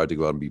head. We tried to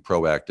go out and be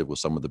proactive with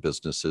some of the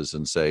businesses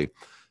and say,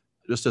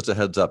 just as a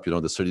heads up,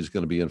 the city's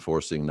going to be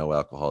enforcing no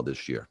alcohol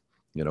this year.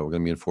 We're going to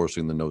be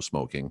enforcing the no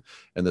smoking.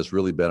 And there's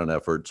really been an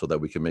effort so that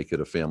we can make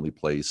it a family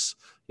place,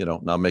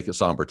 not make it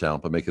somber town,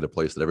 but make it a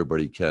place that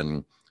everybody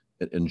can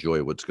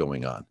enjoy what's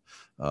going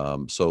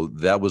on. So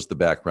that was the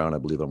background, I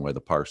believe, on why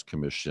the Parks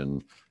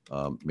Commission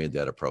made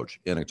that approach.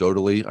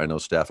 Anecdotally, I know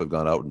staff have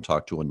gone out and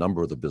talked to a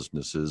number of the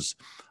businesses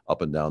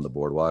up and down the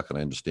boardwalk, and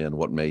I understand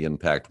what may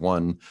impact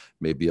one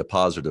may be a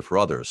positive for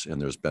others. And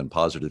there's been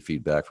positive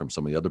feedback from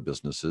some of the other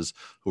businesses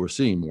who are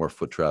seeing more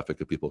foot traffic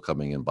of people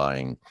coming and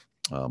buying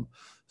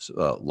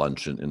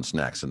lunch and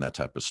snacks and that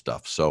type of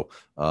stuff. So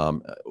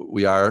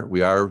we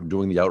are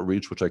doing the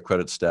outreach, which I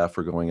credit staff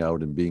for going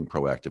out and being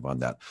proactive on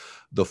that.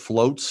 The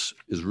floats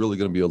is really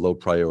going to be a low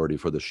priority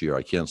for this year.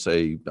 I can't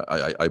say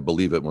I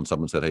believe it when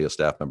someone said, hey, a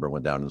staff member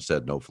went down and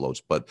said no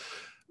floats, but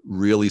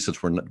really,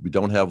 since we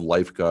don't have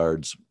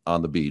lifeguards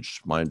on the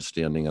beach, my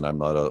understanding, and I'm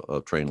not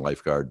a trained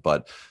lifeguard,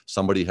 but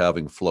somebody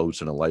having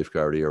floats in a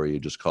lifeguard area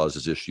just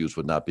causes issues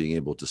with not being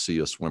able to see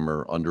a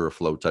swimmer under a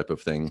float type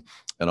of thing.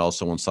 And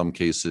also in some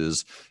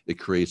cases, it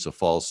creates a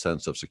false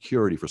sense of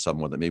security for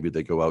someone that maybe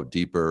they go out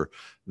deeper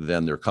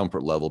than their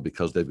comfort level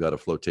because they've got a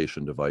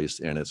flotation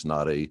device and it's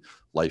not a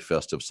life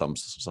vest of some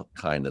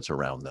kind that's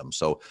around them.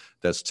 So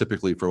that's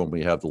typically for when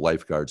we have the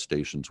lifeguard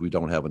stations. We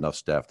don't have enough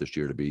staff this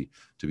year to be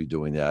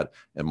doing that.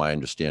 And my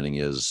understanding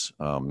is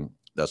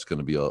that's going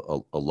to be a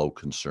low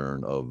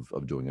concern of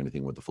doing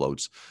anything with the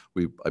floats.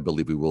 I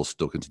believe we will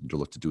still continue to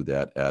look to do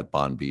that at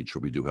Bond Beach,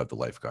 where we do have the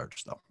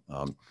lifeguards though.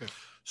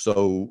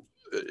 So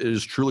it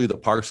is truly the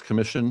Parks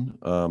Commission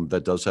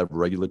that does have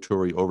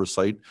regulatory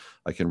oversight.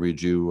 I can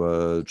read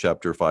you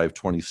chapter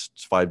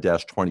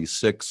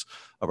 5-26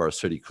 of our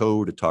city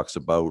code. It talks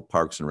about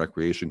parks and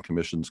recreation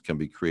commissions can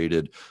be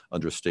created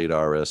under state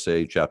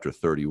RSA chapter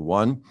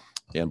 31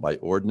 and by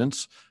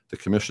ordinance. The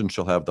commission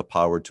shall have the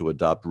power to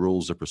adopt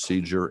rules of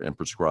procedure and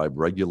prescribe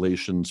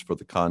regulations for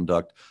the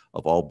conduct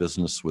of all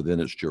business within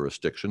its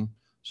jurisdiction.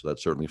 So that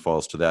certainly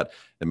falls to that.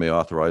 It may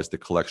authorize the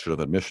collection of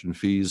admission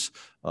fees.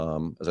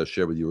 As I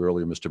shared with you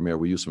earlier, Mr. Mayor,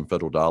 we used some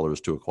federal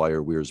dollars to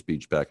acquire Weirs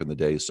Beach back in the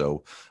day.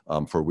 So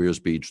for Weirs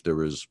Beach, there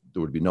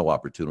would be no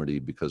opportunity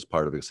because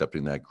part of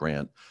accepting that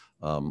grant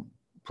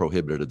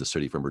prohibited the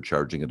city from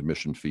charging an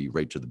admission fee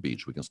right to the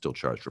beach. We can still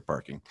charge for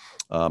parking.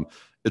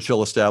 It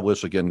shall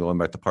establish, again, going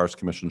back to Parks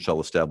Commission, shall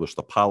establish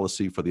the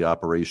policy for the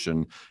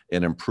operation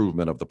and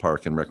improvement of the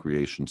park and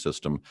recreation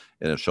system,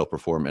 and it shall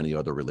perform any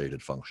other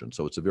related function.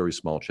 So it's a very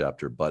small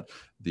chapter, but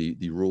the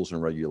rules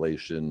and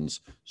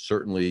regulations,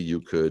 certainly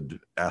you could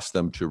ask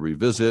them to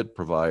revisit,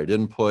 provide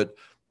input,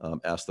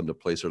 ask them to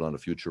place it on a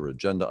future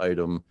agenda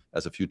item,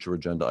 as a future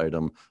agenda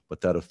item,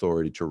 but that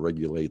authority to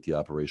regulate the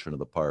operation of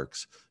the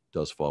parks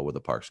does fall with the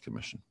Parks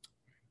Commission.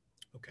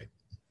 Okay.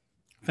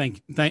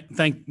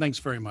 Thanks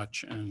very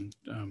much. And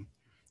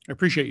I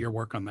appreciate your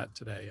work on that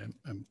today.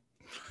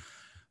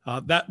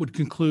 That would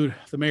conclude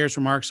the mayor's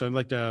remarks. So I'd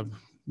like to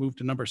move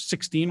to number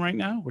 16 right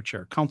now, which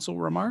are council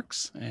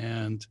remarks,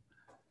 and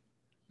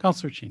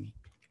Councilor Cheney.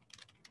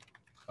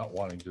 not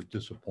wanting to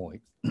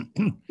disappoint.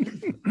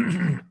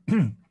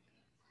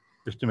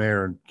 Mr.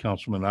 Mayor and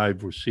Councilman,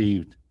 I've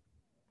received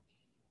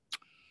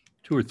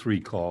 2 or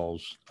 3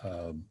 calls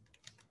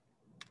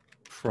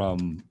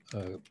from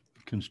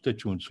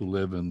constituents who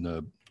live in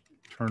the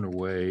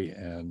Turnaway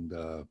and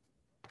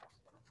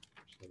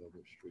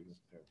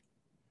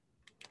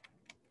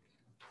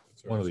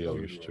one of the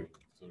other streets.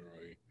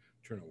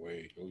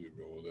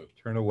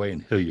 Turnaway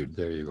and Hilliard,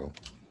 there you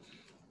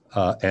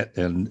go.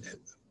 And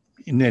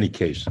in any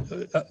case,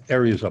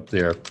 areas up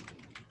there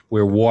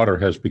where water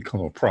has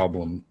become a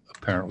problem.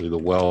 Apparently the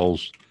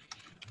wells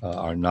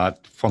are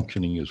not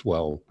functioning as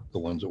well, the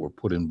ones that were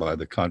put in by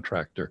the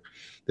contractor.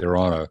 They're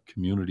on a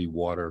community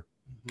water.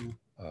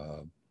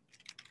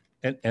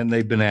 And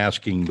they've been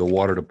asking the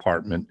water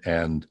department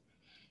and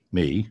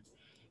me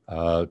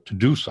to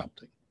do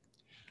something.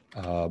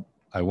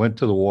 I went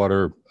to the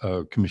water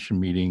commission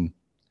meeting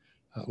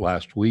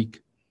last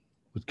week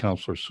with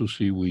Councilor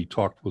Susi. We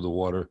talked with the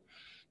water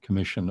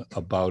commission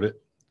about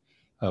it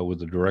with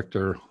the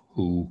director,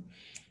 who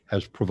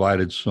has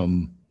provided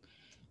some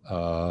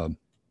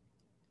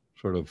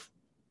sort of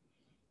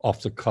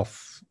off the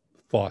cuff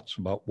thoughts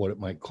about what it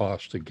might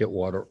cost to get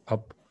water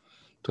up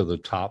to the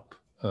top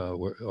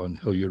on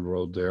Hilliard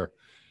Road there,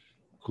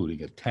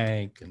 including a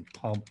tank and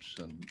pumps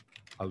and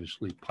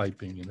obviously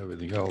piping and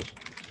everything else.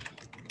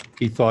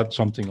 He thought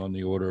something on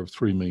the order of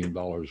 $3 million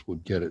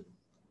would get it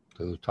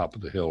to the top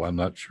of the hill. I'm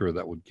not sure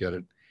that would get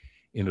it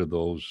into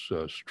those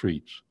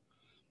streets.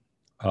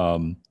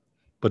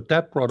 But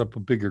that brought up a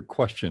bigger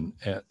question,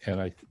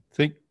 and I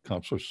think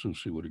Councilor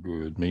Susi would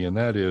agree with me, and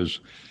that is,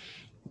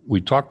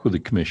 we talked with the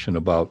commission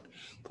about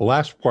the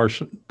last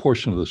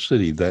portion of the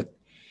city that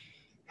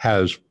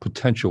has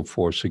potential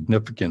for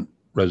significant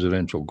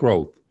residential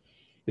growth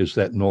is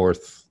that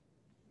north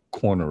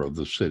corner of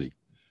the city,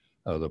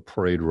 the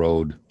Parade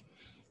Road.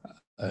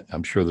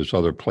 I'm sure there's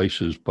other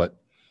places,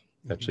 but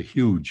that's a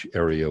huge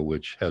area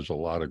which has a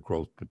lot of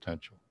growth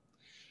potential.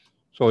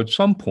 So at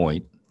some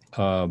point,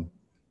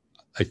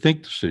 I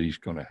think the city's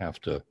going to have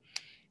to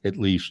at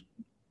least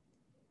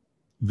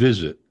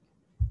visit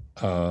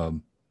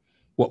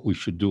what we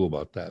should do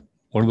about that.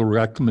 One of the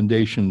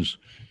recommendations,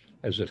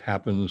 as it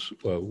happens,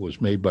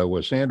 was made by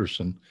Wes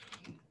Anderson,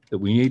 that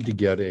we need to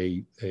get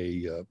a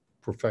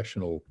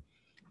professional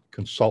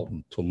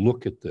consultant to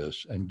look at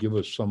this and give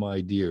us some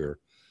idea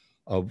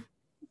of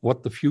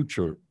what the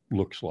future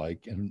looks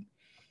like. And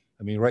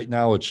I mean, right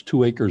now it's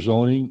 2-acre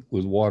zoning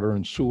with water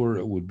and sewer.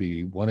 It would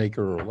be 1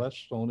 acre or less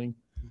zoning.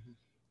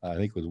 I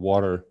think with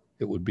water,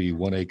 it would be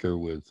 1 acre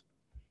with,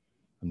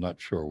 I'm not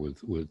sure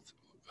with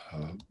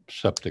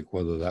septic,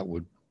 whether that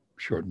would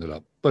shorten it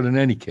up. But in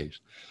any case,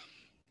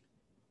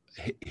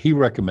 he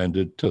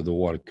recommended to the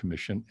Water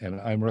Commission,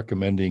 and I'm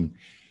recommending,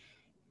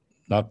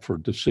 not for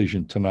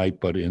decision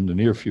tonight, but in the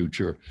near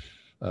future,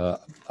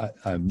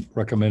 I'm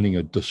recommending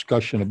a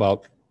discussion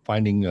about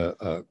finding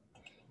a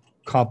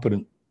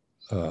competent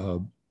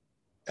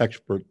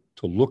expert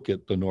to look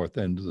at the north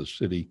end of the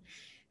city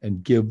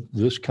and give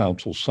this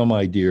council some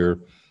idea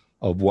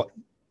of what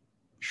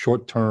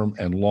short-term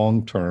and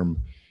long-term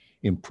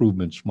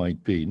improvements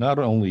might be, not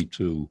only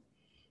to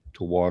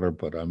water,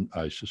 but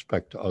I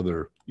suspect to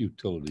other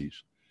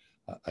utilities.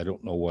 I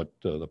don't know what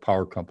the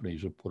power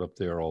companies have put up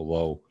there,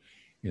 although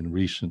in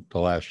the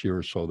last year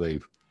or so,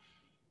 they've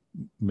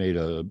made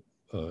an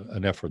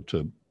effort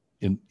to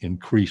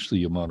increase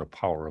the amount of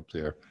power up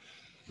there.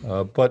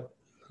 But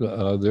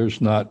there's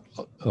not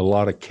a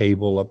lot of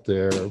cable up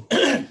there,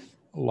 a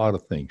lot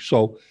of things.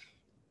 So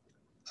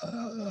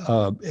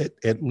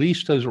at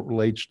least as it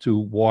relates to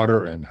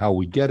water and how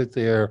we get it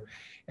there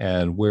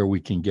and where we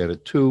can get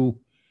it to,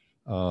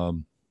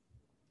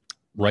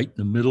 right in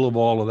the middle of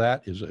all of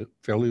that is a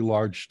fairly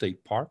large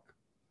state park.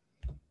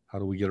 How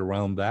do we get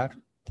around that?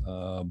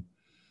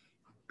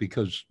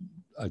 Because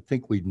I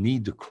think we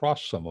need to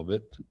cross some of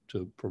it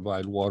to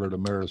provide water to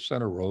Meredith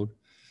Center Road.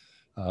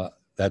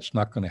 That's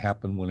not going to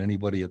happen when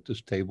anybody at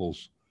this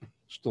table's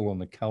still on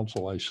the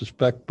council, I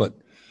suspect, but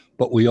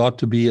we ought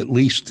to be at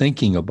least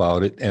thinking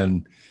about it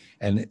and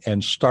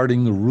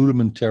starting the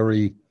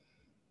rudimentary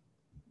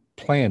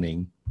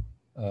planning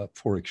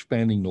for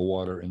expanding the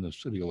water in the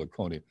city of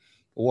Laconia.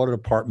 The water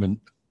department,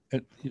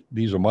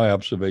 these are my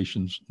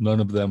observations, none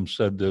of them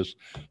said this,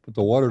 but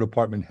the water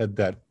department had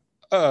that,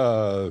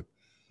 the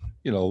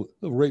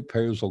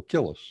ratepayers will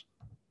kill us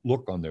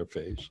look on their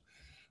face.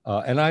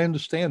 And I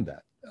understand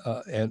that.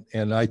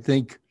 And I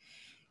think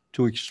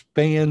to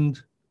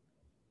expand,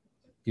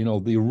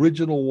 the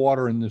original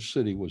water in this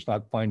city was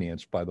not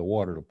financed by the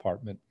water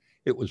department.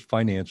 It was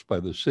financed by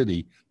the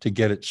city to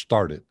get it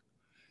started.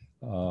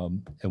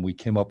 And we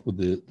came up with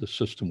the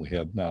system we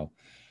have now.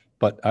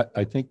 But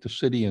I think the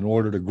city, in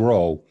order to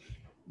grow,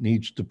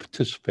 needs to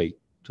participate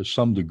to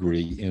some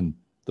degree in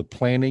the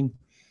planning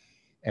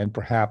and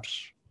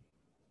perhaps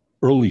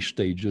early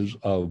stages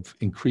of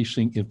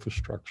increasing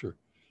infrastructure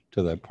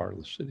to that part of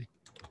the city.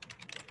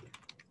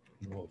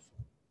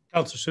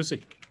 Councilor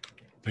Susi.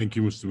 Thank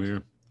you, Mr.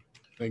 Mayor.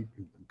 Thank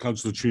you.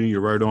 Councilor Cheney,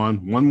 you're right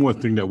on. One more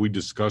thing that we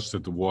discussed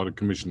at the Water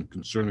Commission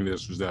concerning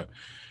this was that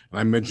And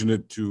I mentioned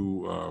it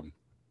to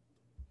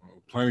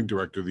planning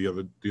director the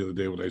other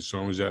day when I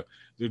saw him, is that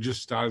they're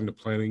just starting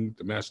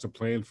the master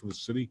plan for the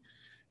city.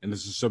 And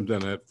this is something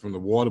that from the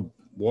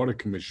water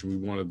commission, we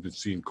wanted to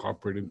see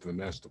incorporated into the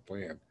master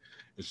plan,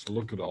 is to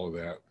look at all of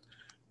that.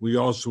 We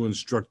also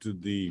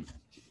instructed the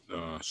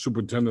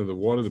superintendent of the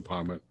water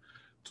department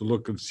to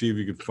look and see if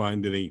you could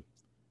find any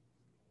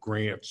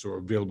grants or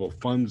available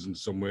funds in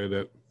somewhere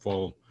that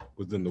fall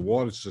within the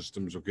water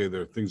systems. Okay,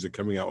 there are things that are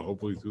coming out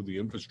hopefully through the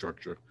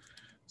infrastructure.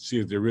 See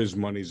if there is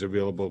monies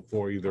available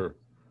for either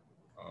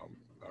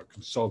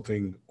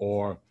consulting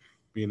or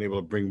being able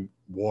to bring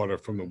water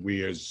from the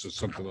weirs or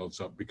something else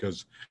up.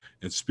 Because,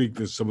 and speaking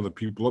to some of the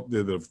people up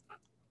there that have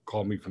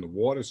called me from the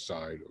water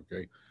side,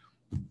 okay,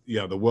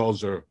 yeah, the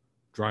wells are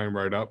drying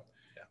right up.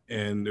 Yeah.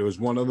 And there was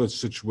one other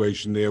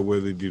situation there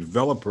where the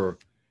developer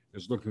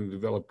is looking to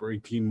develop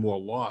 18 more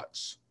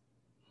lots,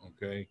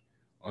 okay,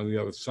 on the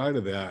other side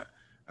of that.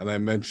 And I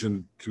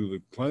mentioned to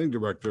the planning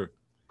director,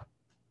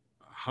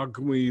 how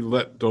can we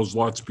let those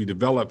lots be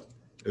developed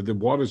if the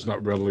water's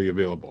not readily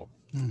available?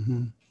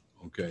 Mm-hmm.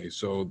 Okay,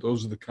 so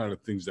those are the kind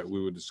of things that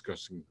we were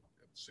discussing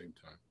at the same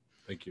time.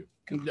 Thank you.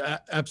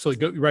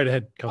 Absolutely. Go right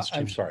ahead, Councilor.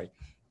 I'm sorry.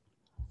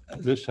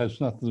 This has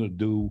nothing to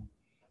do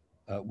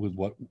with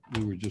what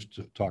we were just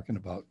talking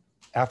about.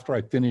 After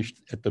I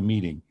finished at the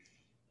meeting,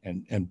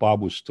 and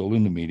Bob was still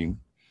in the meeting,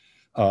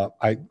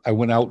 I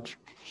went out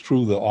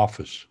through the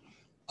office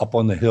up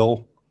on the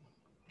hill.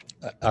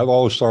 I've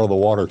always thought of the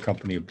water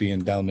company of being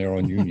down there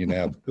on Union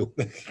Avenue.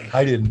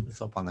 I didn't.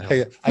 It's up on the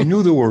hill. I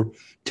knew there were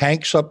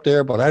tanks up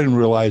there, but I didn't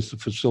realize the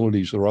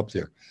facilities are up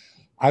there.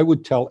 I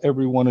would tell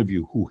every one of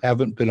you who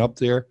haven't been up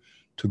there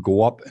to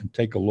go up and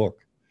take a look.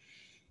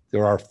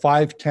 There are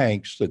 5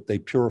 tanks that they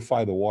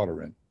purify the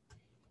water in.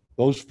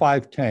 Those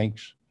 5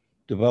 tanks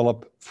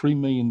develop 3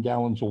 million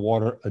gallons of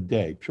water a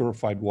day,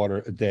 purified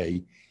water a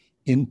day,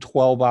 in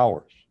 12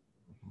 hours.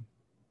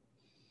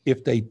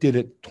 If they did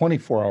it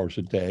 24 hours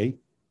a day,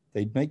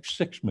 they'd make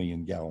 6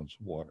 million gallons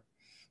of water.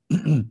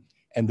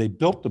 And they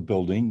built the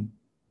building.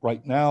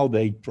 Right now,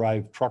 they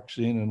drive trucks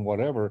in and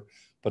whatever,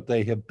 but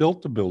they have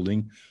built the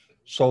building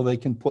so they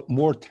can put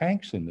more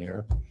tanks in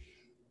there.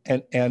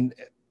 And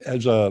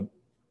as a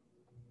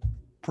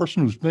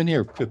person who's been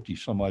here 50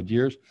 some odd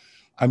years,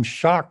 I'm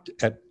shocked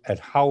at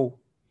how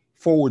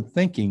forward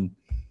thinking.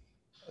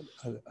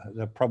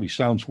 That probably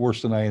sounds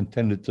worse than I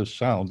intended to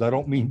sound. I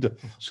don't mean to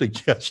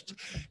suggest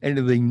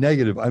anything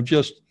negative.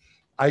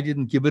 I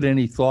didn't give it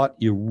any thought.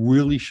 You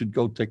really should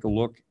go take a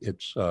look.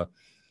 It's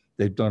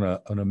they've done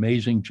an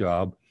amazing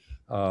job,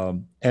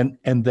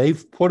 and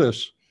they've put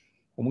us.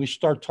 When we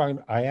start talking,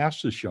 I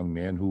asked this young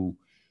man who,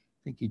 I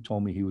think he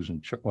told me he was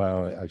in.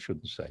 Well, I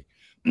shouldn't say,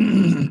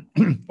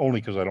 only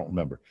because I don't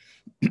remember.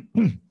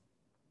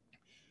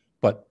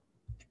 But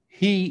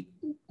he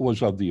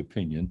was of the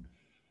opinion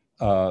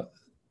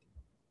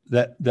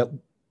that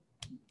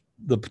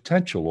the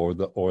potential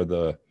or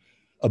the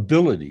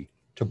ability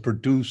to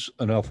produce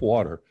enough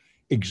water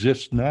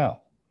exists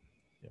now.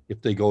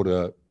 If they go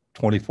to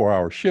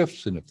 24-hour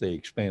shifts and if they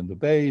expand the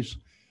bays,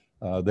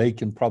 they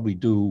can probably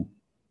do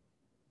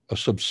a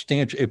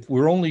substantial, if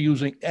we're only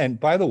using, and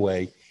by the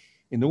way,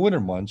 in the winter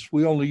months,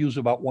 we only use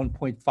about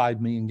 1.5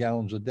 million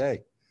gallons a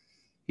day.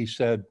 He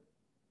said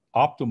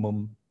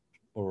optimum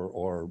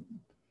or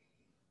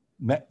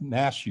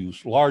mass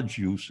use, large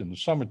use in the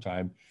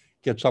summertime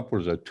gets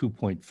upwards of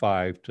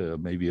 2.5 to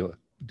maybe a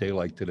day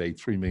like today,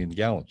 3 million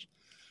gallons.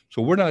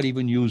 So we're not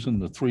even using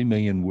the 3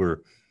 million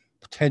we're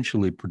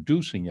potentially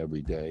producing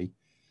every day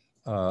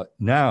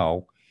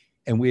now.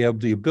 And we have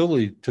the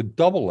ability to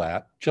double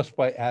that just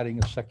by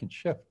adding a second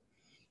shift.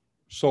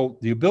 So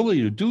the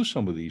ability to do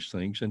some of these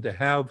things and to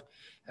have,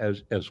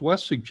 as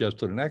Wes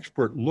suggested, an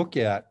expert look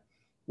at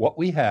what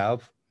we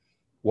have,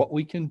 what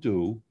we can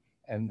do,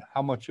 and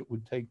how much it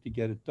would take to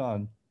get it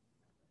done,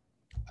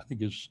 I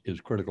think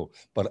is critical.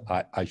 But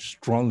I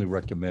strongly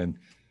recommend,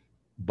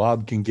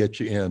 Bob can get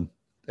you in.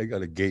 They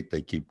got a gate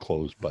they keep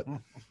closed, but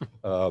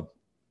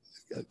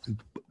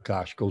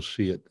gosh, go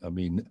see it. I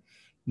mean,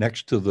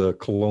 next to the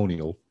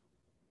Colonial,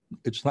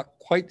 it's not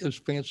quite as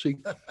fancy,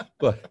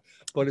 but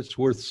it's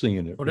worth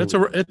seeing it. But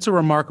it's a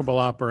remarkable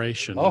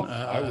operation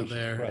I was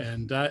there. impressed.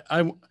 And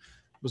I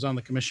was on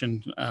the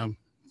commission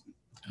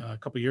a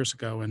couple of years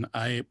ago, and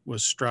I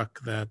was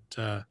struck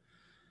that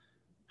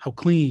how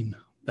clean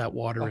that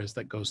water is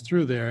that goes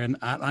through there. And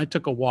I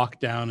took a walk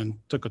down and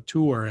took a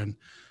tour, and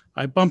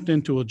I bumped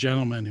into a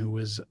gentleman who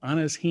was on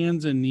his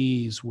hands and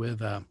knees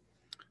with a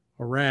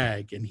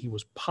rag, and he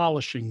was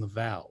polishing the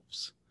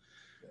valves.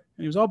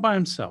 And he was all by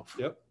himself.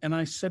 Yep. And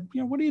I said,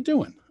 what are you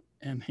doing?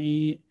 And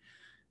he,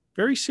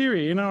 very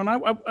serious, and I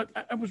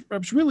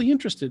was really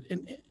interested.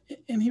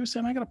 And he was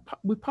saying,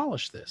 we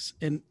polish this.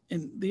 And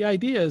the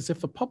idea is,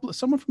 if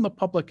someone from the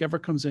public ever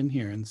comes in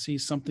here and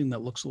sees something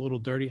that looks a little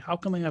dirty, how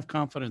can they have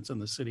confidence in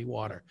the city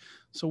water?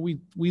 So we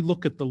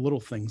look at the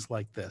little things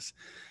like this.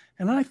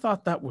 And I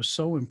thought that was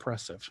so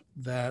impressive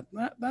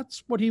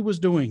that's what he was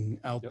doing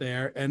out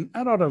there. And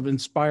that ought to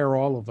inspire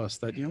all of us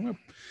that,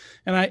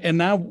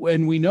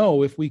 and we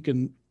know if we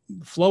can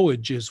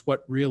flowage is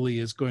what really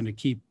is going to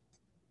keep,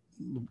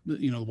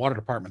 the water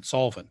department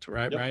solvent,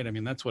 right? Yep. Right. I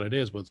mean, that's what it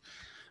is with,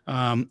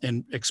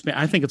 and expand.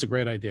 I think it's a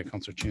great idea,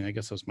 Councilor Cheney. I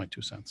guess that's my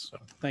 2 cents. So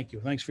thank you.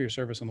 Thanks for your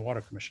service on the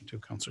Water Commission too,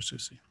 Councilor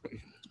Susie.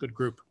 It's a good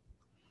group.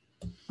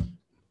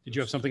 Did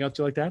you have something else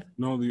you like that?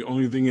 No, the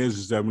only thing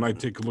is that when I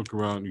take a look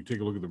around, you take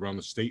a look at around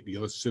the state, the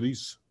other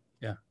cities.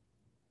 Yeah.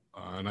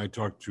 And I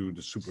talked to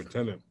the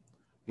superintendent,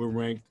 we're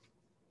ranked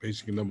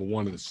basically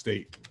 #1 in the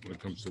state when it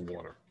comes to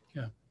water.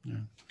 Yeah. Yeah.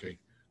 Okay.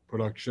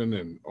 Production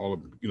and all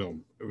of,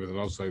 everything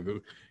else.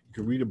 You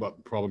can read about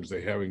the problems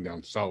they're having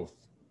down south.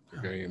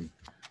 Okay. And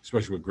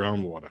especially with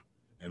groundwater.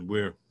 And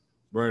we're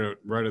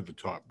right at the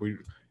top.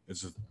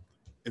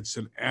 It's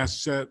an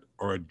asset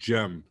or a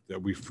gem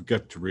that we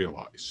forget to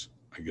realize.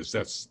 I guess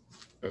that's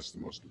the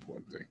most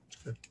important thing.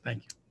 Good.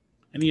 Thank you.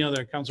 Any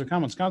other councilor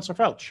comments? Councilor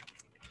Felch.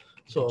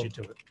 So Beat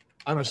you to it.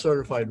 I'm a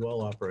certified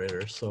well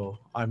operator, so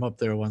I'm up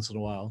there once in a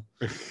while.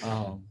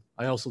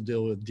 I also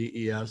deal with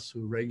DES,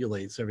 who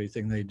regulates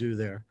everything they do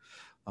there.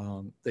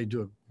 They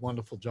do a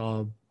wonderful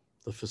job.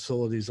 The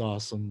facility's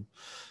awesome.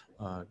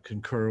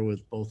 Concur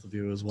with both of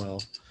you as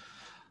well.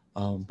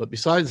 But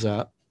besides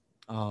that,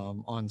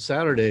 on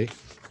Saturday,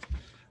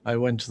 I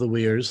went to the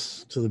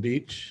Weirs, to the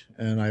beach,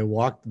 and I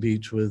walked the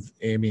beach with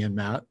Amy and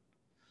Matt.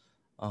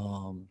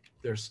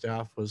 Their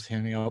staff was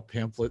handing out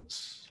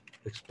pamphlets,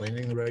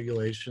 explaining the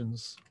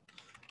regulations.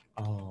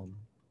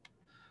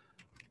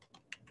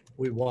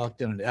 We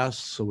walked in an S,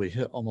 so we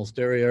hit almost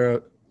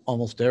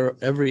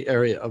every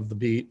area of the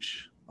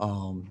beach.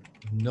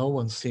 No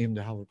one seemed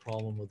to have a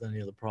problem with any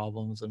of the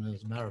problems. And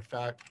as a matter of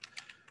fact,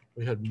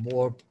 we had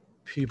more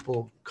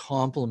people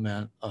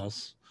compliment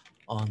us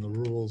on the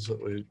rules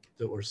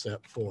that were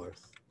set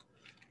forth.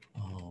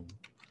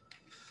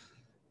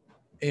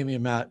 Amy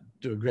and Matt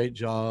do a great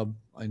job.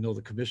 I know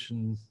the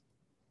commission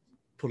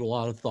put a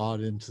lot of thought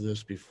into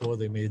this before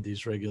they made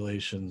these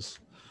regulations.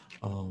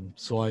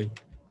 So I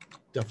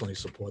definitely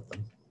support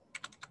them.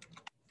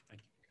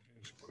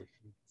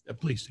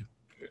 Please do.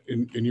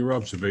 In your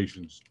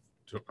observations,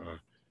 do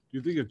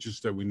you think it's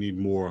just that we need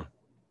more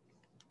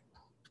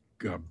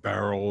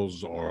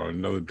barrels or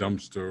another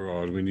dumpster,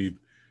 or do we need?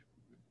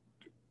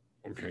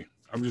 Okay,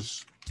 I'm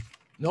just.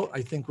 No,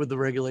 I think with the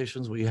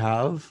regulations we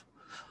have,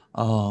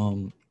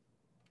 the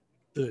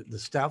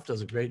staff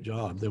does a great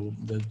job. There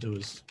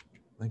was,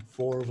 I think,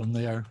 4 of them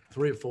there,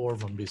 3 or 4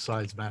 of them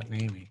besides Matt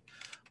and Amy.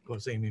 Of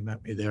course, Amy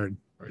met me there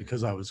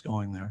because I was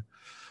going there.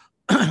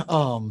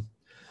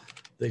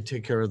 They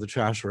take care of the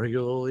trash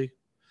regularly.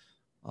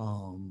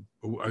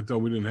 I thought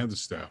we didn't have the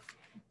staff.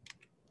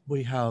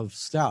 We have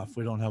staff.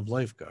 We don't have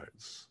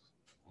lifeguards.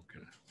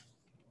 Okay.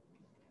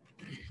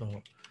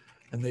 So,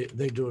 and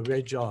they do a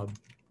great job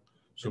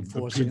So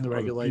enforcing the are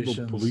regulations.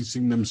 people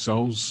policing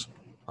themselves.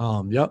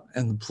 Yep.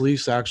 And the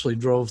police actually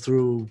drove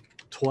through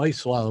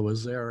twice while I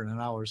was there in an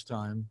hour's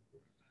time.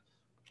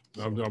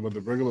 I'm talking about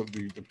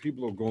the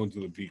people who are going to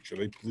the beach. Are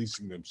they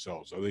policing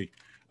themselves? Are they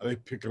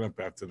picking up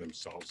after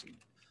themselves and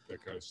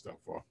that kind of stuff,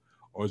 or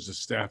does the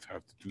staff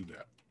have to do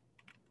that?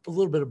 A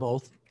little bit of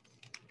both.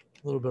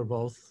 A little bit of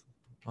both.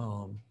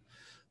 And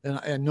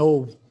I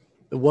know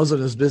it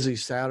wasn't as busy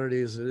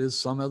Saturday as it is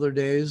some other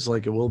days,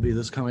 like it will be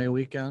this coming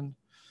weekend.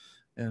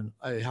 And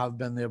I have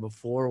been there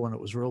before when it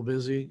was real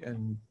busy.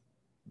 And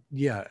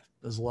yeah,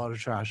 there's a lot of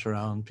trash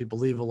around. People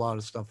leave a lot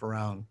of stuff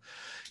around.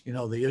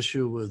 The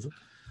issue with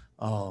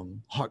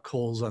hot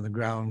coals on the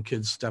ground,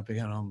 kids stepping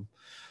in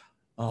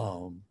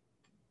them,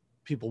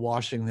 people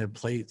washing their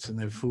plates and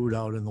their food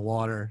out in the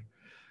water.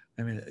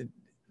 I mean,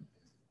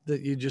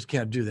 you just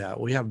can't do that.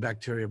 We have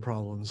bacteria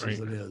problems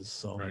as it is.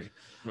 So,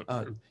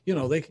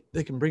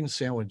 they can bring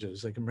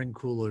sandwiches, they can bring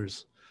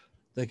coolers,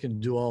 they can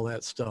do all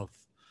that stuff.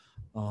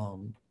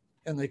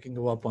 And they can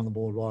go up on the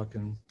boardwalk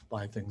and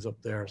buy things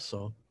up there.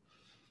 So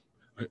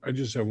I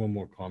just have one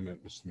more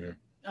comment, Mr. Mayor.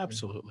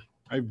 Absolutely.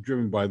 I've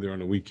driven by there on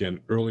the weekend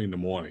early in the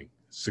morning,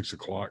 6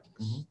 o'clock.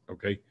 Mm-hmm.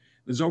 Okay.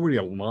 There's already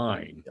a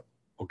line. Yep.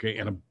 Okay.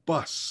 And a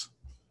bus.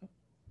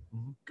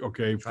 Mm-hmm.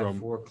 Okay. Try From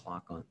 4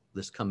 o'clock on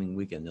this coming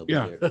weekend. They'll be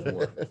Yeah. there at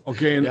 4.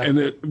 Okay.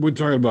 And we're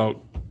talking about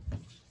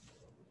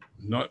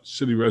not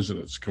city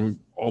residents coming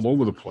all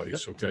over the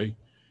place. Okay.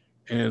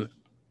 And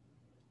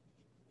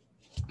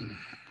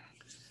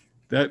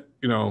that,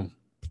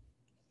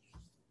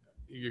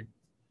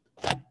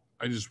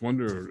 I just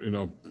wonder,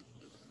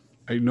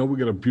 I know we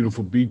got a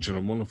beautiful beach and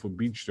a wonderful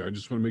beach there. I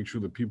just want to make sure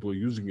that people are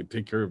using it,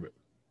 take care of it.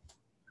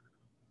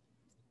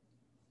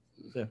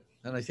 Yeah.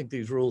 And I think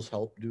these rules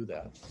help do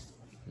that.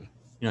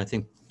 I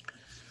think,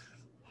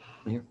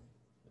 Mayor?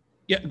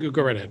 Yeah,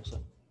 go right ahead.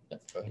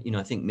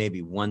 I think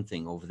maybe one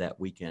thing over that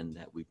weekend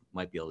that we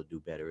might be able to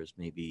do better is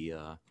maybe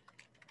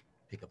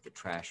pick up the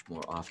trash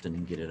more often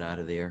and get it out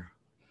of there.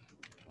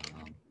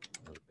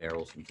 The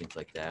barrels and things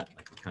like that.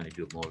 Like we kind of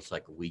do it more. It's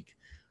like a week.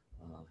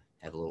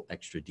 Have a little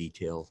extra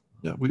detail.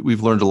 Yeah,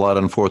 we've learned a lot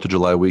on 4th of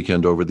July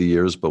weekend over the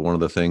years, but one of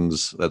the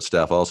things that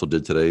staff also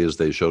did today is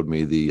they showed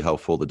me how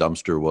full the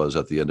dumpster was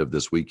at the end of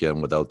this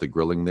weekend without the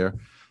grilling there.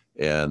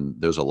 And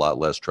there's a lot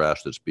less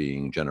trash that's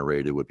being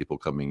generated with people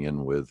coming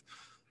in with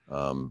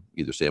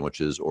either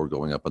sandwiches or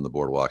going up on the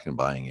boardwalk and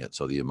buying it.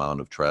 So the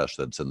amount of trash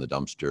that's in the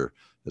dumpster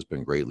has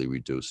been greatly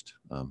reduced.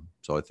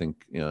 So I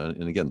think, you know,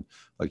 and again,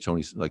 like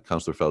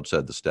Councilor Feld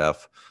said, the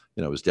staff,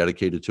 you know, is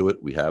dedicated to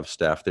it. We have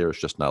staff there. It's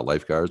just not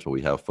lifeguards, but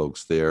we have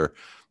folks there.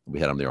 We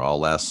had them there all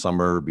last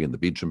summer, being the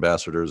beach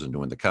ambassadors and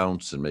doing the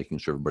counts and making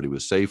sure everybody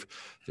was safe.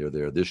 They're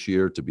there this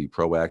year to be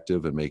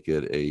proactive and make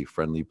it a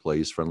friendly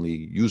place,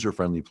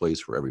 user-friendly place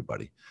for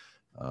everybody,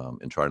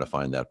 and trying to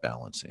find that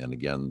balance. And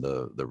again,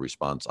 the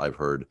response I've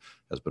heard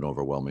has been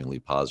overwhelmingly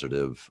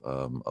positive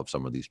of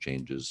some of these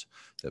changes,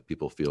 that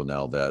people feel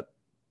now that,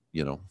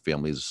 you know,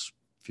 families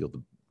feel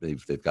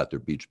they've got their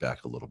beach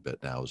back a little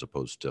bit now, as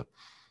opposed to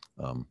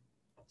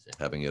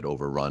having it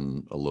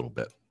overrun a little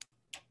bit.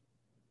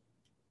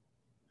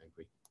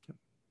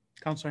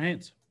 Councilor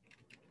Haynes.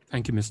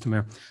 Thank you, Mr.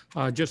 Mayor.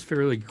 Just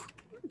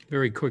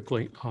very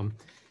quickly,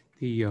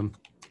 the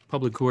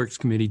Public Works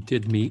Committee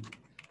did meet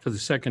for the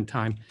second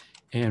time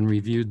and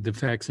reviewed the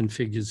facts and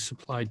figures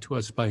supplied to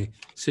us by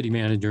City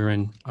Manager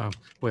and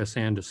Wes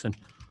Anderson.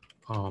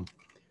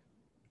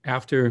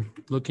 After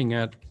looking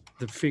at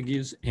the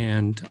figures,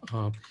 and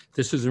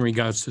this is in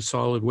regards to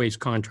solid waste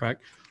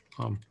contract,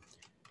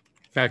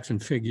 facts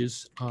and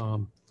figures,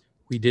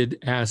 we did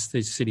ask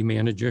the City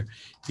Manager,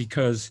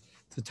 because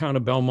the town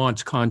of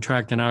Belmont's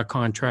contract and our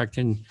contract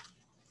in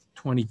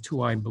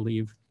 22, I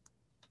believe.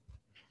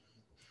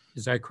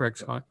 Is that correct,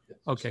 Scott?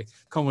 Okay,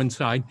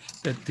 coincide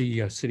that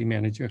the City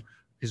Manager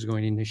is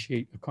going to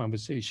initiate a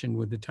conversation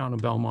with the town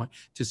of Belmont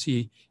to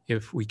see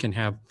if we can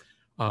have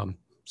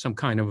some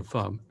kind of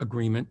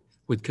agreement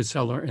with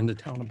Casella and the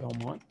town of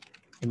Belmont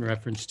in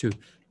reference to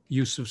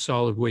use of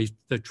solid waste,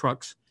 the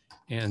trucks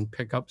and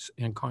pickups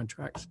and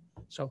contracts.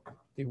 So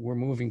we're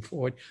moving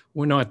forward.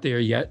 We're not there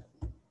yet,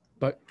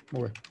 but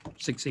we're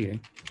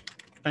succeeding.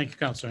 Thank you,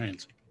 Councilor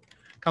Haynes.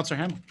 Councilor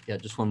Hamel. Yeah,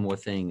 just one more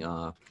thing.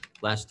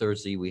 Last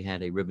Thursday, we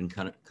had a ribbon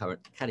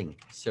cutting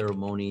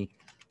ceremony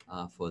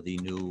for the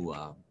new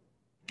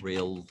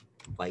rail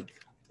bike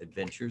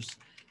adventures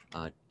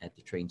at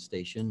the train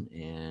station.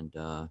 And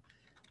I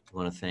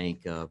want to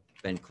thank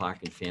Ben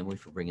Clark and family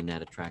for bringing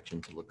that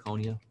attraction to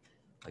Laconia.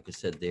 Like I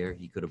said there,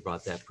 he could have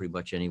brought that pretty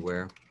much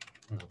anywhere,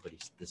 but he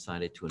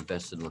decided to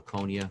invest in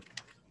Laconia.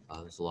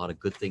 There's a lot of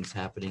good things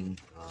happening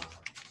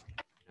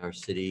in our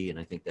city, and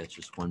I think that's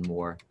just one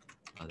more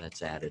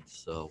that's added.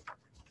 So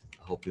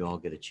I hope you all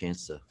get a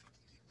chance to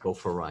go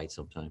for a ride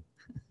sometime.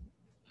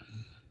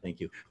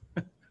 Thank you.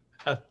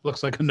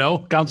 Looks like a no.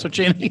 Councilor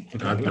Cheney.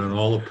 I've done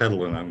all the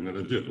peddling I'm going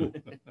to do.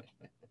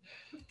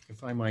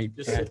 If I might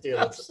add,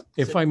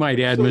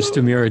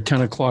 Mr. Mayor, at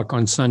 10 o'clock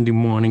on Sunday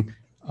morning,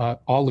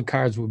 all the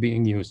cars were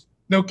being used.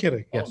 No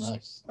kidding. Yes. Oh,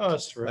 nice. Oh,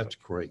 that's terrific. That's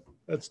great.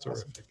 That's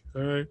terrific.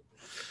 All right.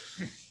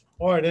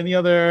 All right. Any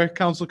other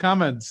council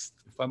comments?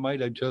 If I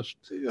might, I just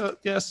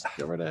yes,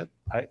 go right ahead.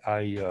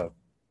 I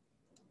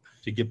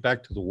to get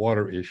back to the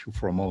water issue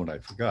for a moment, I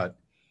forgot.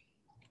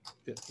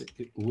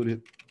 Would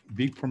it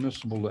be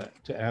permissible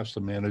to ask the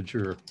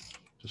manager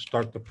to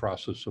start the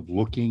process of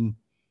looking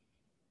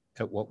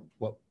at what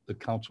the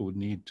council would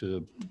need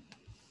to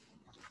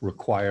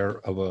require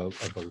of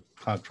a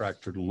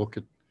contractor to look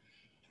at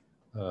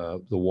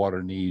the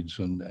water needs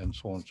and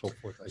so on and so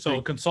forth? So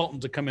a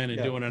consultant to come in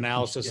and do an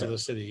analysis of Yeah. the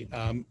city.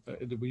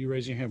 Were you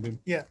raising your hand?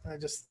 Yeah,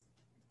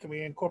 can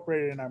we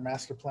incorporate it in our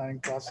master planning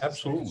process?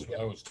 Absolutely.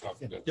 I was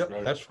talking to.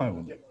 Yep, that's fine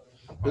with me.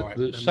 All right,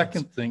 The then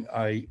second thing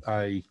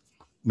I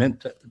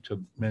meant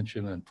to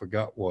mention and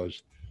forgot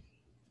was,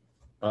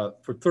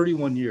 for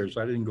 31 years,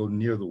 I didn't go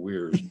near the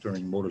weirs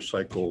during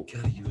motorcycle.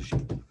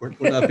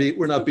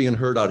 We're not being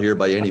heard out here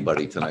by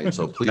anybody tonight,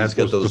 so please That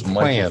get was the those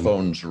plan.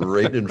 microphones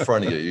right in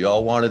front of you. You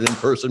all wanted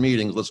in-person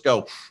meetings. Let's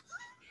go.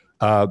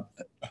 I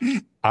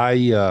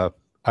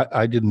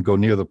didn't go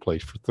near the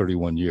place for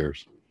 31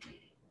 years.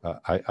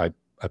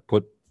 I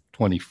put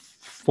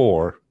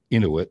 24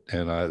 into it,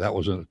 and that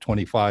was a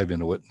 25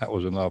 into it. And that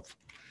was enough.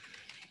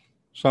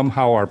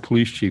 Somehow our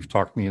police chief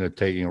talked me into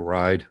taking a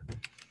ride.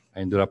 I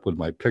ended up with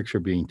my picture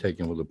being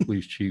taken with the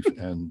police chief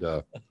and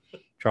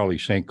Charlie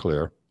St.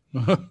 Clair.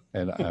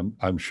 And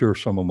I'm sure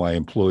some of my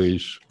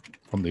employees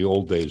from the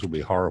old days will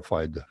be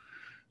horrified to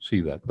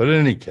see that. But in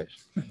any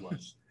case,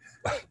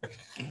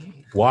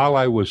 while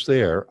I was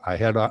there, I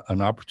had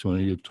an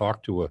opportunity to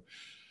talk to a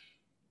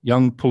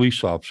young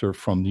police officer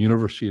from the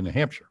University of New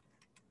Hampshire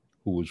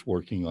who was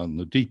working on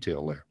the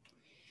detail there.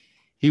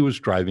 He was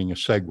driving a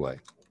Segway,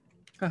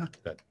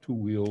 that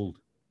two-wheeled.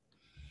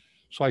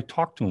 So I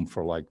talked to him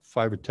for like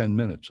 5 or 10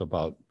 minutes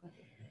about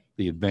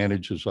the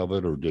advantages of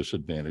it or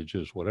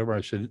disadvantages, whatever.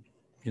 I said,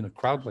 in a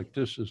crowd like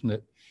this, isn't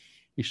it?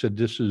 He said,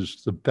 this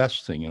is the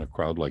best thing in a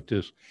crowd like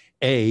this.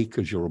 A,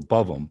 because you're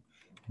above them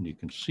and you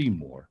can see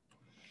more.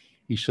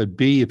 He said,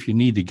 B, if you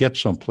need to get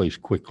someplace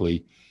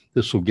quickly,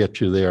 this will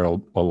get you there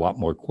a lot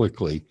more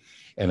quickly.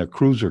 And a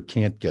cruiser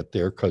can't get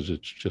there because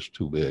it's just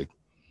too big.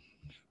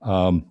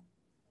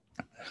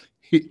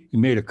 He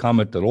made a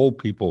comment that old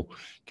people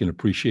can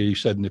appreciate. He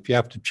said, and if you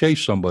have to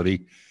chase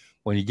somebody,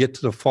 when you get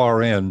to the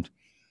far end,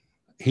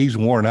 he's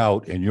worn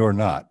out and you're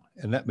not.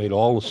 And that made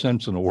all the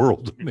sense in the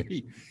world to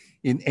me.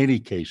 in any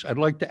case, I'd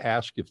like to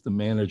ask if the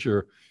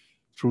manager,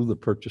 through the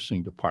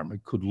purchasing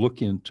department, could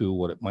look into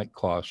what it might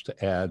cost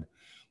to add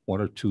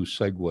one or two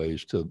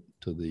segues to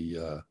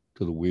the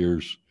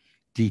Weirs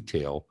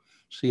detail,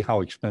 see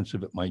how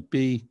expensive it might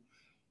be,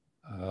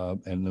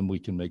 and then we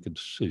can make a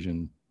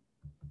decision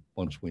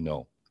once we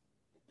know.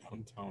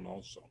 Downtown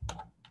also.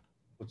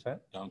 What's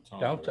that? Downtown.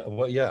 Downtown.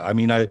 Well, yeah. I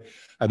mean, I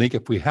think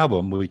if we have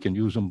them, we can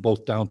use them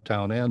both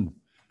downtown and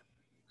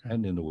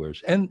in the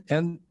Weirs.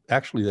 And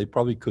actually, they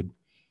probably could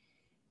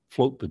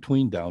float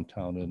between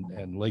downtown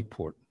and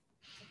Lakeport.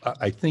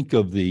 I think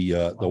of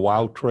the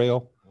WOW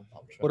Trail.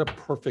 What a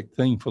perfect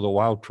thing for the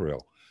WOW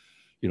Trail,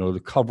 you know, to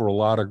cover a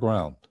lot of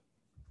ground.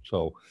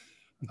 So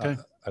Okay.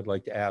 I'd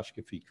like to ask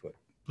if he could.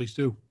 Please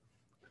do.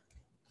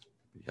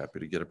 Be happy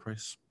to get a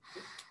price.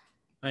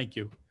 Thank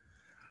you.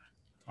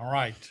 All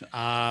right.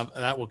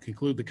 That will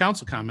conclude the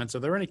council comments. Are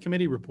there any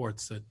committee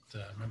reports that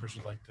members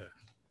would like to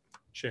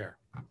share?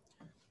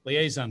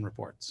 Liaison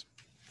reports.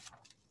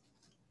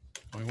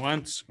 Going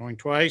once, going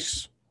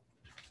twice.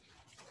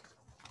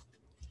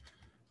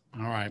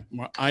 All right.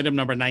 Item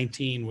number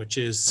 19, which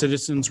is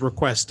citizens'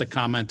 request to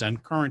comment on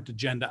current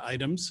agenda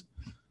items.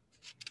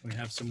 We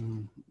have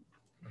some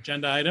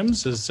agenda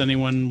items. Does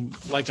anyone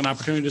like an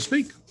opportunity to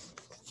speak?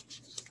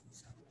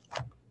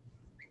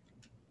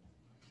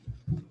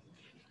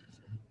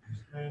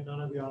 And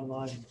none of the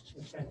online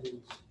attendees.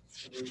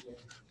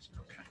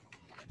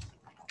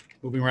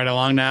 Moving right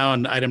along now,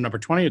 and item number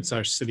 20, it's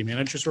our city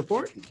manager's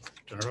report.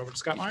 Turn it over to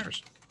Scott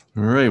Myers.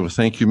 All right. Well,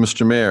 thank you,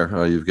 Mr.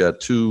 Mayor. You've got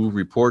two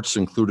reports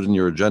included in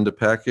your agenda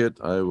packet.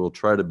 I will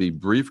try to be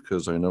brief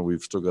because I know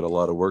we've still got a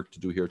lot of work to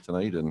do here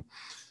tonight, and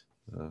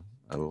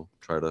I will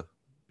try to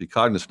be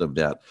cognizant of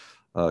that.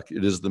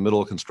 It is the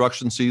middle of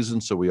construction season,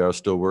 so we are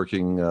still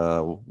working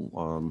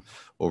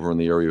over in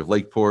the area of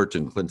Lakeport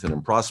and Clinton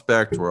and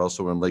Prospect. We're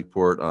also in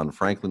Lakeport on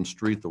Franklin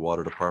Street. The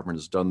water department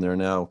is done there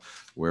now.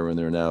 We're in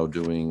there now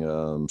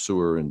doing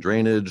sewer and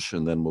drainage,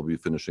 and then we'll be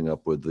finishing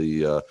up with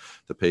the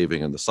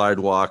paving and the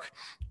sidewalk.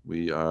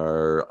 We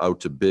are out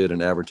to bid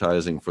and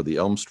advertising for the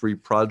Elm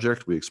Street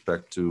project. We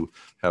expect to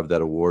have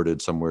that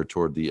awarded somewhere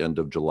toward the end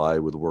of July,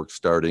 with work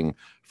starting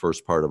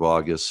first part of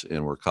August.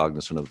 And we're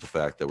cognizant of the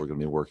fact that we're going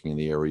to be working in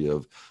the area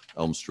of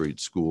Elm Street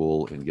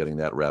School and getting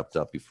that wrapped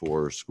up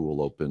before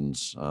school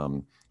opens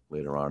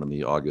later on in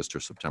the August or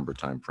September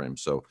timeframe.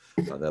 So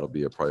that'll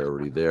be a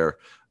priority there.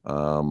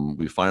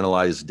 We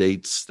finalized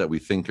dates that we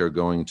think are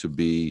going to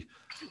be,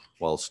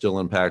 while still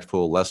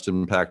impactful, less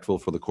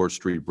impactful for the Court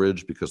Street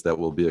Bridge, because that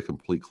will be a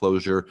complete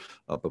closure.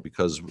 But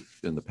because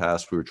in the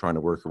past we were trying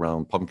to work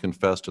around Pumpkin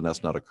Fest, and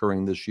that's not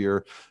occurring this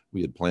year,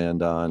 we had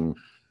planned on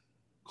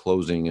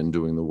closing and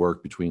doing the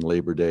work between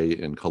Labor Day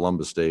and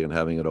Columbus Day and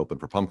having it open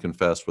for Pumpkin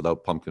Fest.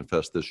 Without Pumpkin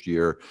Fest this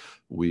year,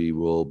 we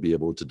will be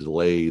able to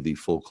delay the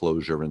full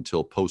closure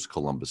until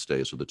post-Columbus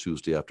Day. So the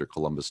Tuesday after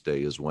Columbus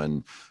Day is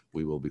when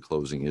we will be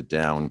closing it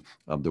down.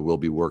 There will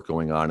be work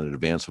going on in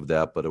advance of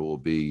that, but it will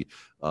be,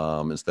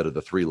 instead of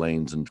the 3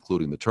 lanes,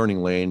 including the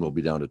turning lane, we'll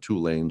be down to 2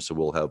 lanes. So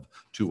we'll have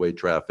two-way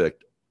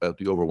traffic. At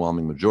the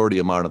overwhelming majority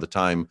amount of the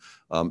time,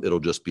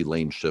 it'll just be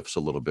lane shifts a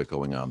little bit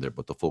going on there,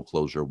 but the full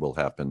closure will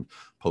happen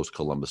post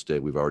Columbus Day.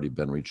 We've already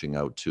been reaching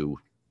out to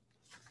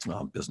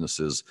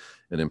businesses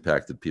and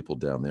impacted people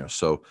down there.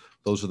 So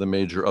those are the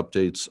major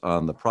updates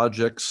on the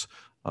projects.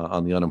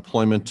 On the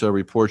unemployment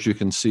report, you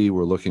can see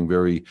we're looking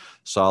very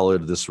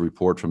solid. This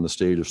report from the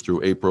state is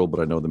through April, but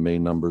I know the May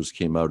numbers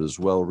came out as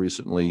well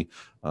recently,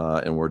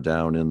 and we're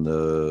down in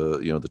the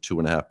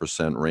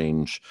 2.5%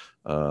 range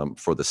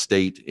for the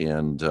state.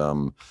 And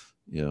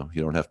you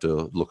don't have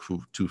to look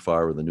too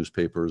far in the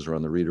newspapers or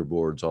on the reader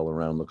boards all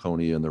around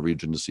Laconia and the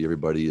region to see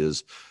everybody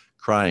is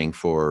crying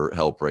for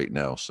help right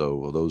now.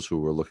 So those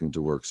who are looking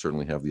to work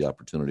certainly have the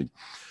opportunity.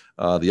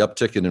 The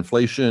uptick in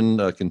inflation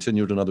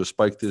continued another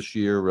spike this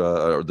year,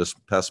 or this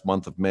past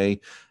month of May,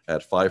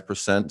 at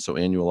 5%. So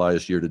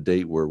annualized year to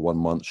date, we're 1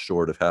 month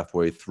short of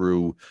halfway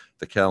through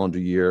the calendar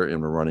year, and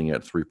we're running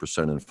at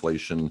 3%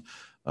 inflation.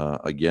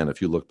 Again,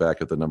 if you look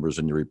back at the numbers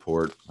in your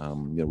report,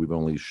 we've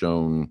only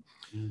shown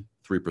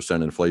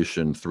 3%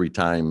 inflation 3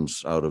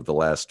 times out of the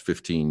last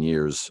 15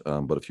 years.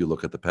 But if you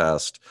look at the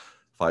past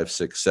 5,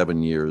 6,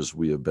 7 years,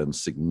 we have been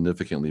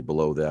significantly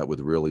below that,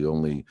 with really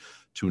only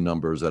 2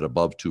 numbers at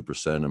above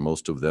 2%, and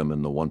most of them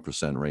in the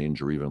 1% range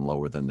or even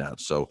lower than that.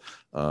 So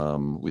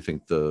we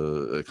think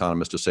the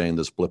economists are saying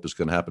this blip is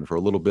going to happen for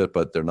a little bit,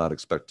 but they're not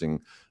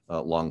expecting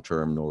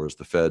long-term, nor is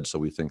the Fed. So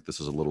we think this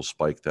is a little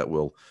spike that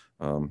will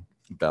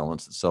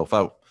balance itself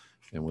out.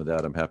 And with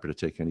that, I'm happy to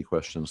take any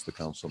questions the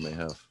council may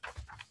have.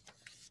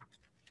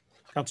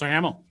 Councilor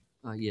Hamel.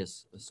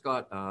 Yes,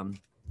 Scott, I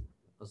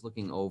was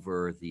looking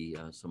over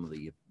some of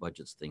the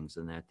budgets things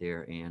and that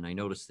there, and I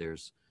noticed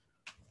there's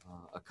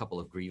a couple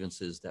of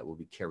grievances that will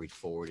be carried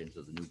forward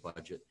into the new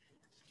budget.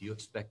 Do you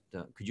expect,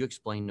 could you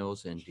explain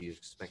those, and do you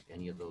expect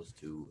any of those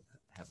to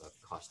have a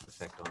cost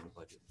effect on the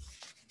budget?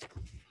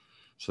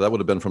 So that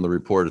would have been from the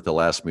report at the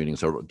last meeting,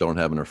 so I don't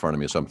have it in front of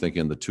me. So I'm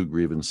thinking the 2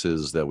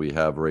 grievances that we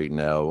have right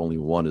now, only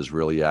one is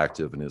really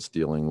active, and it's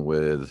dealing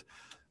with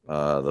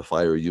The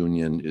fire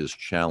union is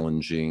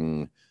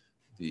challenging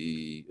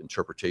the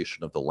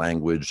interpretation of the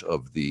language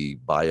of the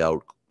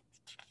buyout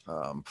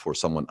for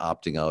someone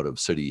opting out of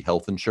city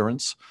health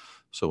insurance.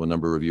 So a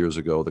number of years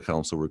ago, the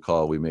council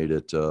recall, we made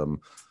it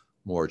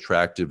more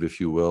attractive, if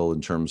you will,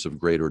 in terms of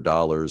greater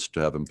dollars to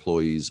have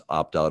employees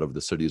opt out of the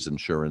city's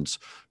insurance,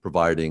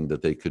 providing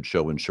that they could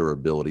show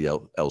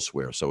insurability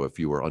elsewhere. So if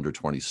you were under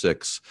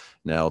 26,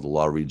 now the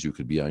law reads you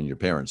could be on your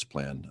parents'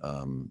 plan,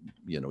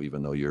 you know,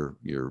 even though you're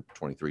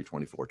 23,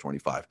 24,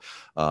 25.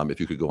 If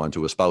you could go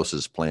onto a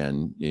spouse's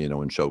plan, you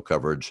know, and show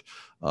coverage.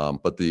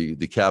 But the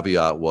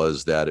caveat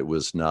was that it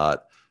was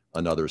not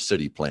another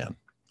city plan.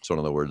 So in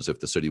other words,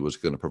 if the city was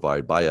going to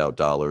provide buyout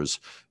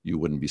dollars, you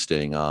wouldn't be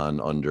staying on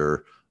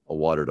under a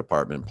water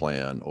department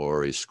plan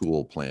or a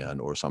school plan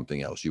or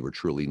something else. You were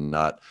truly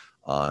not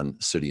on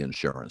city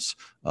insurance.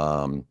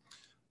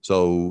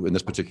 So in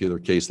this particular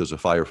case, there's a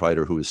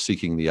firefighter who is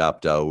seeking the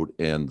opt-out,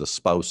 and the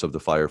spouse of the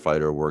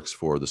firefighter works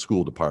for the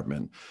school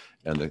department.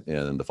 And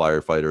the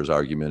firefighter's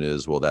argument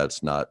is, well,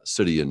 that's not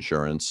city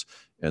insurance.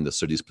 And the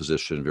city's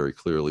position very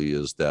clearly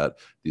is that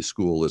the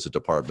school is a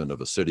department of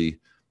a city.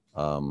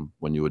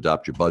 When you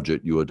adopt your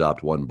budget, you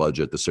adopt one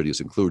budget. The city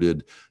is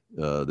included.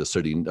 The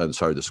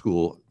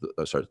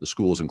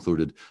school is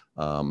included.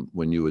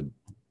 When you would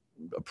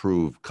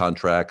approve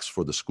contracts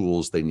for the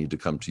schools, they need to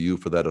come to you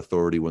for that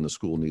authority. When the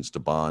school needs to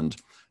bond,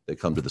 they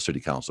come to the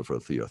city council for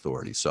the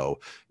authority. So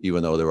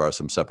even though there are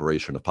some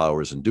separation of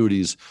powers and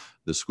duties,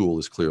 the school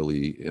is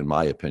clearly, in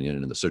my opinion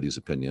and in the city's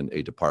opinion,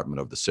 a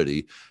department of the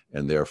city.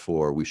 And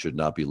therefore, we should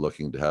not be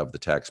looking to have the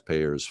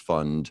taxpayers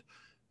fund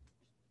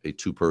a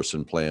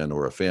two-person plan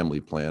or a family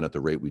plan at the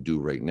rate we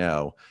do right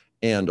now,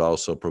 and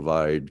also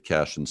provide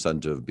cash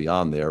incentive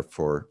beyond there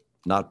for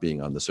not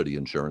being on the city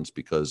insurance,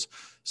 because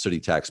city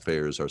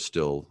taxpayers are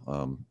still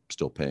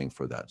paying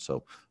for that.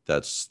 So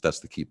that's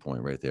the key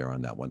point right there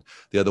on that one.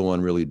 The other one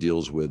really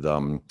deals with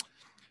the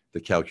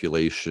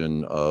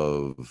calculation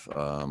of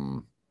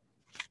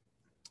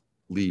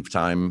leave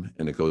time,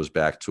 and it goes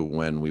back to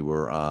when we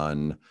were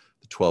on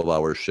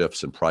 12-hour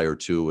shifts and prior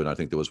to, and I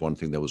think there was one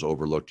thing that was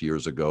overlooked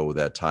years ago,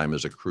 that time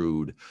is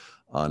accrued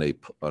on a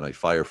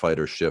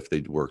firefighter shift.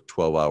 They'd work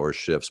 12-hour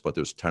shifts, but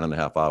there's 10 and a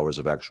half hours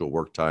of actual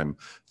work time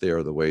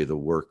there. The way the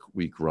work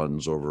week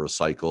runs over a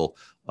cycle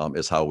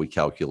is how we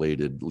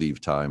calculated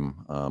leave time.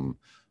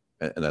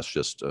 And that's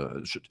just,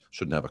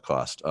 shouldn't have a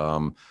cost.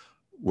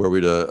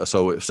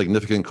 So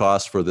significant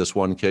cost for this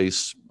one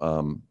case?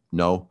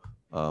 No,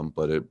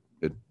 but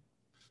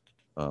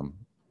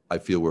I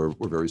feel we're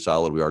very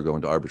solid. We are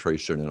going to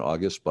arbitration in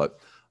August, but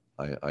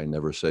I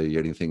never say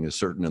anything is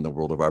certain in the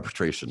world of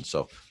arbitration.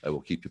 So I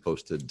will keep you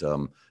posted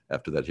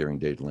after that hearing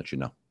date and let you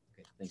know.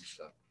 Okay, thank you,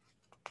 Scott.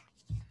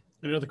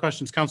 Any other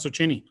questions? Councilor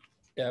Cheney.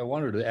 Yeah, I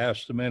wanted to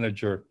ask the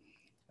manager,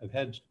 I've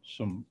had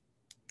some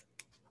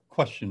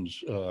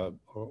questions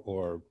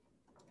or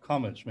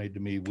comments made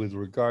to me with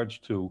regards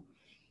to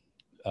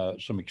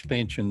some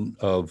expansion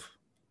of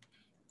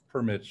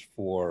permits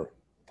for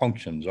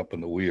functions up in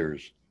the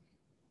Weirs,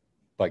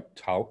 like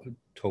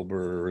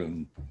October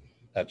and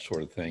that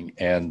sort of thing,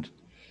 and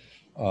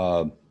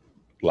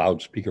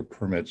loudspeaker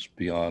permits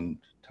beyond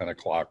 10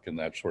 o'clock and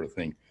that sort of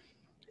thing,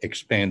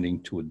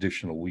 expanding to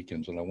additional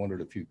weekends. And I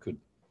wondered if you could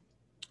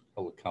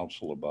tell the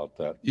council about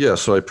that. Yeah,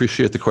 so I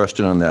appreciate the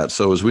question on that.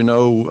 So as we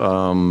know,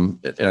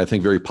 and I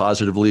think very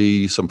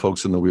positively, some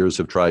folks in the Weirs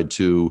have tried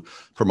to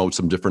promote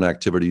some different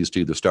activities to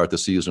either start the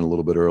season a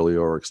little bit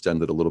earlier or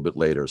extend it a little bit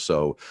later.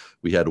 So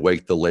we had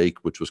Wake the Lake,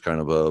 which was kind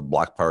of a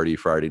block party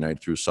Friday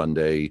night through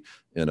Sunday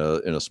in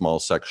a small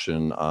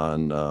section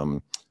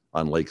on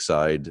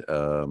Lakeside,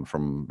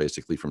 from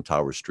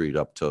Tower Street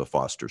up to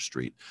Foster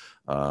Street.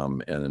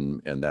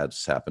 And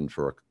that's happened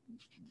for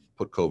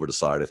put COVID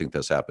aside, I think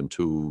that's happened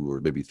 2 or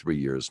maybe 3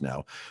 years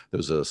now.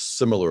 There's a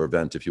similar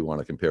event, if you want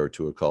to compare it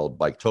to it, called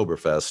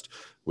Biketoberfest,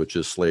 which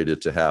is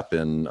slated to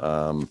happen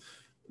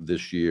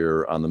this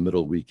year on the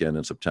middle weekend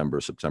in September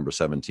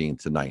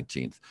 17th to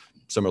 19th.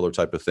 Similar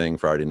type of thing,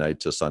 Friday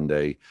night to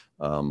Sunday.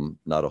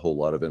 Not a whole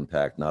lot of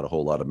impact, not a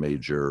whole lot of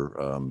major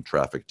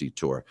traffic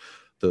detour.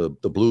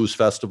 The Blues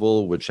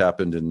Festival, which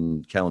happened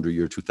in calendar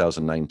year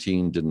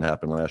 2019, didn't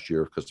happen last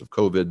year because of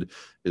COVID,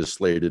 is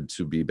slated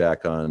to be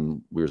back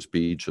on Weirs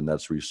Beach, and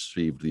that's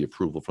received the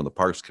approval from the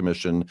Parks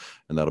Commission,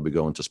 and that'll be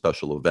going to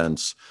special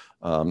events.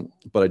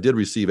 But I did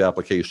receive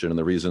application, and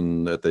the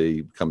reason that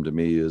they come to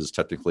me is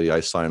technically I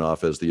sign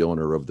off as the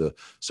owner of the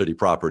city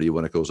property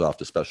when it goes off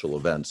to special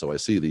events. So I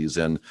see these,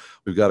 and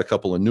we've got a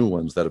couple of new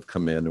ones that have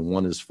come in, and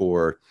one is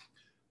for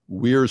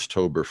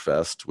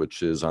Weirstoberfest,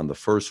 which is on the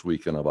first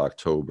weekend of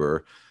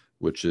October,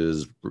 which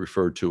is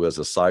referred to as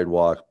a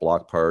sidewalk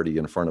block party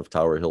in front of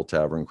Tower Hill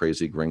Tavern,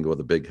 Crazy Gringo,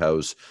 the Big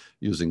House,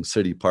 using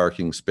city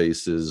parking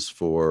spaces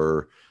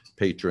for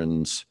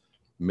patrons.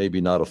 Maybe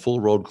not a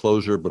full road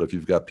closure, but if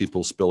you've got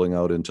people spilling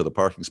out into the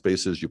parking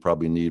spaces, you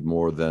probably need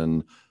more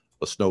than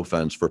a snow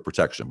fence for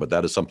protection. But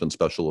that is something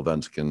special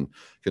events can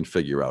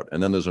figure out.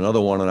 And then there's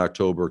another one in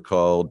October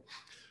called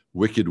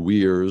Wicked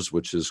Weirs,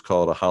 which is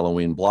called a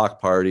Halloween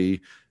block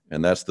party.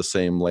 And that's the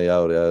same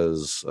layout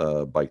as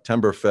Bike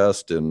Timber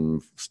Fest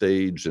and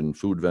stage and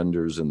food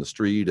vendors in the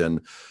street.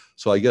 And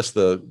so I guess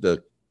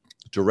the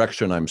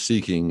direction I'm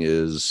seeking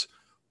is,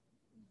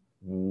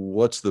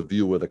 what's the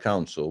view of the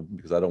council?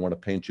 Because I don't want to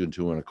paint you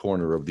into in a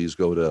corner of these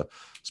go to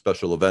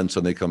special events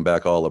and they come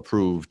back all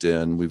approved,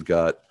 and we've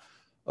got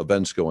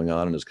events going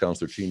on. And as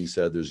Councilor Cheney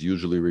said, there's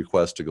usually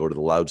requests to go to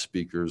the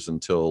loudspeakers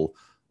until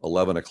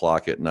 11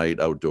 o'clock at night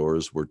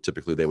outdoors, where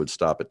typically they would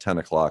stop at 10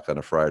 o'clock on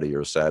a Friday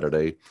or a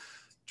Saturday,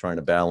 trying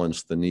to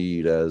balance the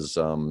need as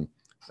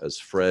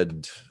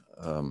Fred,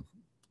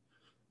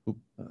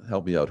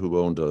 help me out, who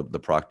owned the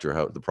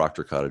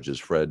Proctor cottages?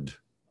 Fred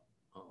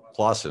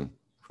Clausen.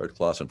 Fred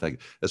Clausen, thank you.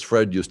 As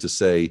Fred used to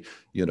say,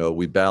 you know,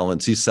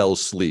 he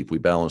sells sleep. We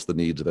balance the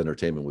needs of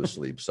entertainment with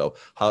sleep. So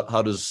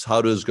how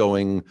does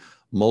going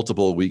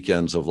multiple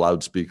weekends of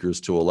loudspeakers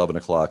to 11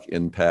 o'clock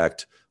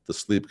impact the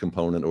sleep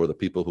component, or the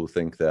people who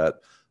think that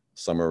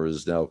summer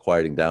is now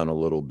quieting down a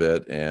little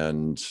bit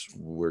and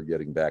we're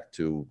getting back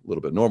to a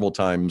little bit normal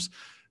times?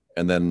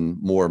 And then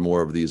more and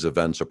more of these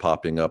events are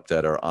popping up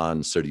that are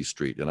on City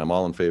Street. And I'm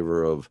all in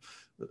favor of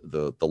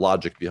the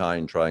logic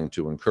behind trying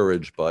to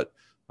encourage, but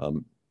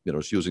you know,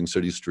 it's using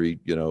City Street,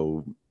 you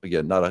know,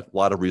 again, not a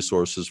lot of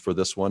resources for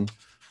this one,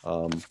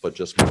 but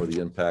just more the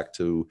impact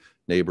to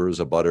neighbors,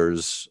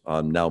 abutters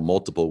on now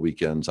multiple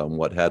weekends on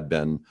what had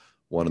been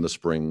one in the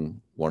spring,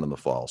 one in the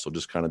fall. So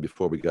just kind of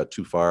before we got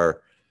too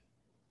far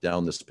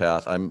down this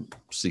path, I'm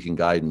seeking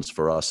guidance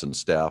for us and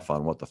staff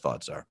on what the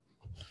thoughts are.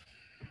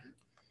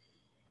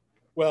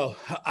 Well,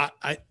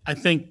 I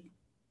think,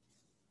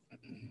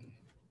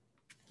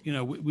 you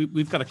know,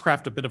 we've got to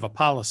craft a bit of a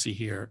policy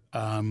here.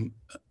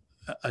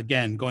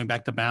 Again, going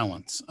back to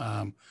balance.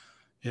 I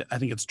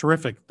think it's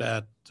terrific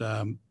that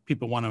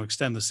people want to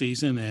extend the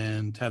season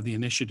and have the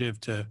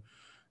initiative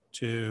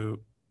to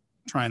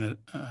trying to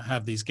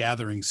have these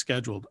gatherings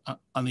scheduled.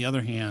 On the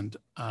other hand,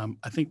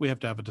 I think we have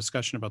to have a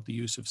discussion about the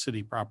use of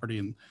city property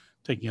and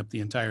taking up the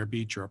entire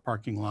beach or a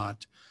parking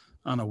lot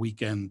on a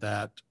weekend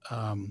that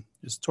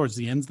is towards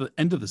the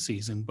end of the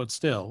season. But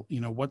still,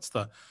 you know, what's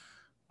the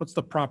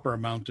proper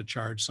amount to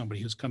charge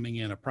somebody who's coming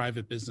in, a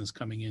private business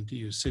coming in to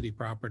use city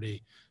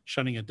property,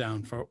 shutting it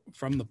down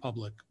from the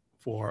public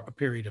for a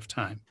period of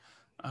time?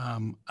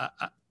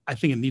 I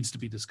think it needs to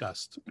be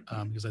discussed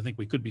because I think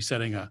we could be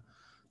setting a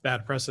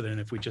bad precedent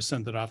if we just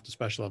send it off to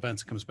special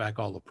events, it comes back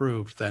all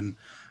approved. Then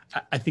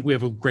I think we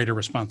have a greater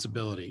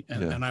responsibility,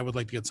 and I would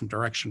like to get some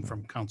direction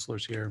from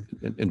counselors here.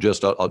 And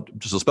just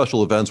the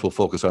special events will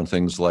focus on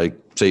things like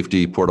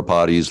safety, porta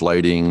potties,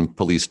 lighting,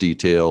 police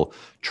detail,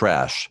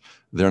 trash.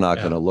 They're not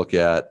going to look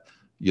at,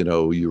 you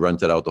know, you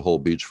rented out the whole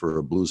beach for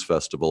a blues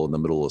festival in the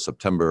middle of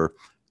September,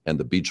 and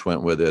the beach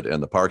went with it,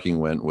 and the parking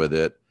went with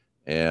it.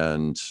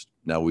 And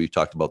now we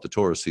talked about the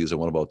tourist season.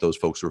 What about those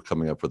folks who are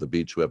coming up for the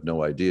beach who have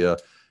no idea?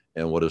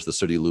 And what does the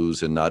city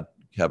lose in not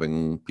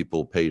having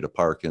people pay to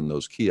park in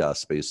those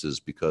kiosk spaces?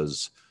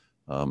 Because,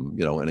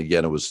 you know, and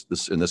again,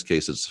 in this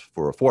case, it's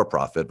for a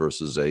for-profit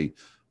versus a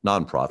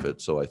nonprofit.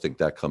 So I think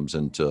that comes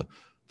into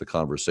the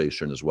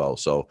conversation as well.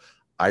 So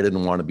I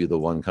didn't want to be the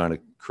one kind of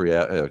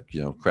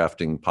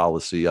crafting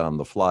policy on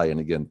the fly and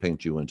again,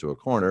 paint you into a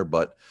corner,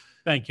 but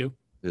thank you.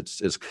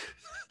 It's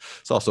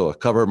also a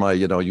cover my,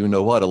 you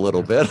know what, a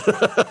little bit.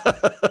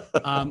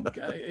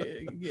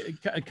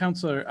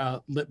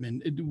 Councilor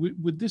Lippman,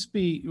 would this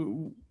be,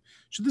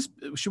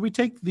 should we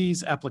take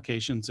these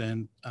applications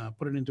and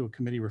put it into a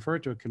committee, refer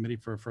it to a committee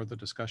for further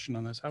discussion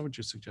on this? How would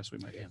you suggest we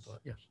might handle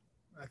it? Yes,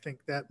 I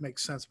think that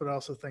makes sense, but I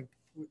also think,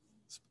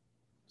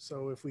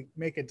 so if we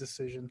make a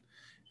decision,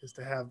 is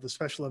to have the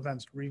special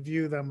events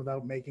review them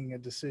without making a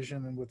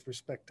decision and with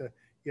respect to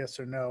yes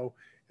or no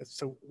as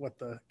to what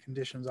the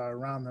conditions are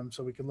around them,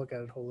 so we can look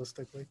at it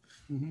holistically.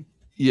 Mm-hmm.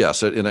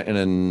 Yes,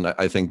 and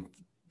I think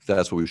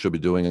that's what we should be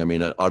doing. I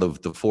mean, out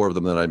of the four of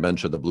them that I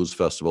mentioned, the Blues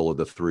Festival or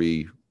the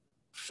three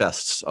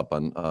fests up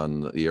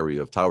on the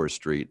area of Tower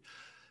Street,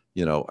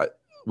 you know,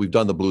 we've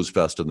done the Blues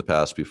Fest in the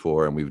past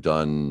before, and we've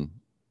done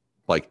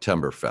like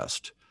Timber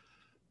Fest.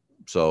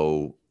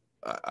 So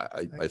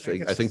I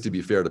think to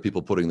be fair to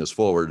people putting this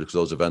forward, because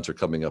those events are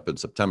coming up in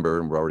September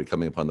and we're already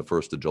coming up on the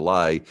 1st of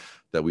July,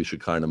 that we should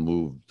kind of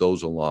move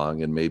those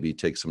along and maybe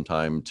take some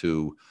time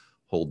to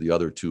hold the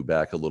other two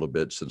back a little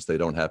bit since they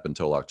don't happen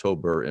until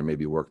October, and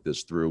maybe work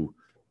this through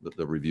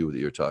the review that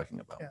you're talking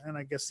about. Yeah, and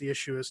I guess the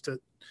issue is to,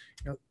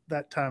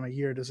 that time of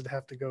year, does it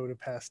have to go to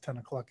past 10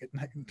 o'clock at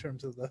night in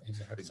terms of the.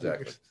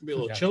 Exactly. It'd be a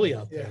little chilly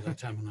out there that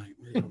time of night,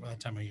 that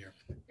time of year.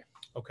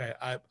 Okay,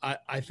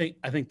 I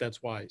think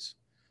that's wise.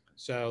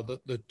 So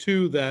the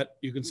two that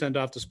you can send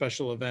off to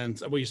special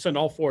events, well, you send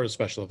all four to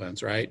special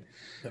events, right?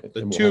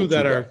 The two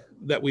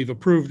that we've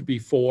approved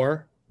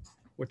before,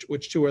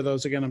 which two are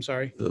those again? I'm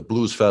sorry. The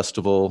Blues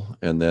Festival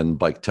and then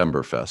Bike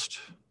Timber Fest.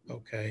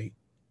 Okay.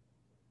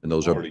 And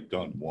those Already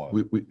done one.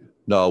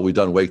 We've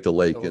done Wake the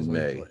Lake in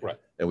May. Right.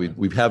 And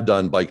we have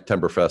done Bike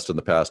Timber Fest in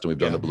the past, and we've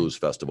done the Blues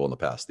Festival in the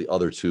past. The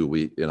other two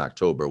in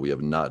October we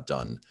have not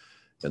done.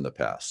 in the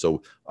past.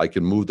 So I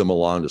can move them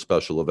along to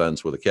special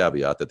events with a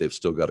caveat that they've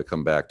still got to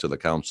come back to the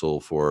council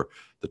for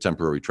the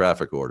temporary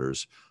traffic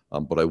orders.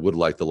 But I would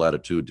like the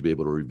latitude to be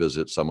able to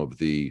revisit some of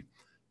the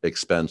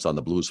expense on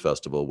the Blues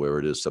Festival, where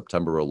it is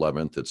September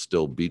 11th. It's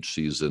still beach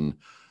season,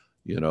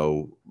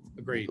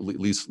 Agreed.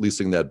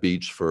 Leasing that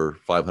beach for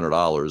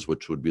 $500,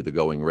 which would be the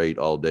going rate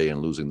all day,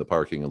 and losing the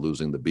parking and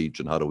losing the beach.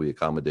 And how do we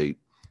accommodate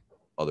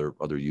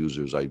other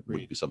users? Would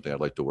be something I'd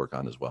like to work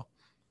on as well.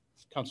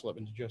 Council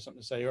Lippman, did you have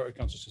something to say? Or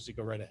Council Susie,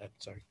 go right ahead.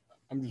 Sorry.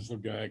 I'm just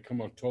looking at,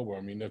 come October,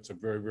 I mean, that's a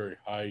very, very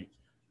high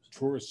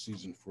tourist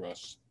season for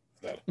us.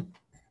 That.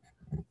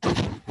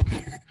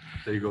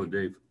 There you go,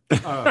 Dave.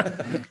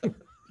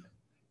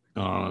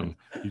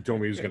 You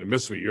told me he was going to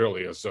miss me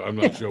earlier, so I'm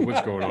not sure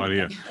what's going on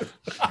here.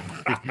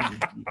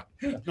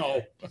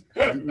 No.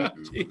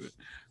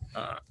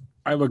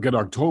 I look at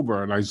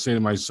October and I say to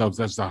myself,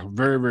 that's a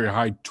very, very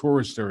high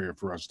tourist area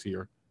for us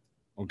here.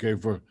 Okay,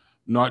 for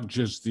not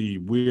just the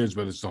Weirs,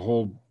 but it's the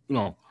whole,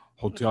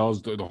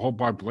 hotels, the whole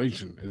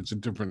population. It's a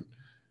different,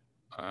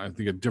 I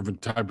think, a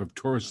different type of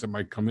tourist that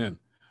might come in.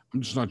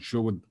 I'm just not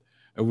sure what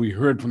have we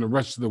heard from the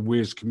rest of the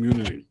Weirs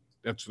community.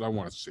 That's what I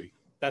want to see.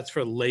 That's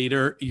for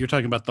later. You're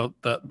talking about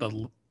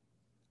the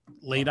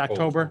late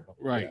October?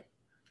 Right.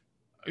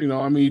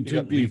 I mean, it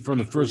took me from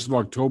the 1st of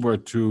October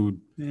to.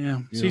 Yeah,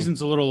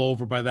 season's a little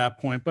over by that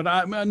point, but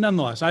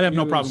nonetheless, I have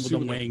no problem with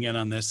them see what- weighing in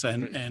on this,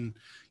 and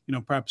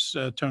perhaps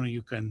Tony,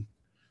 you can,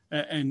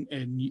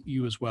 and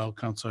you as well,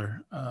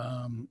 Counselor,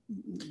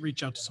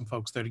 reach out to some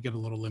folks there to get a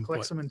little input.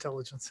 Collect some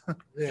intelligence.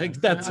 Yeah.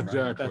 That's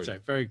Exactly. That's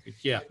right. Very good.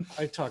 Yeah.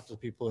 I talk to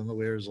people in the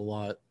Weirs a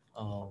lot.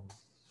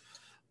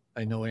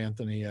 I know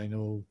Anthony, I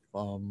know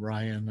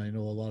Ryan, I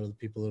know a lot of the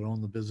people that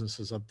own the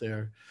businesses up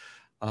there.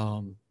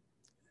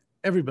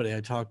 Everybody I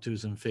talk to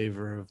is in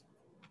favor of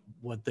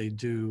what they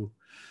do.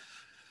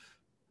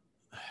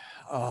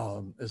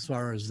 As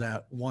far as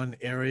that one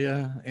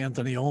area,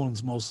 Anthony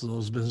owns most of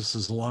those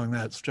businesses along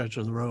that stretch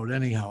of the road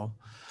anyhow.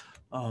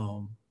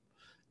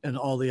 And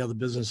all the other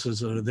businesses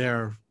that are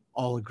there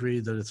all agree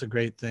that it's a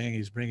great thing.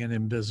 He's bringing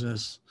in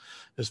business.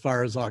 As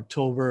far as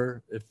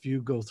October, if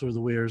you go through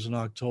the Weirs in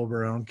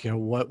October, I don't care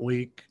what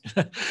week,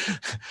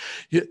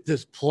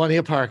 there's plenty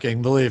of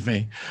parking, believe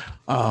me.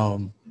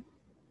 The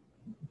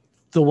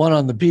one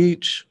on the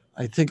beach,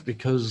 I think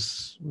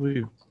because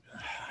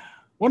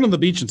one on the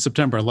beach in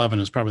September 11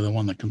 is probably the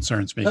one that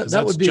concerns me.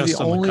 that would be the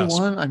only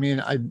one. I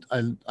mean,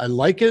 I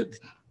like it.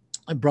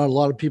 I brought a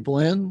lot of people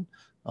in.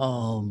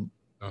 Not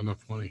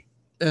enough money.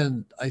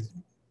 And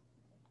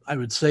I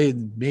would say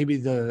maybe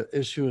the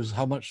issue is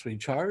how much we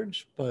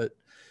charge, but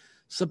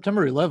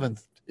September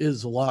 11th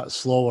is a lot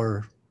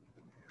slower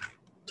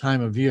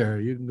time of year.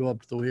 You can go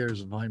up to the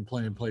Weirs and find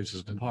plenty of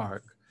places to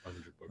park.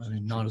 I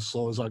mean, not as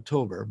slow as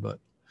October, but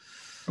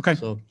okay.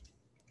 So,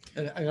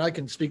 and I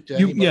can speak to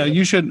anybody. Yeah,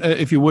 you should,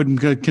 if you wouldn't,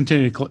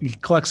 continue to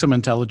collect some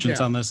intelligence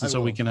Yeah, on this, and I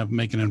so we will. can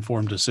make an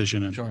informed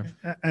decision. And Sure.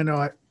 I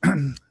know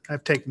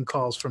I've taken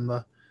calls from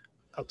the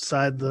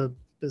outside the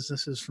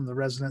businesses, from the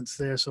residents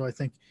there. So I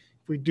think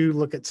if we do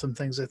look at some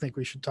things, I think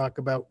we should talk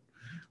about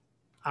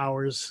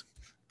hours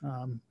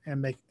and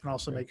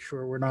also make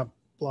sure we're not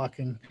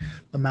blocking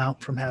the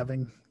Mount from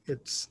having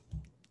its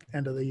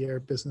end of the year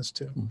business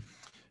too.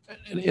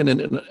 And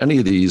in any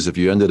of these, if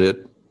you ended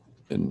it,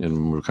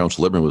 and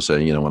Council Lippman was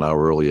saying, an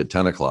hour early at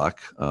 10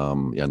 o'clock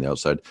on the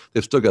outside,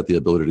 they've still got the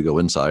ability to go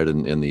inside,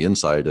 and the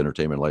inside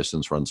entertainment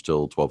license runs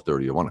till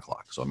 12:30 or 1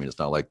 o'clock. So, I mean, it's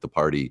not like the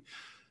party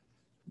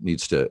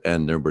needs to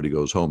end, everybody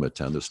goes home at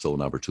 10. There's still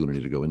an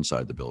opportunity to go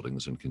inside the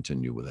buildings and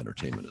continue with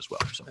entertainment as well.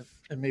 So.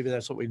 And maybe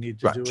that's what we need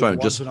to Right. do So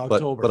once in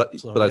October.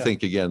 But I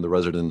think, again, the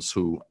residents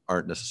who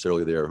aren't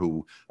necessarily there,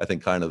 who I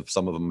think kind of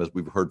some of them, as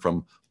we've heard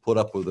from, put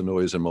up with the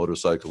noise in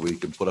Motorcycle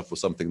Week and put up with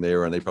something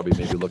there, and they probably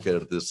maybe look at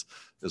it this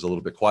as a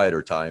little bit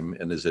quieter time.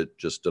 And is it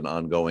just an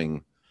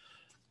ongoing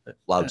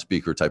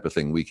loudspeaker type of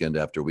thing weekend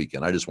after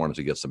weekend? I just wanted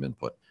to get some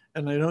input.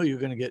 And I know you're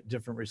going to get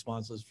different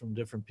responses from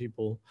different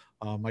people.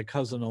 My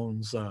cousin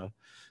owns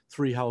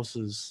 3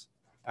 houses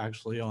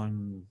actually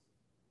on,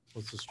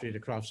 what's the street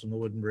across from the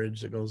wooden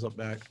bridge that goes up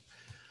back?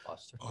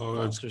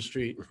 Foster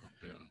Street.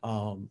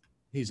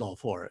 He's all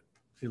for it.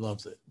 He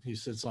loves it. He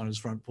sits on his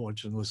front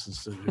porch and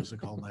listens to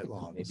music all night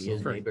long. Maybe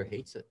his neighbor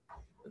hates it.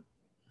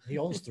 He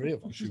owns 3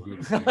 of them.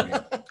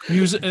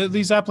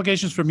 These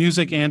applications for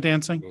music and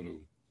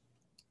dancing?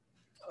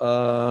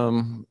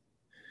 A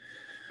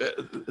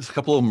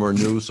couple of them are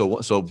new.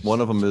 So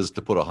one of them is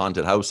to put a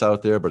haunted house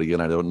out there. But again,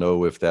 I don't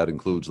know if that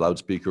includes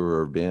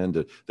loudspeaker or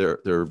band.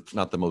 They're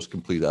not the most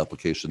complete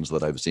applications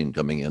that I've seen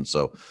coming in.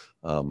 So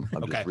I'm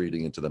just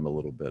reading into them a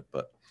little bit.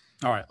 But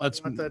all right,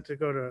 let's want that to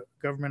go to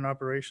government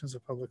operations or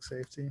public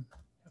safety.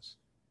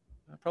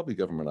 probably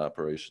government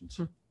operations.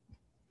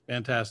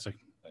 Fantastic.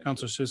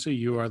 Councilor Susie,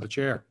 you are the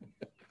chair.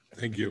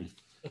 Thank you.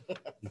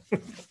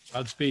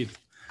 Godspeed.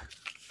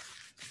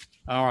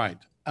 All right.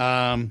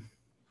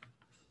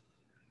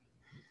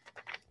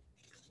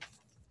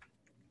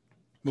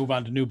 Move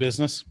on to new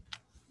business.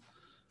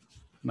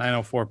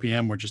 9:04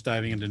 p.m. We're just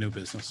diving into new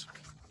business.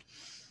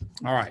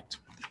 All right.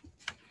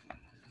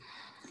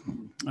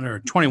 Under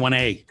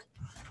 21A,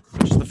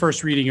 which is the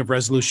first reading of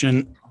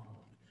resolution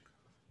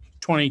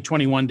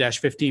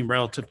 2021-15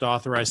 relative to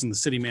authorizing the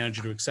city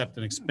manager to accept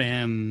and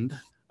expand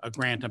a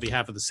grant on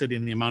behalf of the city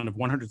in the amount of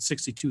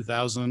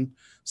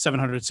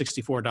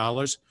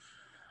 $162,764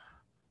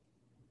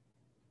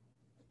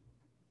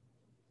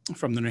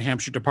 from the New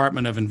Hampshire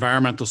Department of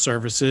Environmental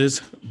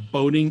Services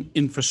Boating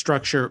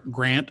Infrastructure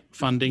Grant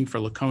Funding for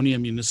Laconia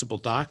Municipal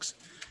Docks,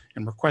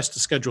 and request to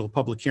schedule a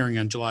public hearing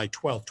on July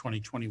 12,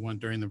 2021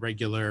 during the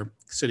regular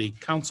city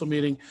council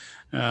meeting.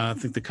 I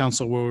think the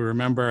council will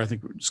remember, I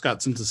think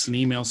Scott sent us an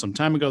email some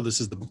time ago.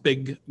 This is the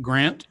big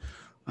grant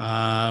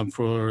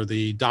for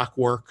the dock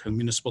work and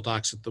municipal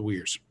docks at the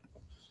Weirs.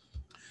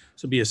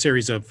 So it'll be a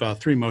series of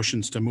 3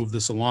 motions to move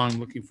this along.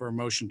 Looking for a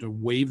motion to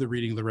waive the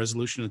reading of the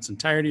resolution in its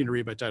entirety and to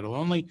read by title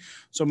only.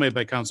 So made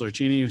by Councilor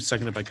Cheney,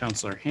 seconded by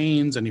Councilor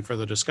Haynes. Any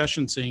further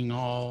discussion? Seeing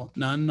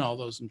none, all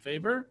those in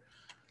favor?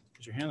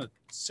 Raise your hand.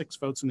 6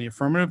 votes in the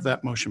affirmative.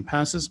 That motion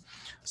passes.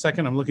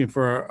 Second, I'm looking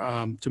for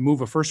to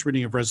move a first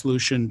reading of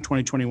resolution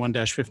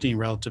 2021-15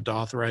 relative to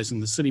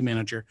authorizing the city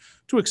manager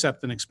to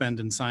accept and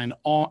expend and sign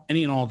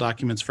any and all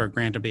documents for a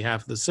grant on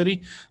behalf of the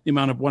city. The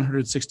amount of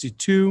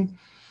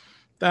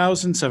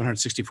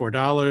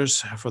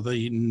 $162,764 for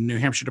the New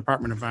Hampshire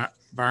Department of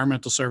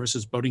Environmental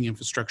Services Boating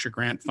Infrastructure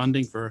Grant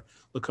Funding for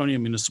Laconia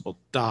Municipal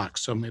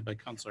Docks. So made by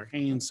Councilor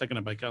Haynes,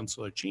 seconded by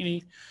Councilor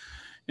Cheney.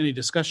 Any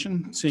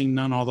discussion? Seeing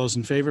none, all those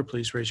in favor,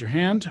 please raise your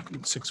hand.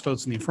 6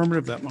 votes in the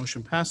affirmative. That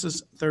motion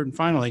passes. Third and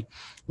finally,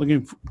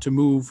 looking to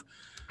move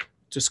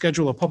to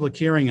schedule a public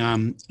hearing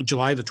on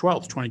July the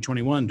 12th,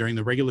 2021 during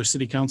the regular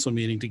city council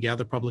meeting to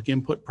gather public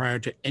input prior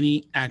to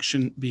any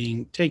action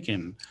being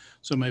taken.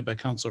 So made by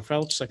Councilor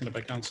Felch, seconded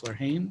by Councilor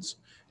Haynes.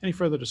 Any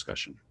further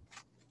discussion?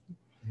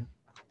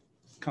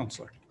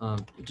 Councilor.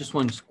 Just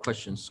one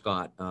question,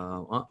 Scott.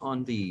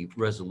 On the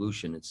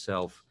resolution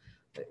itself,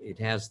 it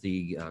has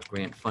the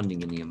grant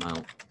funding in the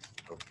amount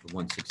of the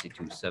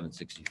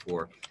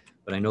 $162,764,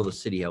 but I know the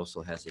city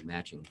also has a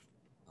matching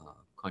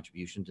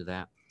contribution to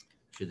that.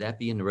 Should that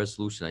be in the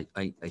resolution?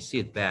 I see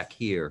it back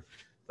here,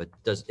 but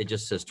it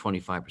just says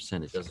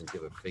 25%. It doesn't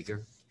give a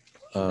figure.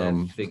 Should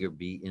that figure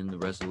be in the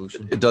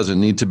resolution? It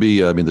doesn't need to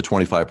be. I mean, the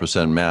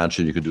 25% match,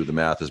 and you can do the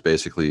math, is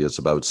basically, it's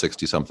about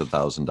 $60-something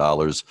thousand.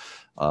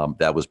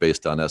 That was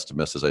based on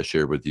estimates, as I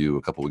shared with you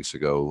a couple weeks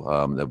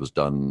ago. That was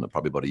done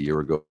probably about a year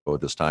ago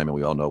at this time, and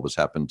we all know what's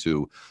happened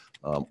to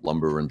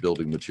lumber and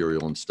building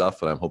material and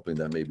stuff. And I'm hoping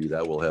that maybe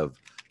that will have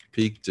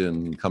peaked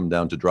and come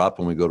down to drop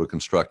when we go to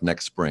construct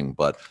next spring.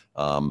 But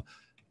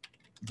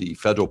the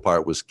federal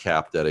part was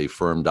capped at a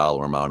firm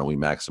dollar amount, and we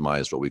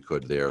maximized what we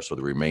could there. So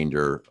the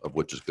remainder, of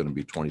which is going to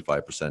be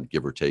 25%,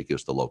 give or take,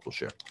 is the local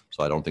share.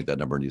 So I don't think that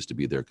number needs to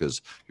be there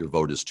because your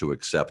vote is to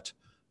accept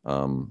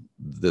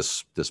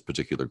this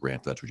particular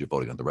grant. That's what you're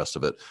voting on. The rest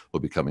of it will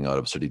be coming out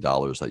of city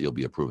dollars that you'll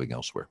be approving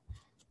elsewhere.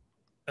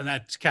 And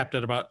that's capped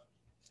at about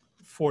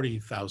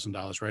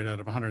 $40,000, right,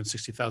 out of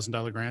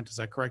 $160,000 grant. Is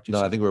that correct?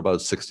 No, I think we're about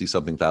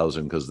 60-something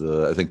thousand because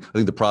I think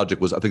the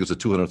project was, I think it's a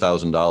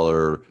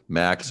 $200,000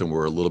 max, and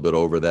we're a little bit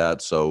over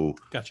that. So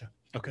gotcha.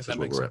 Okay, that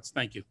makes sense.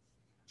 Thank you.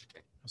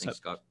 Okay. Thanks,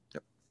 Scott.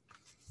 Yep.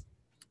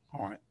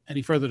 All right.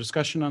 Any further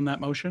discussion on that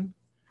motion?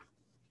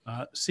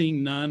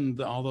 Seeing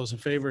none, all those in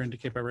favor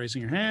indicate by raising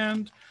your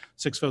hand.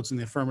 6 votes in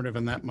the affirmative,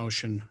 and that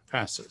motion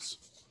passes.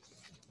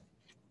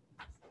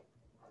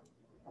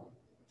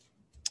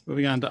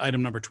 Moving on to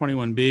item number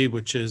 21B,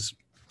 which is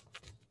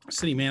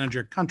city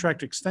manager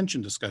contract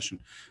extension discussion.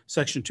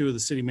 Section 2 of the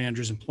city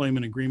manager's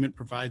employment agreement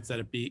provides that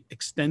it be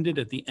extended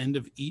at the end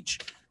of each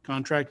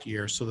contract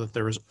year so that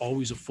there is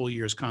always a full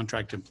year's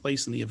contract in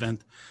place in the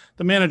event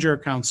the manager or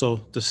council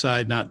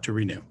decide not to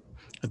renew.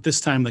 At this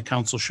time, the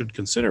council should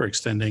consider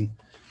extending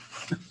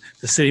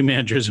the city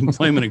manager's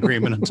employment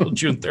agreement until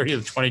June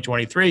 30th,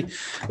 2023.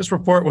 This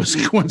report was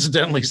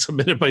coincidentally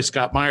submitted by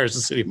Scott Myers, the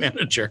city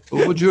manager.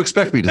 What would you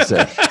expect me to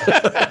say?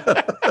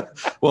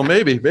 Well,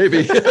 maybe.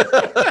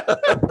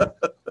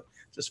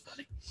 Just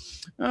funny.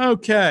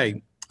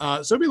 Okay.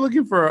 So we'll be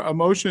looking for a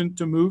motion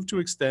to move to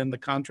extend the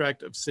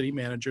contract of city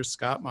manager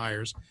Scott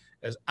Myers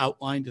as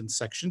outlined in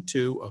section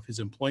 2 of his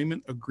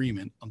employment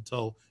agreement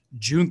until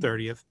June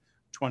 30th,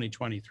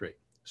 2023.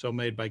 So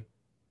made by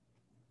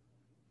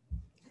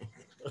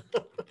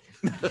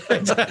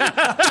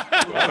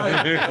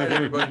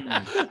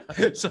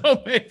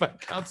so made by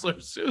Councilor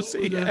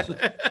Susie,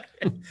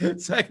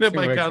 seconded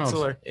by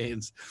Councilor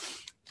Haynes.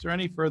 Is there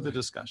any further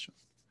discussion?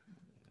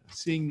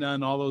 Seeing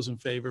none, all those in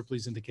favor,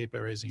 please indicate by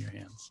raising your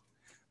hands.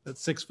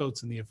 That's 6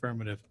 votes in the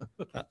affirmative.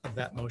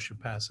 That motion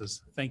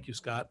passes. Thank you,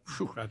 Scott.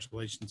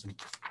 Congratulations. And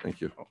thank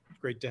you.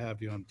 Great to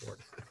have you on board.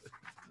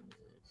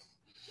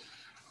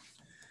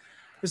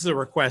 This is a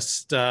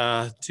request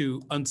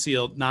to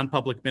unseal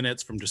non-public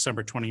minutes from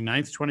December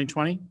 29th,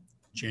 2020,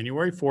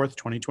 January 4th,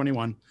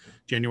 2021,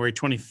 January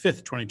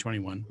 25th,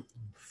 2021,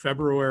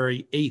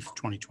 February 8th,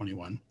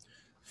 2021,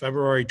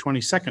 February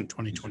 22nd,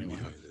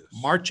 2021,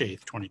 March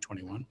 8th,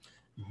 2021,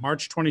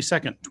 March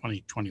 22nd,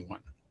 2021.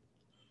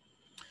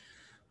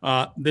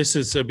 This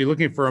is, be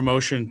looking for a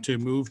motion to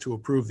move to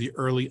approve the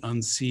early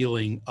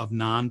unsealing of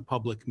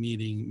non-public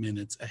meeting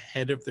minutes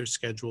ahead of their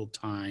scheduled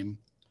time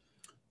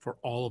for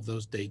all of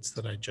those dates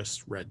that I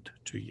just read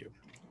to you.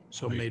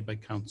 So made by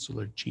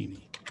Councilor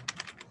Cheney.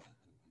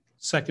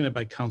 Seconded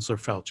by Councilor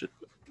Felch.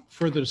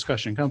 Further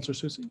discussion, Councilor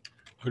Susie?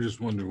 I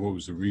just wondered what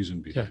was the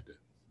reason behind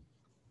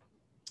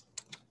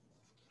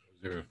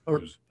it?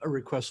 A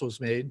request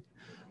was made.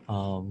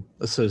 A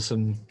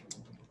citizen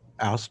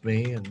asked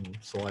me, and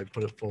so I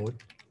put it forward.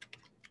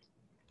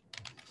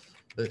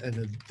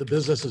 And the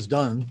business is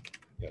done.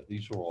 Yeah,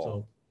 these are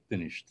all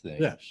finished things.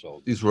 Yeah.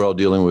 So These were all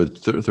dealing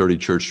with 30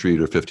 Church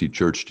Street or 50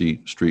 Church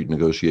Street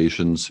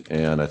negotiations,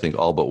 and I think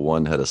all but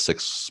one had a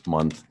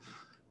 6-month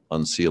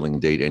unsealing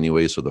date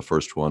anyway, so the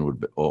first one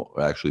would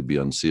actually be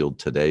unsealed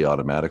today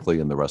automatically,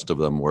 and the rest of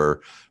them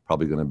were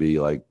probably going to be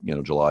like,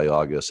 July,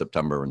 August,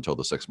 September until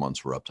the 6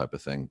 months were up type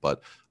of thing.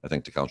 But I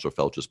think to Councilor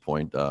Felch's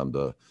point,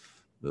 the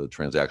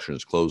transaction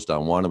is closed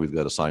on one, and we've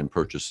got a signed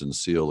purchase and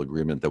seal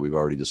agreement that we've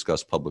already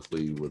discussed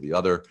publicly with the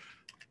other.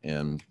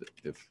 And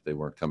if they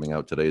weren't coming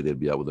out today, they'd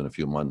be out within a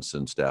few months,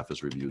 and staff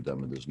has reviewed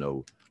them, and there's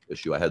no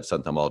issue. I had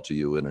sent them all to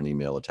you in an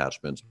email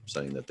attachment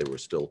saying that they were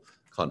still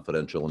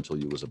confidential until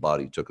you as a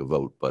body took a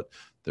vote, but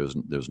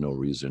there's no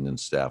reason in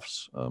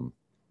staff's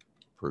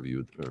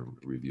purview or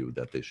review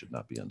that they should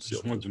not be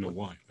unsealed. Just wanted to know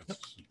why.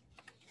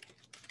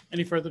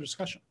 Any further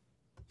discussion?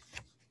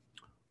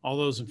 All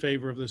those in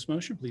favor of this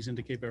motion, please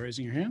indicate by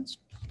raising your hands.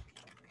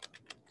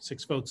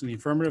 6 votes in the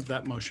affirmative,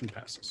 that motion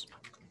passes.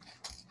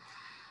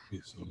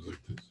 Yes, sounds like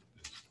this.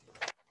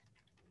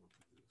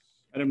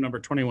 Item number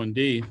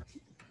 21D,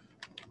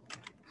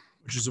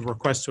 which is a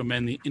request to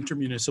amend the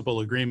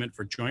intermunicipal agreement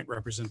for joint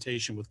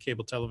representation with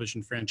cable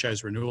television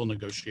franchise renewal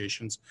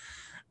negotiations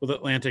with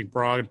Atlantic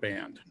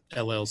Broadband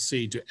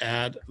LLC to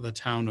add the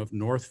town of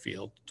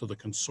Northfield to the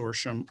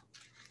consortium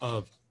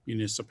of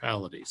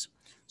municipalities.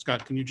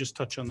 Scott, can you just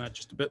touch on that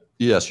just a bit?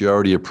 Yes, you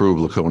already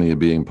approved Laconia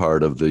being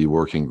part of the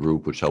working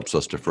group, which helps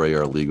us defray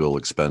our legal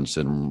expense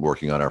in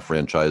working on our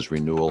franchise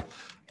renewal.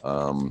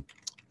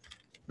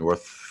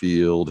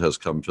 Northfield has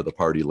come to the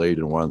party late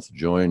and wants to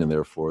join, and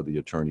therefore the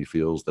attorney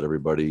feels that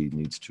everybody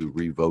needs to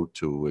revote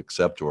to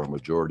accept, or a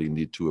majority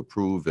need to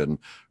approve and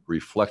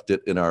reflect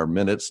it in our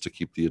minutes to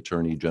keep the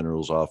Attorney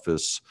General's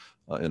office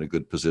in a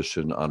good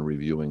position on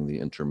reviewing the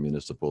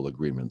intermunicipal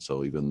agreement.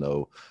 So even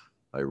though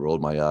I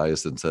rolled my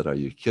eyes and said, "Are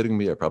you kidding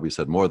me?" I probably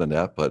said more than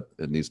that, but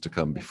it needs to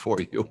come before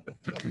you.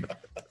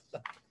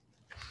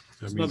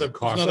 Another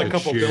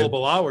couple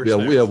billable hours. Yeah,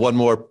 there. we have one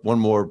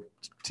more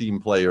team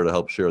player to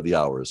help share the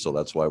hours, so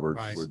that's why we're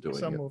doing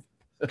So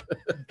it.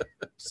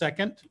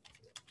 Second,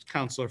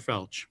 Councilor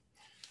Felch.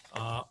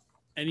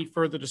 Any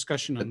further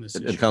discussion on this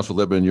And issue? Councilor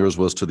Lippman, yours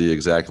was to the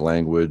exact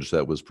language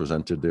that was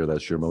presented there.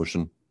 That's your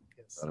motion,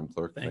 Madam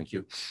Clerk. Thank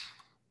you.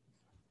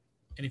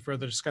 Any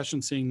further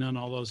discussion? Seeing none,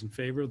 all those in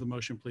favor of the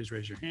motion, please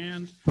raise your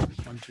hand.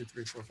 1, 2,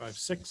 3, 4, 5,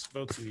 6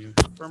 votes in the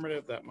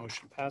affirmative. That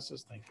motion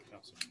passes. Thank you,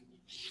 Councilor.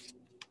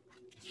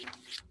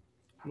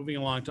 Moving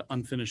along to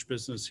unfinished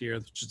business here,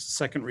 which is the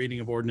second reading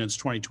of ordinance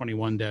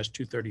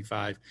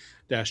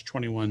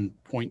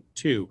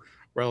 2021-235-21.2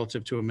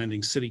 relative to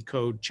amending City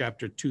Code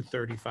Chapter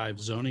 235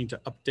 zoning to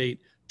update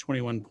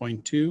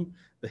 21.2,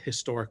 the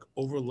historic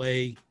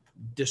overlay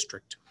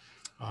district.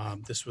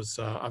 This was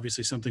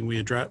obviously something we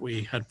had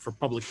for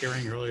public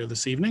hearing earlier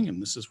this evening,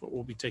 and this is what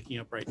we'll be taking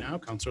up right now.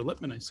 Councilor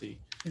Lippman, I see.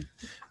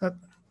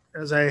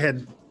 As I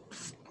had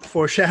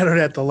foreshadowed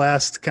at the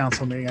last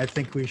council meeting, I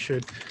think we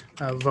should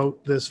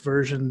vote this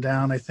version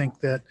down. I think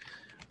that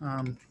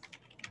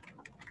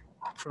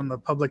from the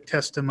public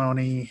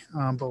testimony,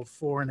 both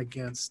for and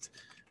against,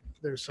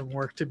 there's some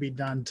work to be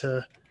done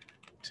to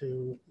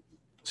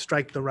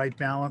strike the right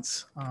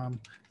balance. I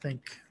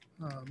think,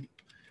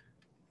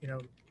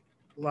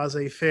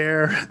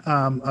 laissez-faire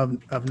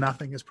of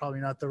nothing is probably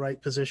not the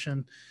right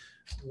position.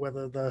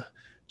 Whether the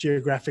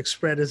geographic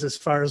spread is as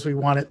far as we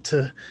want it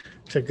to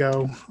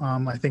go,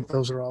 I think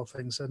those are all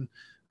things. And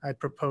I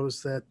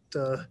propose that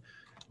the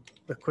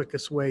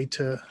quickest way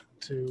to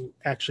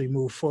actually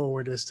move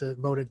forward is to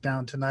vote it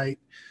down tonight,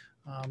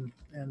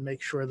 and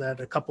make sure that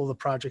a couple of the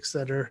projects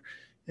that are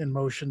in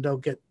motion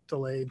don't get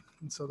delayed.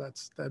 And so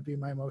that'd be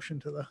my motion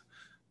to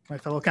my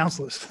fellow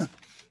councilors.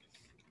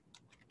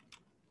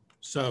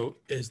 So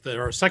is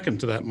there a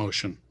second to that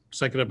motion?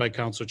 Seconded by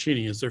Councilor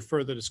Cheney. Is there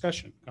further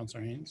discussion?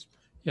 Councilor Haynes?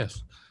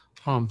 Yes.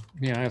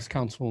 May I ask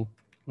Council?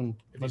 If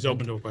he's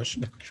open to a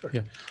question. Sure.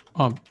 Yeah.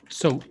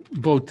 So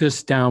vote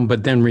this down,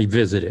 but then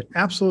revisit it.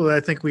 Absolutely. I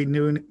think we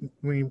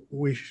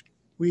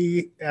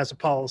as a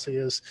policy,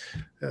 as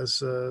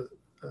one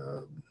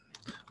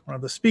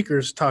of the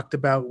speakers talked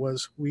about,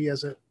 was we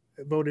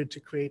voted to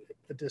create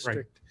a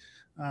district.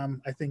 Right.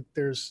 I think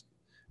as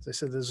I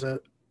said, there's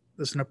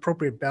an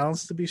appropriate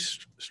balance to be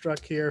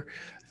struck here.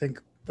 I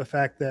think the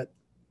fact that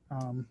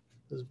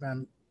there's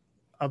been,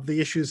 of the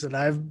issues that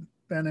I've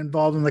been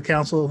involved in the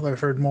council, I've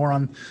heard more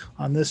on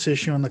this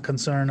issue and the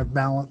concern of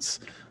balance.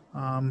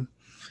 I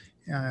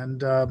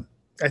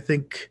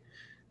think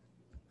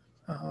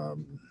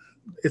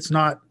it's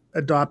not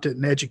adopt it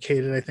and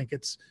educate it. I think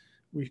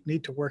we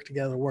need to work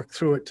together, work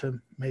through it to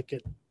make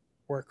it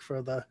work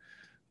for the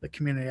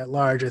community at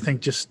large. I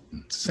think just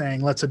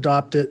saying let's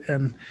adopt it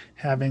and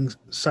having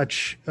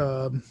such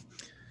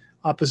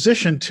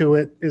opposition to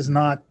it is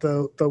not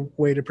the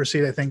way to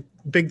proceed. I think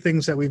big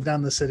things that we've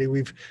done in the city,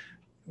 we've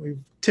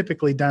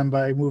typically done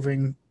by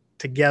moving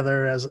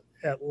together as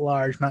at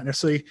large, not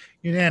necessarily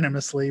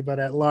unanimously, but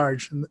at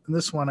large. And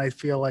this one, I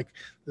feel like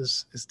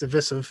is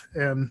divisive,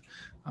 and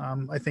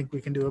I think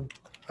we can do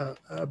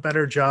a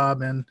better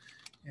job in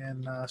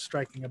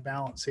striking a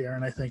balance here.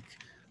 And I think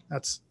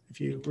that's, if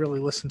you really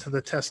listen to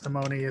the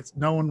testimony, it's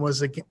no one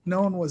was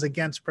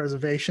against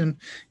preservation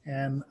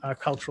and our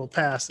cultural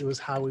past. It was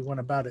how we went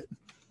about it.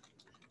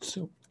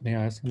 So may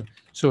I ask?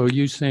 So are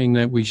you saying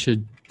that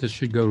this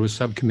should go to a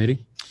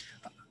subcommittee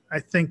I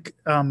think.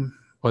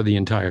 or the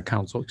entire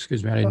council?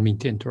 Excuse me, I didn't mean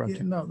to interrupt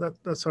you. No,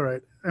 that's all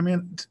right. I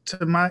mean,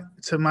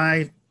 to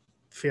my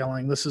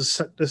feeling, this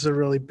is a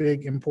really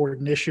big,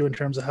 important issue in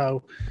terms of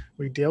how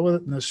we deal with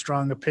it, and there's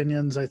strong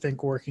opinions. I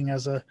think working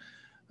as a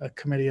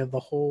committee of the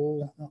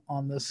whole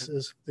on this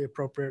is the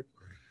appropriate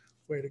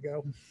way to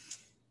go.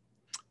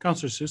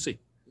 Councilor Susie.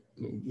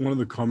 One of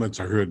the comments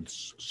I heard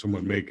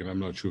someone make, and I'm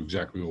not sure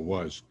exactly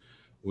what it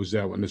was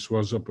that when this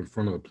was up in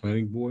front of the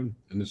planning board,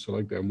 and this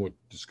like that more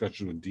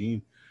discussion with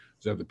Dean,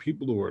 is that the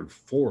people who were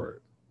for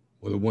it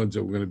were the ones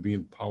that were going to be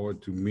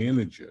empowered to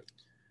manage it.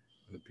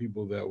 And the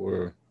people that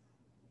were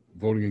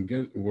voting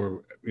against,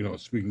 were,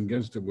 speaking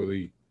against it, were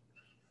the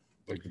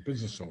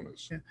business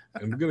owners. Yeah.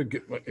 And we're going to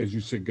get, as you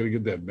said, got to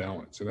get that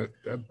balance. And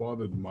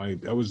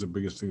that was the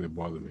biggest thing that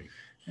bothered me.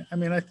 I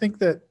mean, I think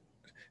that,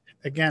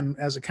 again,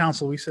 as a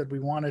council, we said we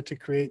wanted to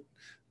create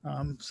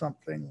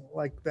something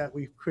like that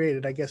we've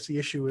created. I guess the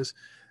issue is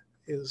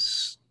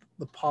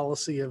the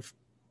policy of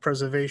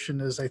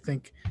preservation is, I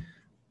think,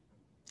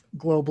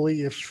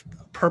 globally, if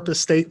purpose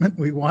statement,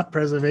 we want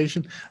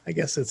preservation. I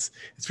guess it's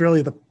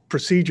really the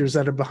procedures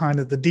that are behind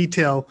it, the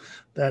detail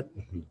that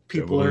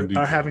people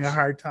are having a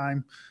hard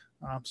time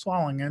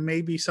swallowing. And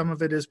maybe some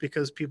of it is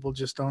because people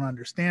just don't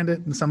understand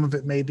it, and some of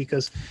it may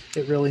because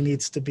it really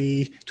needs to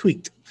be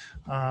tweaked.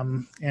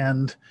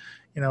 And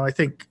I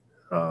think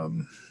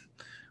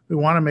we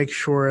want to make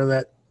sure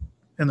that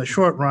in the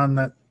short run,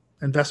 that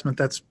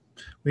investment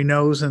we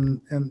knows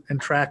and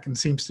track and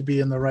seems to be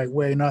in the right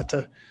way, not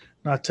to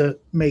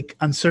make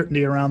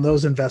uncertainty around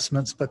those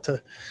investments, but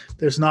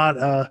there's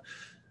a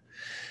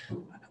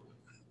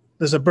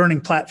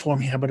burning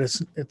platform here, but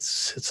it's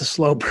a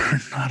slow burn,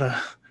 not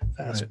a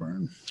fast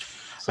burn.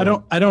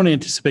 So, I don't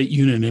anticipate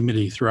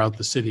unanimity throughout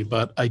the city,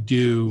 but I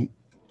do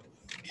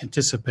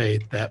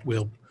anticipate that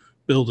we'll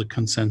build a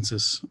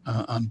consensus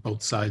on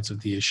both sides of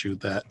the issue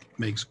that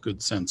makes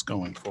good sense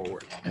going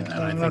forward. And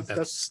I think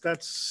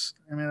that's.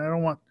 I mean, I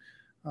don't want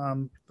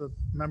the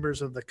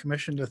members of the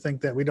commission to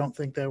think that we don't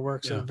think their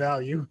work's of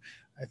value.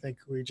 I think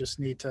we just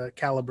need to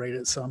calibrate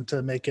it some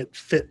to make it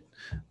fit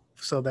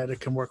so that it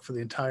can work for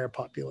the entire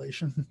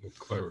population. With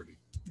clarity.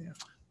 Yeah.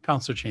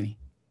 Councilor Cheney.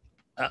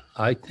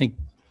 I think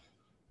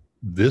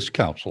this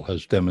council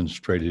has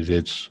demonstrated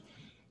its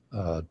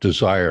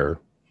desire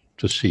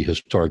to see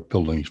historic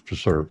buildings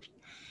preserved.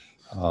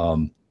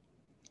 But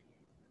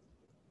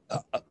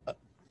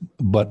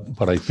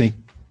I think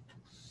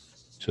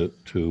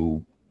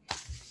to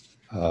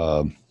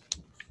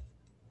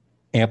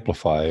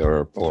amplify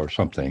or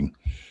something,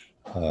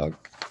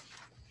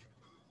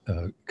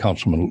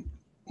 Councilman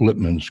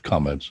Lippman's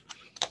comments,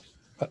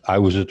 I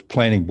was at the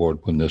planning board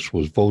when this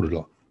was voted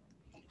on.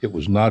 It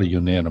was not a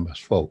unanimous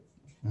vote.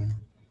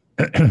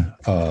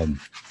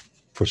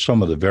 For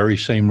some of the very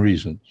same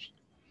reasons.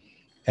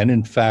 And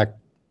in fact,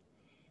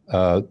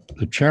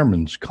 the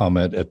chairman's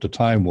comment at the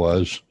time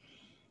was,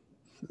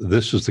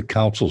 this is the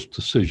council's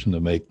decision to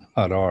make,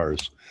 not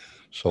ours.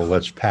 So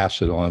let's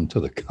pass it on to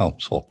the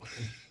council.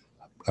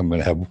 I'm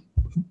going to have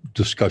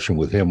discussion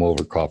with him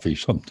over coffee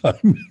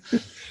sometime.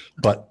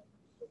 But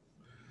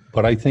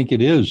I think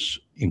it is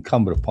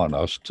incumbent upon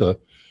us to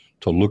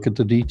look at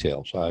the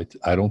details. I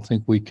don't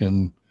think we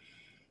can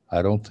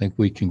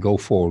go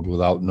forward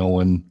without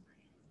knowing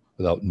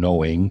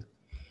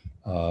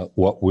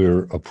what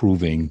we're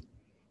approving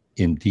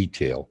in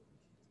detail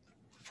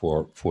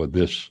for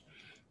this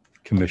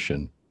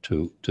commission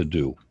to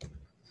do.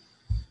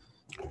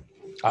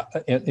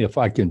 And if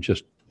I can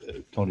just,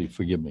 Tony,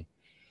 forgive me.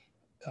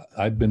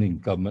 I've been in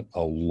government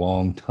a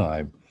long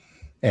time,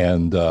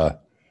 and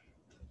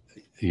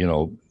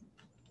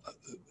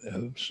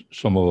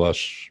some of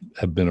us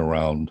have been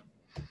around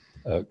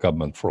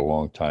government for a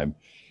long time.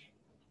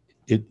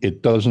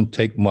 It doesn't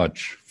take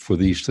much for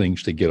these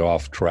things to get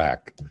off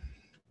track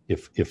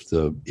if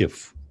the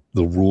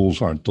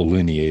rules aren't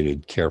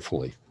delineated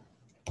carefully.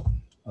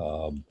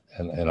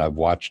 And I've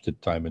watched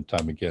it time and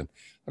time again.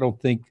 I don't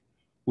think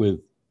with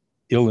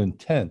ill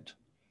intent.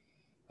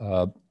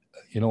 I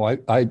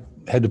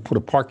had to put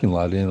a parking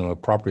lot in on a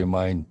property of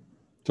mine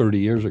 30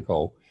 years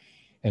ago,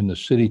 and the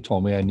city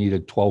told me I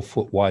needed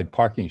 12-foot wide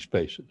parking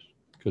spaces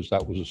because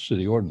that was a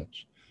city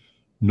ordinance.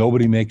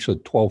 Nobody makes a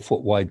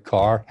 12-foot wide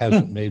car,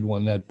 hasn't made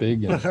one that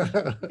big in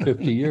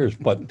 50 years,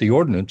 but the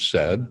ordinance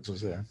said,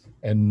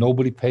 and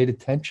nobody paid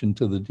attention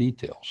to the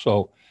detail.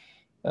 So,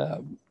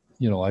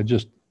 you know,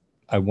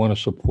 I want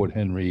to support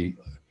Henry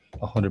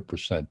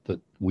 100% that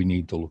we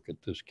need to look at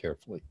this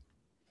carefully.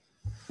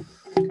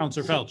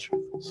 Counselor Felch.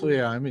 So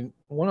yeah, I mean,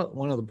 one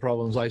of the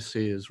problems I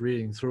see is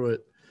reading through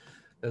it,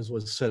 as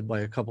was said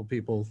by a couple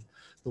people,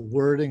 the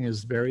wording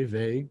is very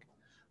vague.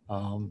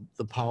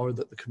 The power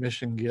that the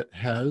commission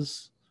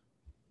has,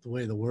 the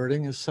way the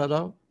wording is set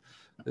up,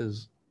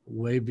 is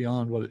way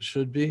beyond what it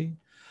should be.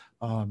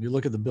 You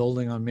look at the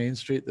building on Main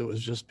Street that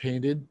was just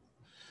painted,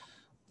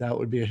 that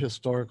would be a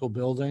historical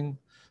building.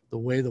 The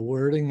way the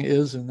wording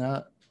is in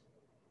that,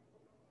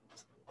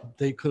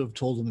 they could have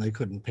told them they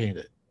couldn't paint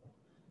it.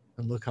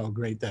 And look how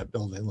great that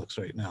building looks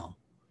right now.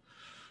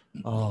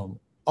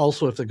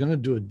 Also, if they're going to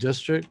do a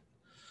district,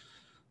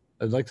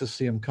 I'd like to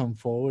see them come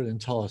forward and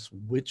tell us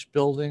which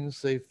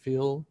buildings they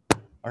feel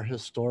are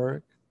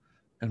historic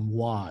and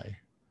why.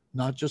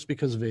 Not just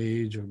because of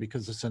age or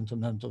because of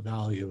sentimental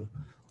value.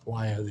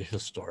 Why are they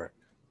historic?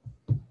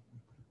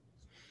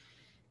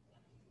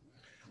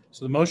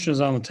 So the motion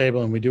is on the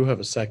table and we do have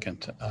a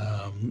second.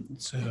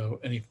 So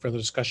any further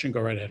discussion?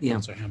 Go right ahead, Yeah.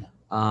 Councilor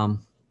Hamel.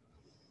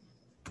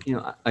 You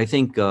know, I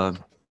think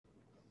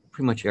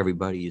pretty much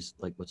everybody is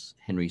like what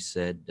Henry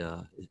said,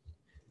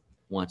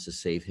 wants to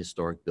save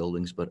historic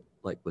buildings, but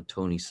like what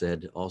Tony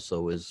said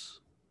also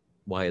is,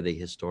 why are they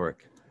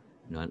historic?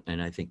 You know,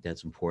 and I think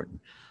that's important.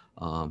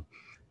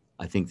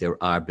 I think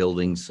there are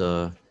buildings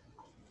that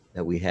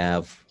we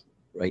have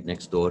right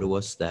next door to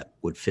us that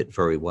would fit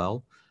very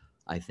well.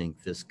 I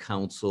think this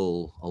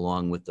council,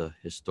 along with the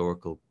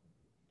historical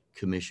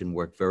commission,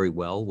 worked very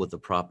well with the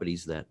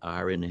properties that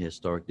are in the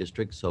historic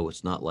district. So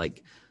it's not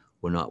like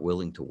we're not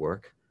willing to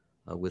work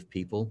with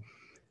people,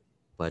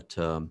 but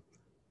to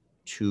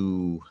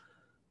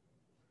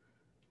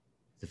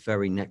the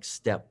very next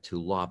step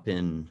to lop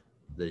in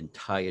the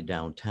entire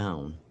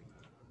downtown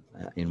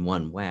in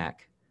one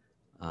whack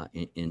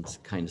and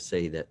kind of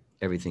say that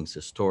everything's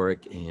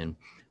historic, and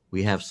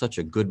we have such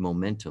a good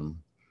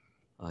momentum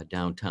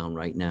downtown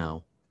right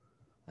now.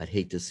 I'd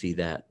hate to see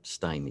that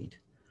stymied.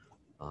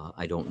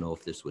 I don't know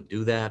if this would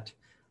do that,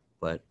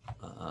 but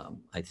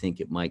I think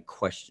it might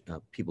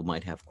people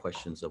might have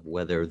questions of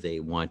whether they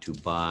want to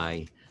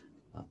buy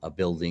a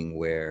building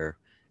where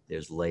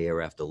there's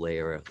layer after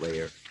layer after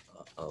layer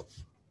of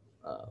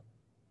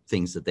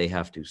things that they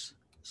have to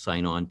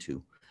sign on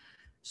to.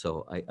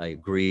 So I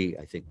agree.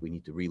 I think we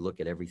need to relook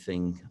at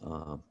everything.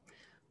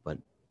 But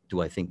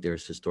do I think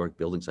there's historic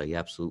buildings? I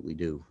absolutely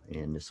do.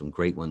 And there's some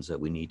great ones that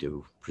we need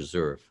to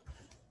preserve.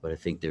 But I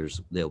think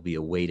there'll be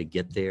a way to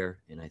get there.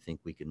 And I think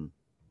we can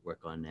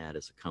work on that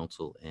as a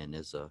council and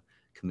as a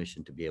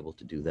commission to be able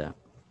to do that.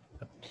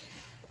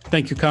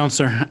 Thank you,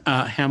 Councilor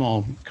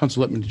Hamel.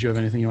 Councilor Lippman, did you have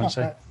anything you want to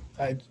say?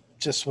 I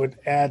just would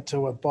add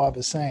to what Bob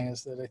is saying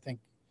is that I think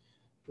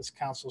this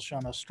council's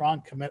shown a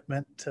strong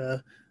commitment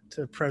to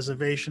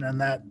preservation, and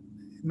that,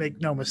 make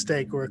no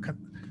mistake,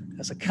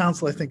 as a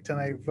council, I think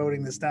tonight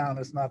voting this down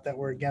is not that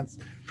we're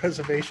against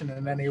preservation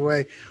in any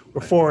way.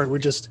 We're for it. We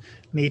just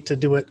need to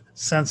do it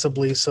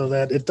sensibly so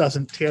that it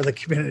doesn't tear the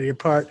community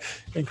apart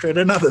and create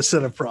another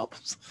set of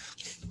problems.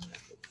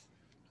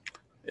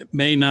 It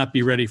may not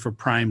be ready for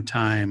prime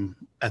time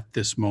at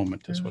this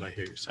moment, is what I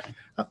hear you saying.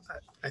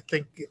 I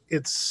think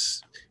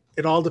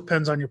it all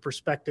depends on your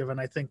perspective,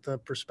 and I think the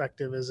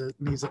perspective is it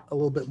needs a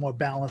little bit more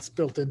balance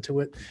built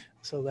into it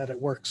so that it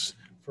works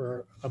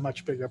for a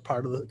much bigger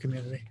part of the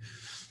community.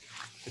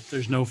 If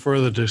there's no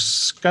further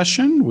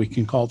discussion, we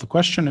can call the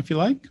question if you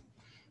like.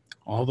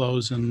 All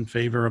those in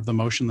favor of the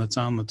motion that's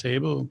on the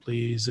table,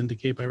 please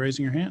indicate by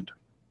raising your hand.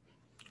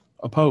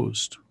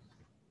 Opposed?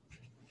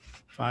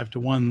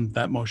 5-1,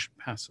 that motion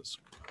passes.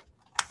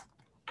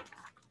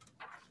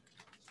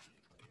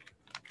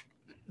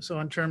 So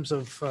in terms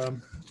of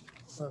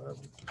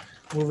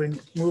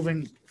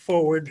moving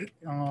forward,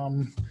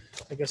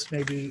 I guess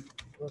maybe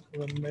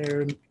the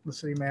mayor, the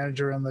city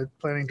manager, and the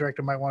planning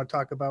director might want to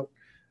talk about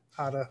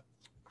how to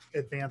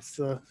advance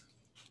the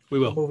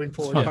moving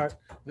forward Yeah. part.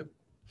 Yep.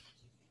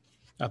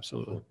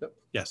 Absolutely. Yep.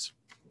 Yes.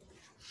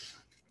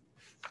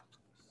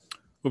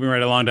 Moving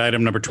right along to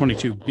item number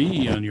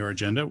 22B on your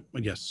agenda.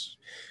 Yes.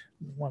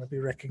 Want to be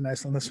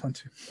recognized on this one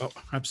too. Oh,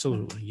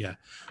 absolutely. Yeah.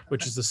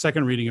 Which is the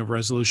second reading of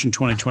Resolution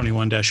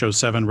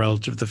 2021-07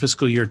 relative to the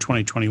fiscal year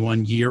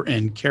 2021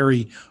 year-end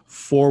carry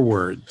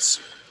forwards.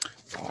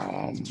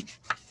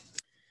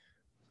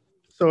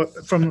 So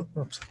from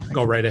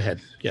Go right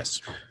ahead.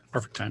 Yes.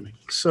 Perfect timing.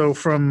 So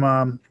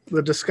from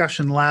the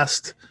discussion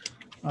last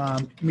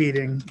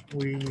meeting,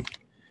 we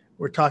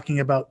were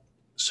talking about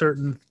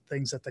certain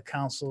things that the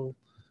council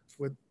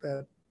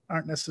that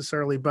aren't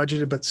necessarily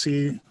budgeted, but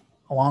see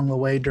along the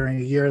way during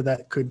a year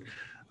that could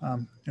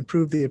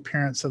improve the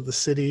appearance of the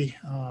city.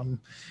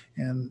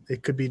 And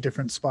it could be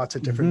different spots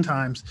at different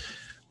times.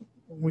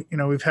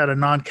 We've had a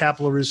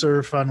non-capital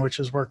reserve fund, which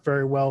has worked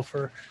very well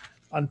for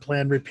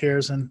unplanned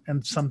repairs and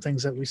some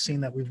things that we've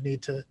seen that we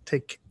need to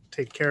take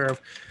take care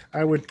of.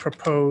 I would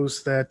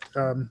propose that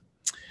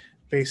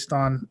based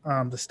on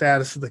the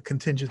status of the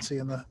contingency,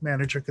 and the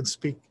manager can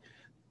speak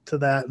to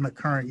that in the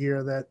current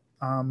year, that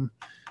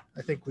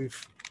I think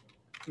we've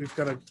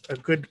got a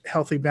good,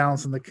 healthy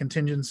balance in the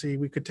contingency.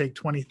 We could take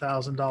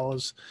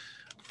 $20,000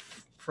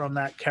 from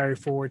that carry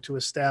forward to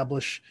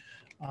establish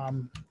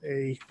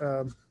a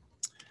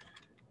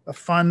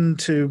fund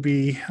to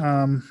be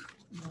for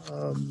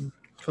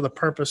the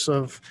purpose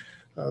of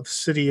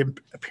city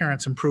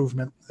appearance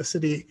improvement, a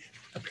city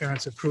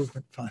appearance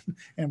improvement fund,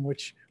 in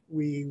which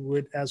we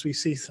would, as we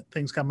see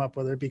things come up,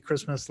 whether it be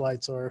Christmas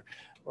lights or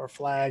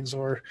flags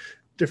or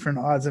different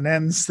odds and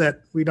ends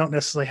that we don't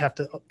necessarily have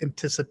to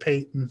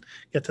anticipate and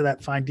get to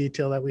that fine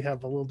detail, that we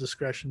have a little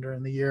discretion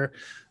during the year,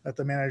 that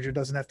the manager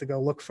doesn't have to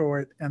go look for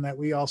it, and that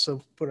we also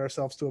put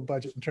ourselves to a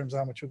budget in terms of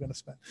how much we're going to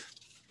spend.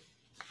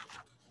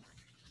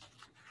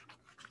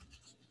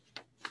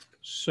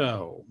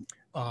 So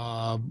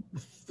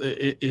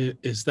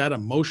is that a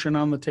motion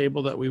on the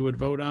table that we would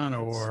vote on,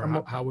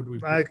 or how would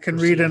we? I can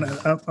read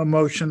a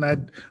motion.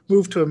 I'd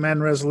move to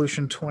amend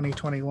Resolution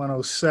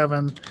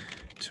 2021-07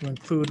 to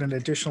include an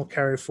additional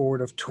carry forward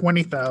of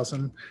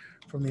 $20,000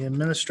 from the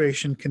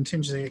administration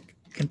contingency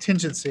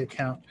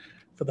account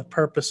for the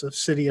purpose of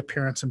city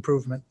appearance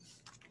improvement.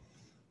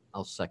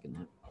 I'll second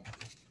that.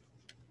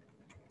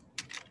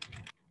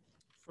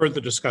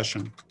 Further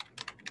discussion?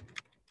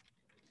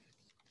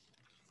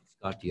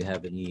 Scott, do you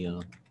have any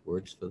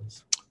words for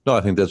this? No,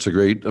 I think that's a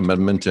great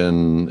amendment,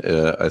 and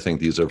I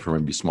think these are for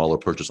maybe smaller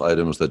purchase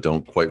items that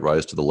don't quite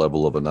rise to the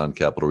level of a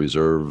non-capital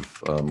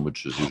reserve,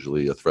 which is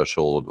usually a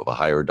threshold of a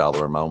higher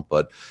dollar amount,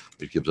 but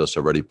it gives us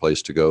a ready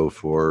place to go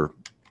for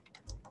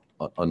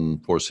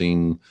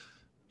unforeseen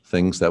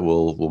things that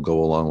will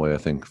go a long way, I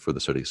think, for the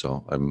city.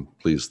 So I'm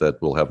pleased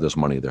that we'll have this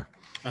money there.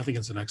 I think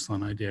it's an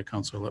excellent idea,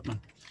 Councilor Lippman.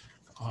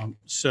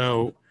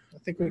 So I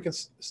think we can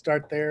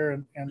start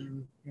there,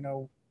 and you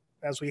know,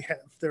 as we have,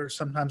 there are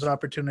sometimes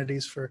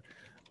opportunities for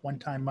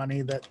one-time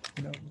money that,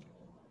 you know,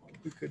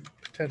 we could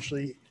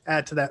potentially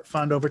add to that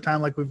fund over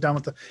time, like we've done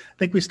with I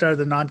think we started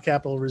the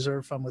non-capital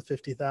reserve fund with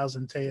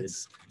 50,000. It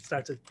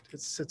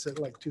sits at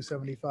like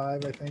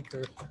 275, I think,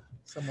 or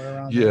somewhere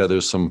around Yeah, there.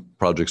 there's some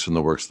projects in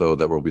the works, though,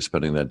 that we'll be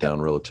spending that down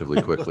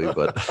relatively quickly,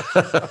 but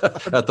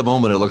at the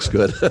moment, it looks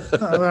good.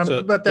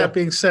 But that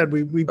being said,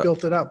 we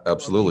built it up.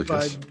 Absolutely,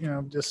 By, yes. you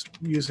know, just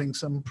using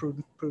some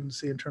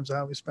prudency in terms of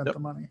how we spent the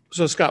money.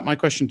 So Scott, my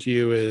question to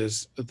you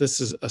is,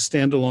 this is a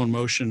standalone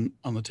motion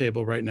on the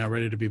table right now,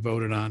 ready to be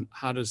voted on.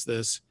 How does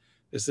this,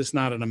 is this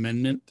not an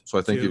amendment? So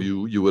I think if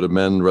to- you would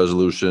amend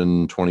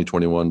Resolution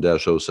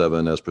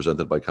 2021-07 as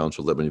presented by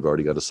Council Lippman, you've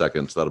already got a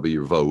second, so that'll be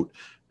your vote.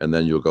 And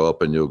then you'll go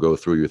up and you'll go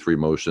through your three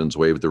motions,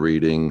 waive the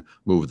reading,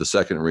 move the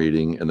second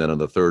reading, and then on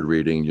the third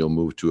reading, you'll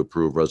move to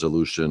approve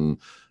Resolution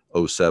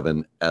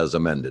 07 as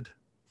amended.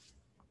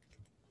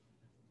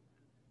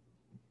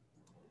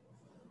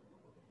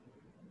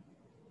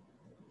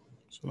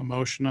 So the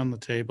motion on the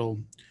table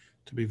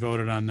to be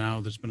voted on now,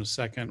 there's been a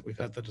second. We've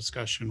had the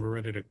discussion. We're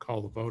ready to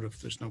call the vote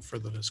if there's no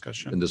further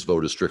discussion. And this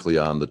vote is strictly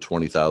on the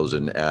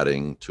 20,000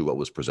 adding to what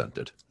was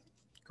presented.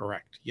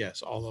 Correct.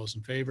 Yes. All those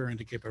in favor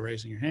indicate by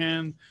raising your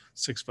hand.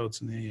 6 votes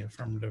in the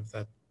affirmative.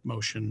 That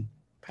motion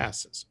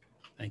passes.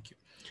 Thank you.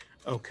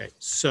 Okay.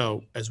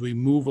 So as we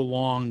move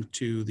along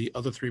to the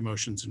other three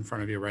motions in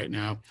front of you right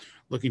now,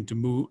 looking to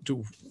move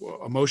to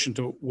a motion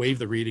to waive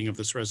the reading of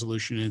this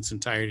resolution in its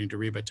entirety and to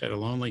read by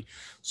title only.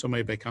 So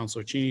made by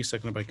Councilor Cheney,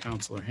 seconded by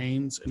Councilor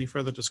Haynes. Any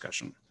further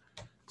discussion?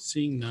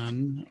 Seeing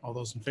none, all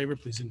those in favor,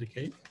 please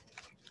indicate.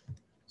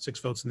 6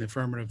 votes in the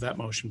affirmative. That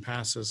motion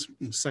passes.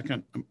 And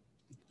second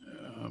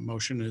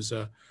motion is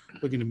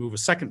looking to move a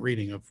second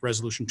reading of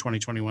Resolution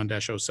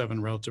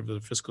 2021-07 relative to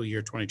the fiscal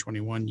year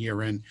 2021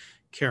 year-end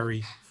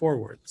carry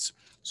forwards.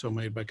 So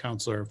made by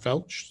Councilor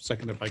Felch,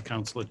 seconded by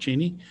Councilor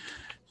Cheney.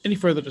 Any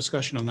further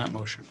discussion on that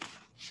motion?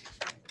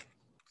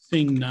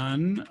 Seeing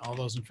none, all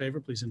those in favor,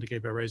 please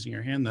indicate by raising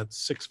your hand. That's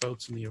 6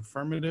 votes in the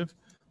affirmative.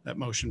 That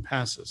motion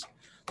passes.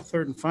 The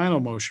third and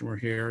final motion we're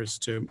here is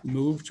to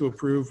move to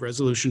approve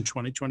Resolution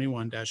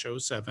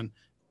 2021-07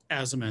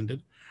 as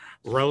amended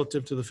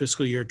relative to the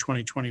fiscal year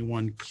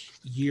 2021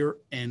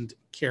 year-end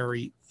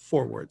carry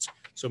forwards.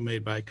 So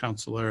made by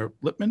Councilor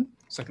Lippman,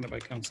 seconded by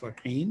Councilor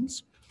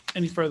Haynes.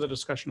 Any further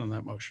discussion on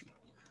that motion?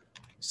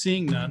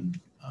 Seeing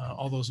none,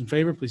 all those in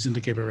favor, please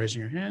indicate by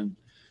raising your hand.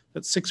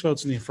 That's 6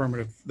 votes in the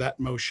affirmative. That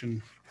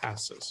motion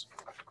passes.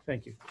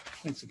 Thank you.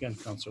 Thanks again,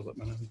 Councilor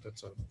Lippman. I think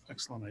that's an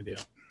excellent idea.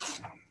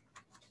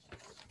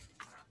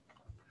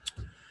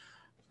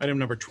 Item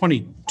number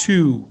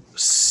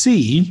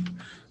 22C,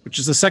 which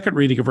is the second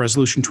reading of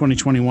Resolution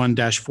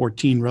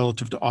 2021-14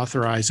 relative to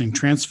authorizing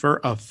transfer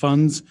of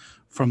funds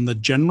from the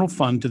general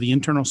fund to the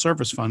internal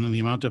service fund in the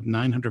amount of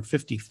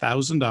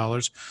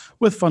 $950,000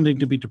 with funding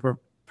to be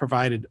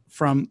provided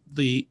from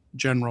the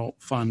general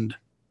fund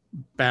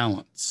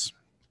balance.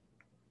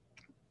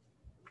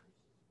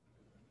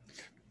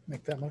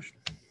 Make that motion.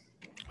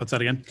 What's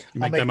that again?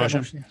 You I'll make that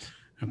motion? yes.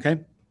 Okay.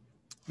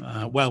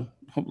 Well,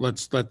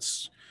 let's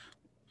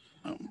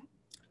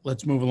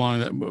let's move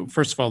along.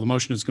 First of all, the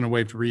motion is going to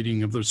waive the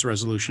reading of this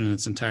resolution in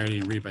its entirety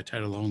and read by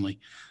title only.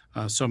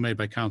 So made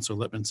by Counselor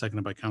Lippman,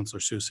 seconded by Counselor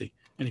Susie.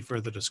 Any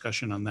further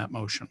discussion on that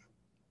motion?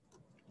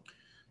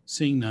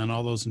 Seeing none,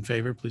 all those in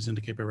favor, please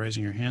indicate by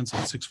raising your hands.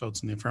 At 6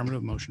 votes in the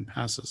affirmative, motion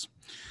passes.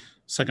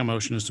 Second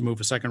motion is to move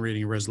a second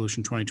reading of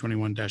Resolution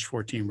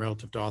 2021-14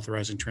 relative to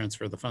authorizing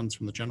transfer of the funds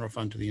from the general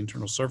fund to the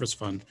internal service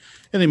fund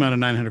in the amount of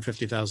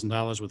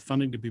 $950,000 with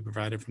funding to be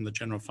provided from the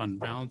general fund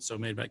balance. So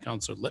made by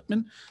Counselor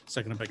Lippman,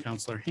 seconded by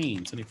Counselor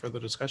Haynes. Any further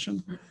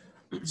discussion?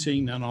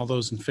 Seeing none, all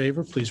those in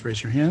favor, please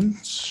raise your hand.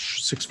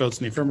 6 votes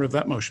in the affirmative,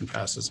 that motion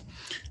passes.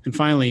 And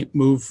finally,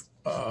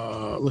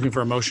 looking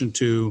for a motion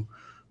to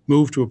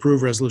move to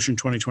approve Resolution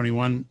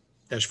 2021-14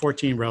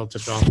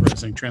 relative to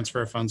authorizing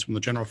transfer of funds from the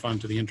general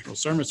fund to the internal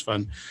service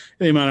fund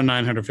in the amount of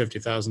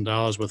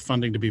 $950,000 with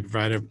funding to be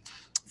provided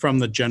from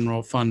the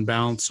general fund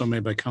balance. So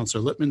made by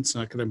Counselor Lippman,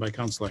 seconded by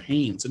Counselor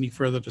Haynes. Any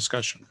further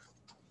discussion?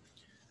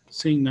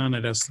 Seeing none,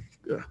 I'd ask,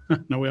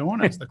 no, I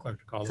won't ask the clerk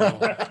to call the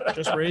roll.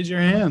 Just raise your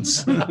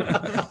hands.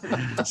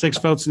 6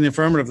 votes in the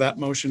affirmative, that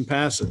motion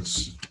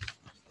passes.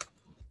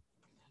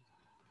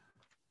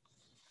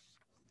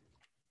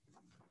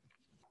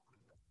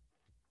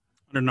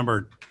 Under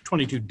number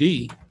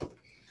 22D,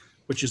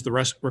 which is the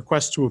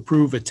request to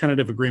approve a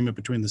tentative agreement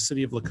between the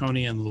City of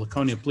Laconia and the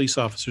Laconia Police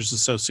Officers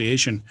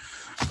Association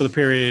for the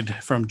period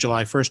from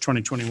July 1st,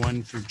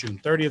 2021 through June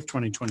 30th,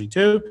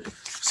 2022.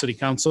 City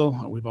Council,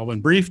 we've all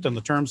been briefed on the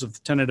terms of the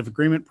tentative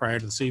agreement prior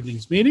to this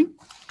evening's meeting.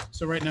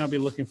 So right now I'll be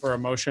looking for a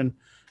motion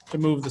to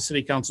move the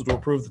City Council to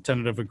approve the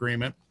tentative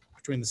agreement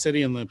between the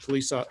city and the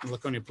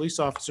Laconia Police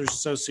Officers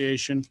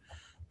Association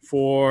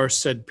for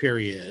said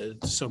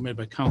period. So made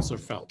by Counselor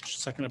Felch,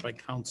 seconded by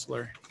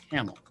Counselor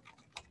Hamel.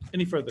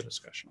 Any further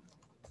discussion?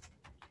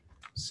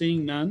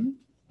 Seeing none,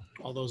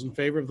 all those in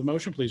favor of the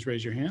motion, please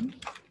raise your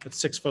hand. That's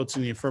 6 votes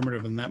in the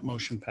affirmative, and that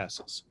motion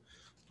passes.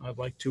 I'd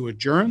like to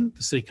adjourn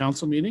the City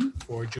Council meeting for June